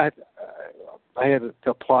had to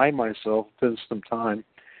apply myself to some time,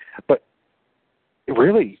 but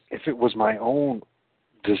really, if it was my own,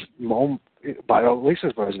 just moment, by at least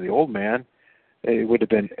as far as the old man, it would have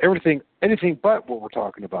been anything but what we're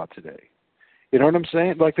talking about today. You know what I'm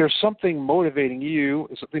saying? Like, there's something motivating you,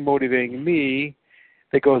 something motivating me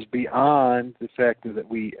that goes beyond the fact that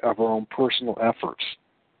we have our own personal efforts.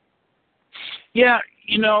 Yeah,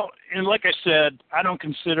 and like I said, I don't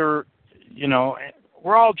consider,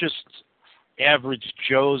 we're all just average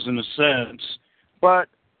Joes in a sense. But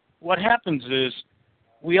what happens is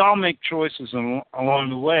we all make choices along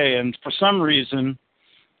the way, and for some reason,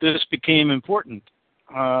 this became important.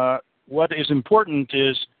 What is important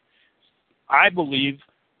is, I believe,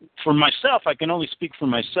 for myself, I can only speak for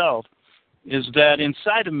myself, is that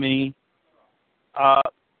inside of me, I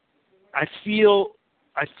feel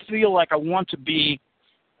like I want to be,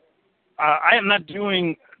 I am not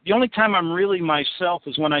doing, the only time I'm really myself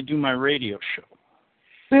is when I do my radio show.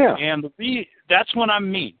 Yeah. And that's when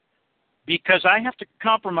I'm me, because I have to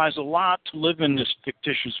compromise a lot to live in this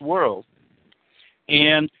fictitious world.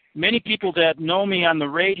 And many people that know me on the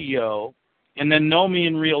radio and then know me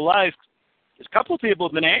in real life, a couple of people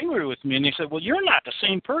have been angry with me, and they said, well, you're not the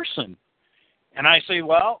same person. And I say,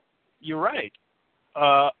 well, you're right.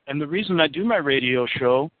 And the reason I do my radio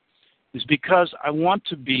show is because I want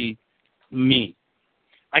to be me.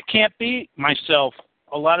 I can't be myself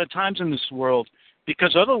a lot of times in this world,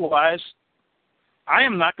 because otherwise I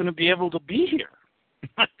am not going to be able to be here.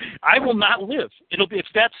 I will not live. It's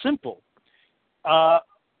that simple.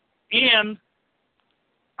 And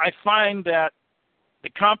I find that the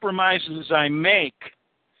compromises I make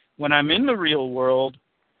when I'm in the real world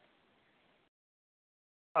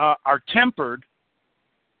are tempered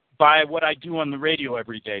by what I do on the radio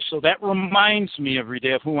every day. So that reminds me every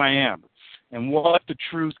day of who I am and what the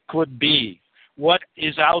truth could be, what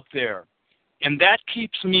is out there. And that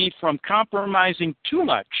keeps me from compromising too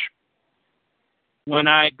much when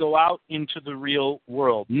I go out into the real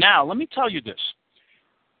world. Now, let me tell you this.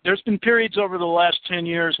 There's been periods over the last 10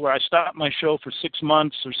 years where I stopped my show for 6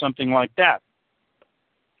 months or something like that.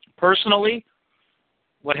 Personally,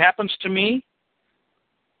 what happens to me,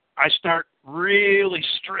 I start really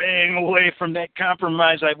straying away from that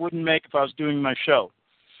compromise I wouldn't make if I was doing my show.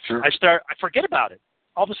 Sure. I forget about it.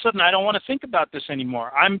 All of a sudden, I don't want to think about this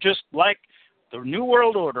anymore. I'm just like the New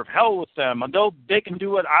World Order, hell with them. Although they can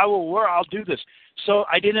do it, I'll do this. So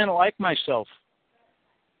I didn't like myself.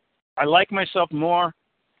 I like myself more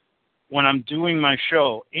when I'm doing my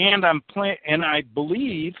show, and I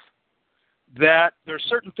believe that there are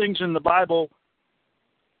certain things in the Bible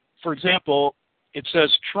for example, it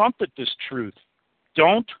says, trumpet this truth.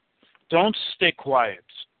 Don't stay quiet.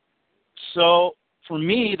 So for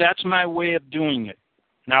me, that's my way of doing it.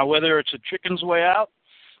 Now, whether it's a chicken's way out,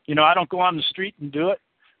 I don't go on the street and do it.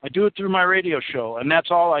 I do it through my radio show, and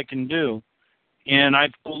that's all I can do. And I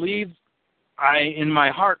believe I, in my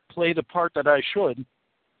heart, play the part that I should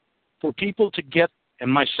for people to get,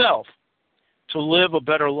 and myself, to live a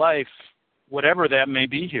better life, whatever that may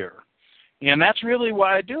be here. And that's really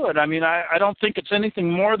why I do it. I mean, I don't think it's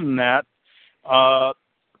anything more than that.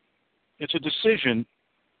 It's a decision,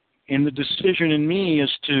 and the decision in me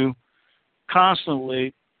is to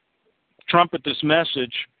constantly trumpet this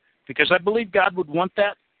message because I believe God would want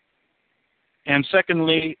that. And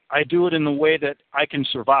secondly, I do it in the way that I can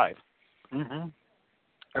survive. Mm-hmm.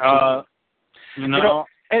 At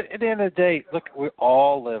the end of the day, look, we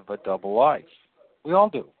all live a double life. We all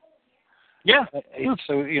do. Yeah.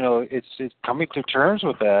 So, it's coming to terms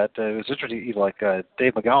with that. It was interesting, like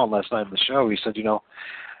Dave McGowan last night on the show, he said,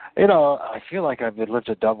 I feel like I've lived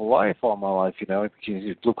a double life all my life, he's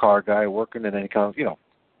a blue-collar guy working, and then he comes,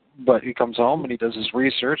 but he comes home and he does his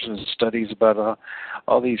research and his studies about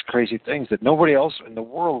all these crazy things that nobody else in the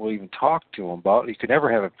world will even talk to him about. You could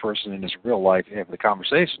never have a person in his real life have the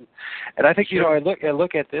conversation. And I think, I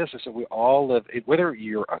look at this and say we all live, whether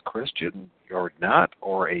you're a Christian or not,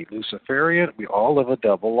 or a Luciferian, we all live a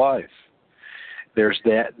double life. There's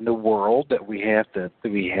that in the world that we have to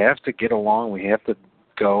get along, we have to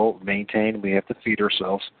go maintain, we have to feed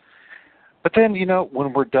ourselves. But then,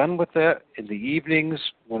 when we're done with that, in the evenings,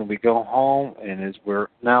 when we go home, and as we're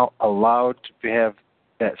now allowed to have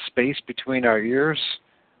that space between our ears,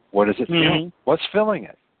 what does it feel? What's filling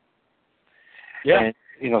it? Yeah. And,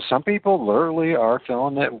 some people literally are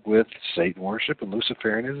filling it with Satan worship and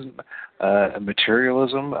Luciferianism,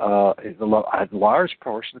 materialism. A large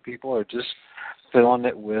portion of people are just filling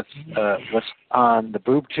it with what's on the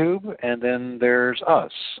boob tube, and then there's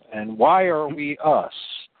us. And why are we us?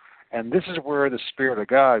 And this is where the Spirit of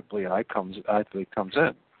God, I believe, comes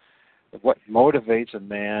in. What motivates a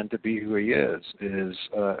man to be who he is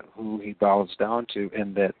who he bows down to,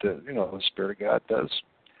 and that the Spirit of God does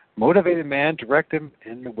motivate a man, direct him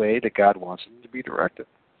in the way that God wants him to be directed.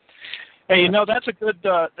 Hey, that's a good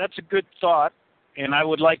thought, and I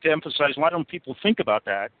would like to emphasize. Why don't people think about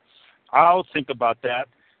that? I'll think about that,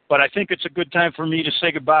 but I think it's a good time for me to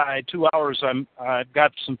say goodbye. 2 hours. I've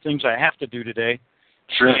got some things I have to do today.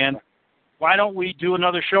 Sure. And why don't we do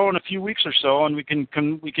another show in a few weeks or so, and we can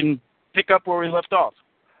pick up where we left off?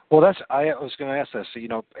 Well, I was going to ask this.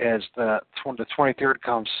 As the 23rd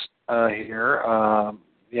comes here,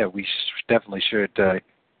 we definitely should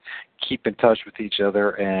keep in touch with each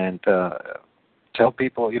other and tell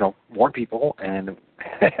people, warn people, and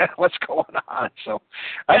what's going on. So,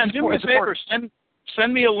 and do me a favor,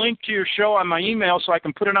 send me a link to your show on my email so I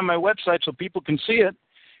can put it on my website so people can see it.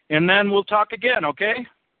 And then we'll talk again, okay?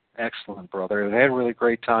 Excellent, brother. I had a really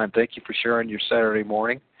great time. Thank you for sharing your Saturday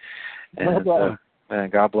morning. And,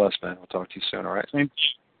 and God bless, man. We'll talk to you soon, all right?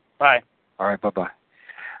 Bye. All right, bye-bye.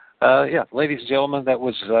 Ladies and gentlemen, that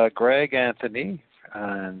was Greg Anthony,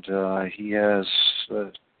 and he has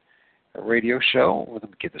a radio show. Let me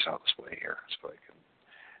get this out this way here so I can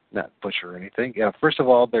not butcher anything. First of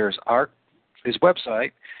all, there's Art. His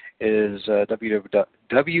website is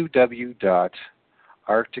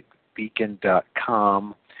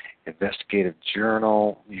www.arcticbeacon.com, investigative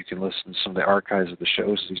journal. You can listen to some of the archives of the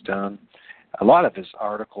shows he's done. A lot of his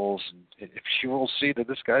articles, and if you will see that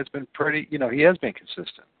this guy's been pretty, he has been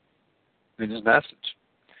consistent in his message.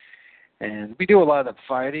 And we do a lot of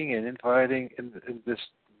fighting and infighting in this,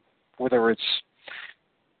 whether it's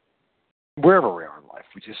wherever we are in life.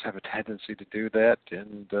 We just have a tendency to do that,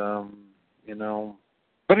 and,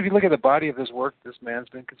 but if you look at the body of his work, this man's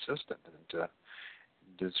been consistent and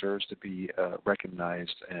deserves to be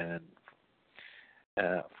recognized and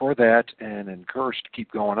for that, and encouraged to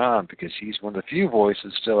keep going on, because he's one of the few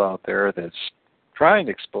voices still out there that's trying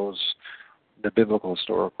to expose the biblical,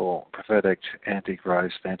 historical, prophetic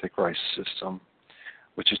Antichrist system,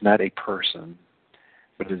 which is not a person,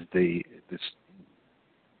 but is this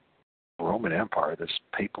Roman Empire, this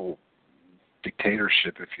papal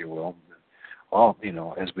dictatorship, if you will. All,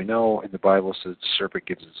 as we know in the Bible, says the serpent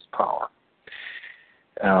gives us power.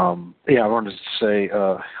 I wanted to say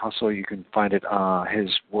also you can find it his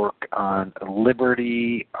work on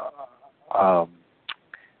Liberty. What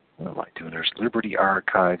am I doing? There's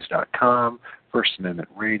libertyarchives.com, First Amendment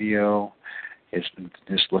Radio.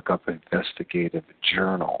 Just look up Investigative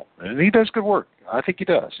Journal, and he does good work. I think he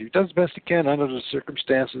does. He does the best he can under the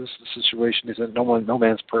circumstances. The situation is that no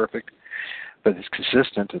man's perfect, but it's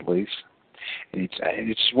consistent at least. And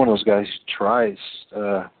it's one of those guys who tries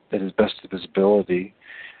at his best of his ability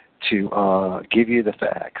to give you the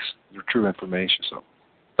facts, the true information. So,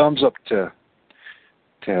 thumbs up to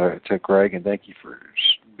Greg, and thank you for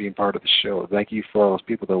being part of the show. Thank you for all those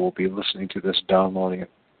people that will be listening to this, downloading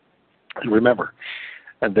it. And remember,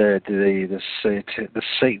 the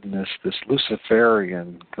Satanist, this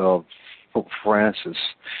Luciferian called Pope Francis,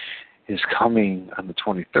 is coming on the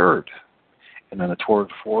 23rd and on the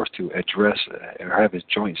 24th to address or have his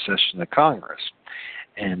joint session of Congress.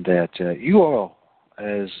 And that you all,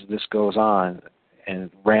 as this goes on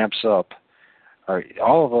and ramps up,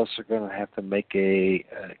 all of us are going to have to make a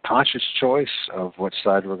conscious choice of what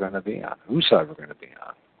side we're going to be on, whose side we're going to be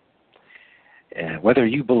on. And whether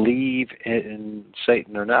you believe in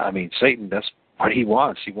Satan or not, I mean, Satan, that's what he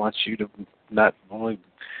wants. He wants you to not only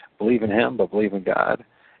believe in him, but believe in God.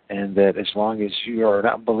 And that as long as you are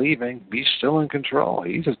not believing, be still in control.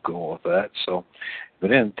 He's a goal with that. So,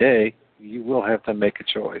 but in the day, you will have to make a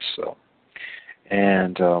choice. So,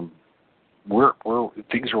 and we're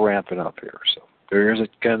things are ramping up here. So there is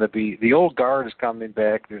going to be, the old guard is coming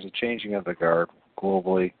back. There's a changing of the guard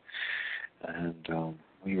globally, and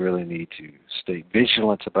we really need to stay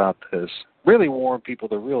vigilant about this. Really warn people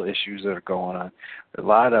the real issues that are going on. There are a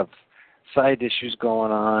lot of side issues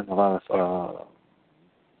going on. A lot of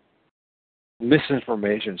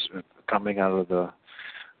misinformation coming out of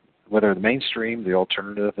whether the mainstream, the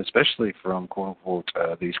alternative, especially from quote unquote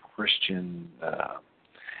these Christian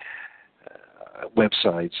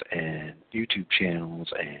websites and YouTube channels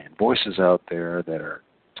and voices out there that are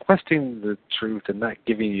twisting the truth and not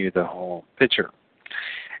giving you the whole picture.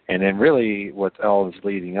 And then really what all is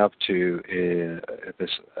leading up to is this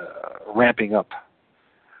ramping up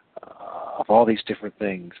of all these different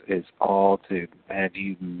things is all to have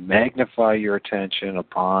you magnify your attention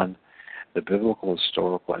upon the biblical,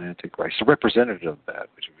 historical, Antichrist, the representative of that,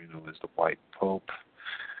 which we know is the white pope,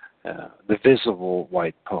 the visible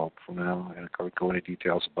white pope. From now, I'm going to go into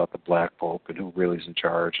details about the black pope and who really is in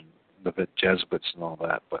charge, and the Jesuits and all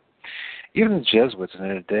that. But even the Jesuits in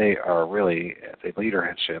the day are really the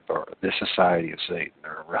leadership or the society of Satan.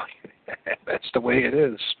 Are really that's the way it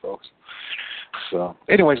is, folks. So,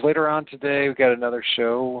 anyways, later on today we got another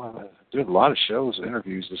show. Doing a lot of shows,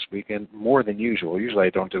 interviews this weekend, more than usual. Usually I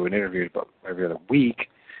don't do an interview about every other week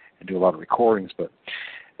and do a lot of recordings, but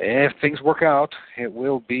if things work out, it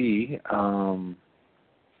will be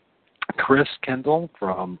Chris Kendall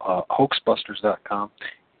from hoaxbusters.com,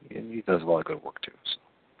 and he does a lot of good work too. So,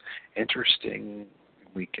 interesting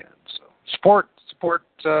weekend. So, support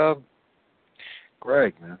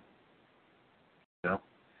Greg, man.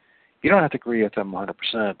 You don't have to agree with him 100%,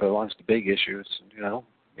 but as long as the big issues,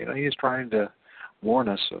 he's trying to warn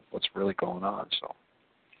us of what's really going on. So,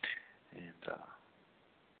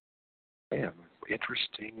 and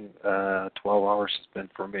interesting 12 hours has been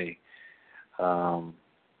for me, or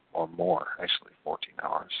more, actually 14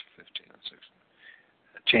 hours, 15 and 16.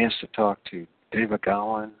 A chance to talk to Dave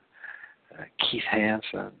McGowan, Keith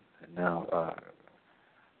Hansen, and now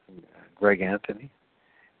Greg Anthony,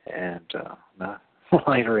 and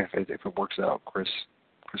later, if it works out, Chris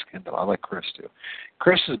Kendall. I like Chris too.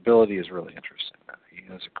 Chris's ability is really interesting. He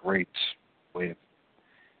has a great way of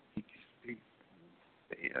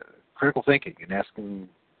critical thinking and asking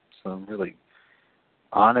some really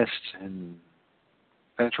honest and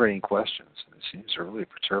penetrating questions. And it seems to really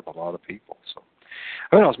perturb a lot of people. So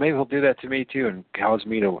who knows? Maybe he'll do that to me too and cause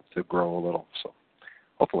me to grow a little. So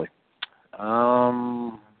hopefully.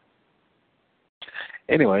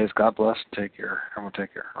 Anyways, God bless and take care. Everyone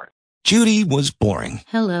take care. All right. Judy was boring.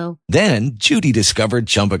 Hello. Then Judy discovered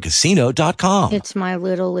ChumbaCasino.com. It's my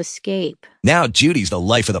little escape. Now Judy's the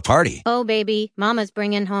life of the party. Oh, baby, mama's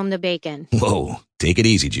bringing home the bacon. Whoa, take it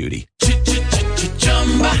easy, Judy.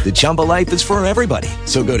 The Chumba life is for everybody.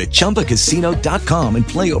 So go to ChumbaCasino.com and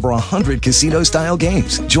play over 100 casino-style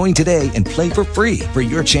games. Join today and play for free for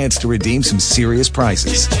your chance to redeem some serious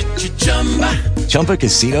prizes.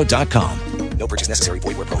 ChumbaCasino.com. No purchase necessary.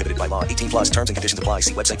 Void where prohibited by law. 18+ terms and conditions apply.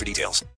 See website for details.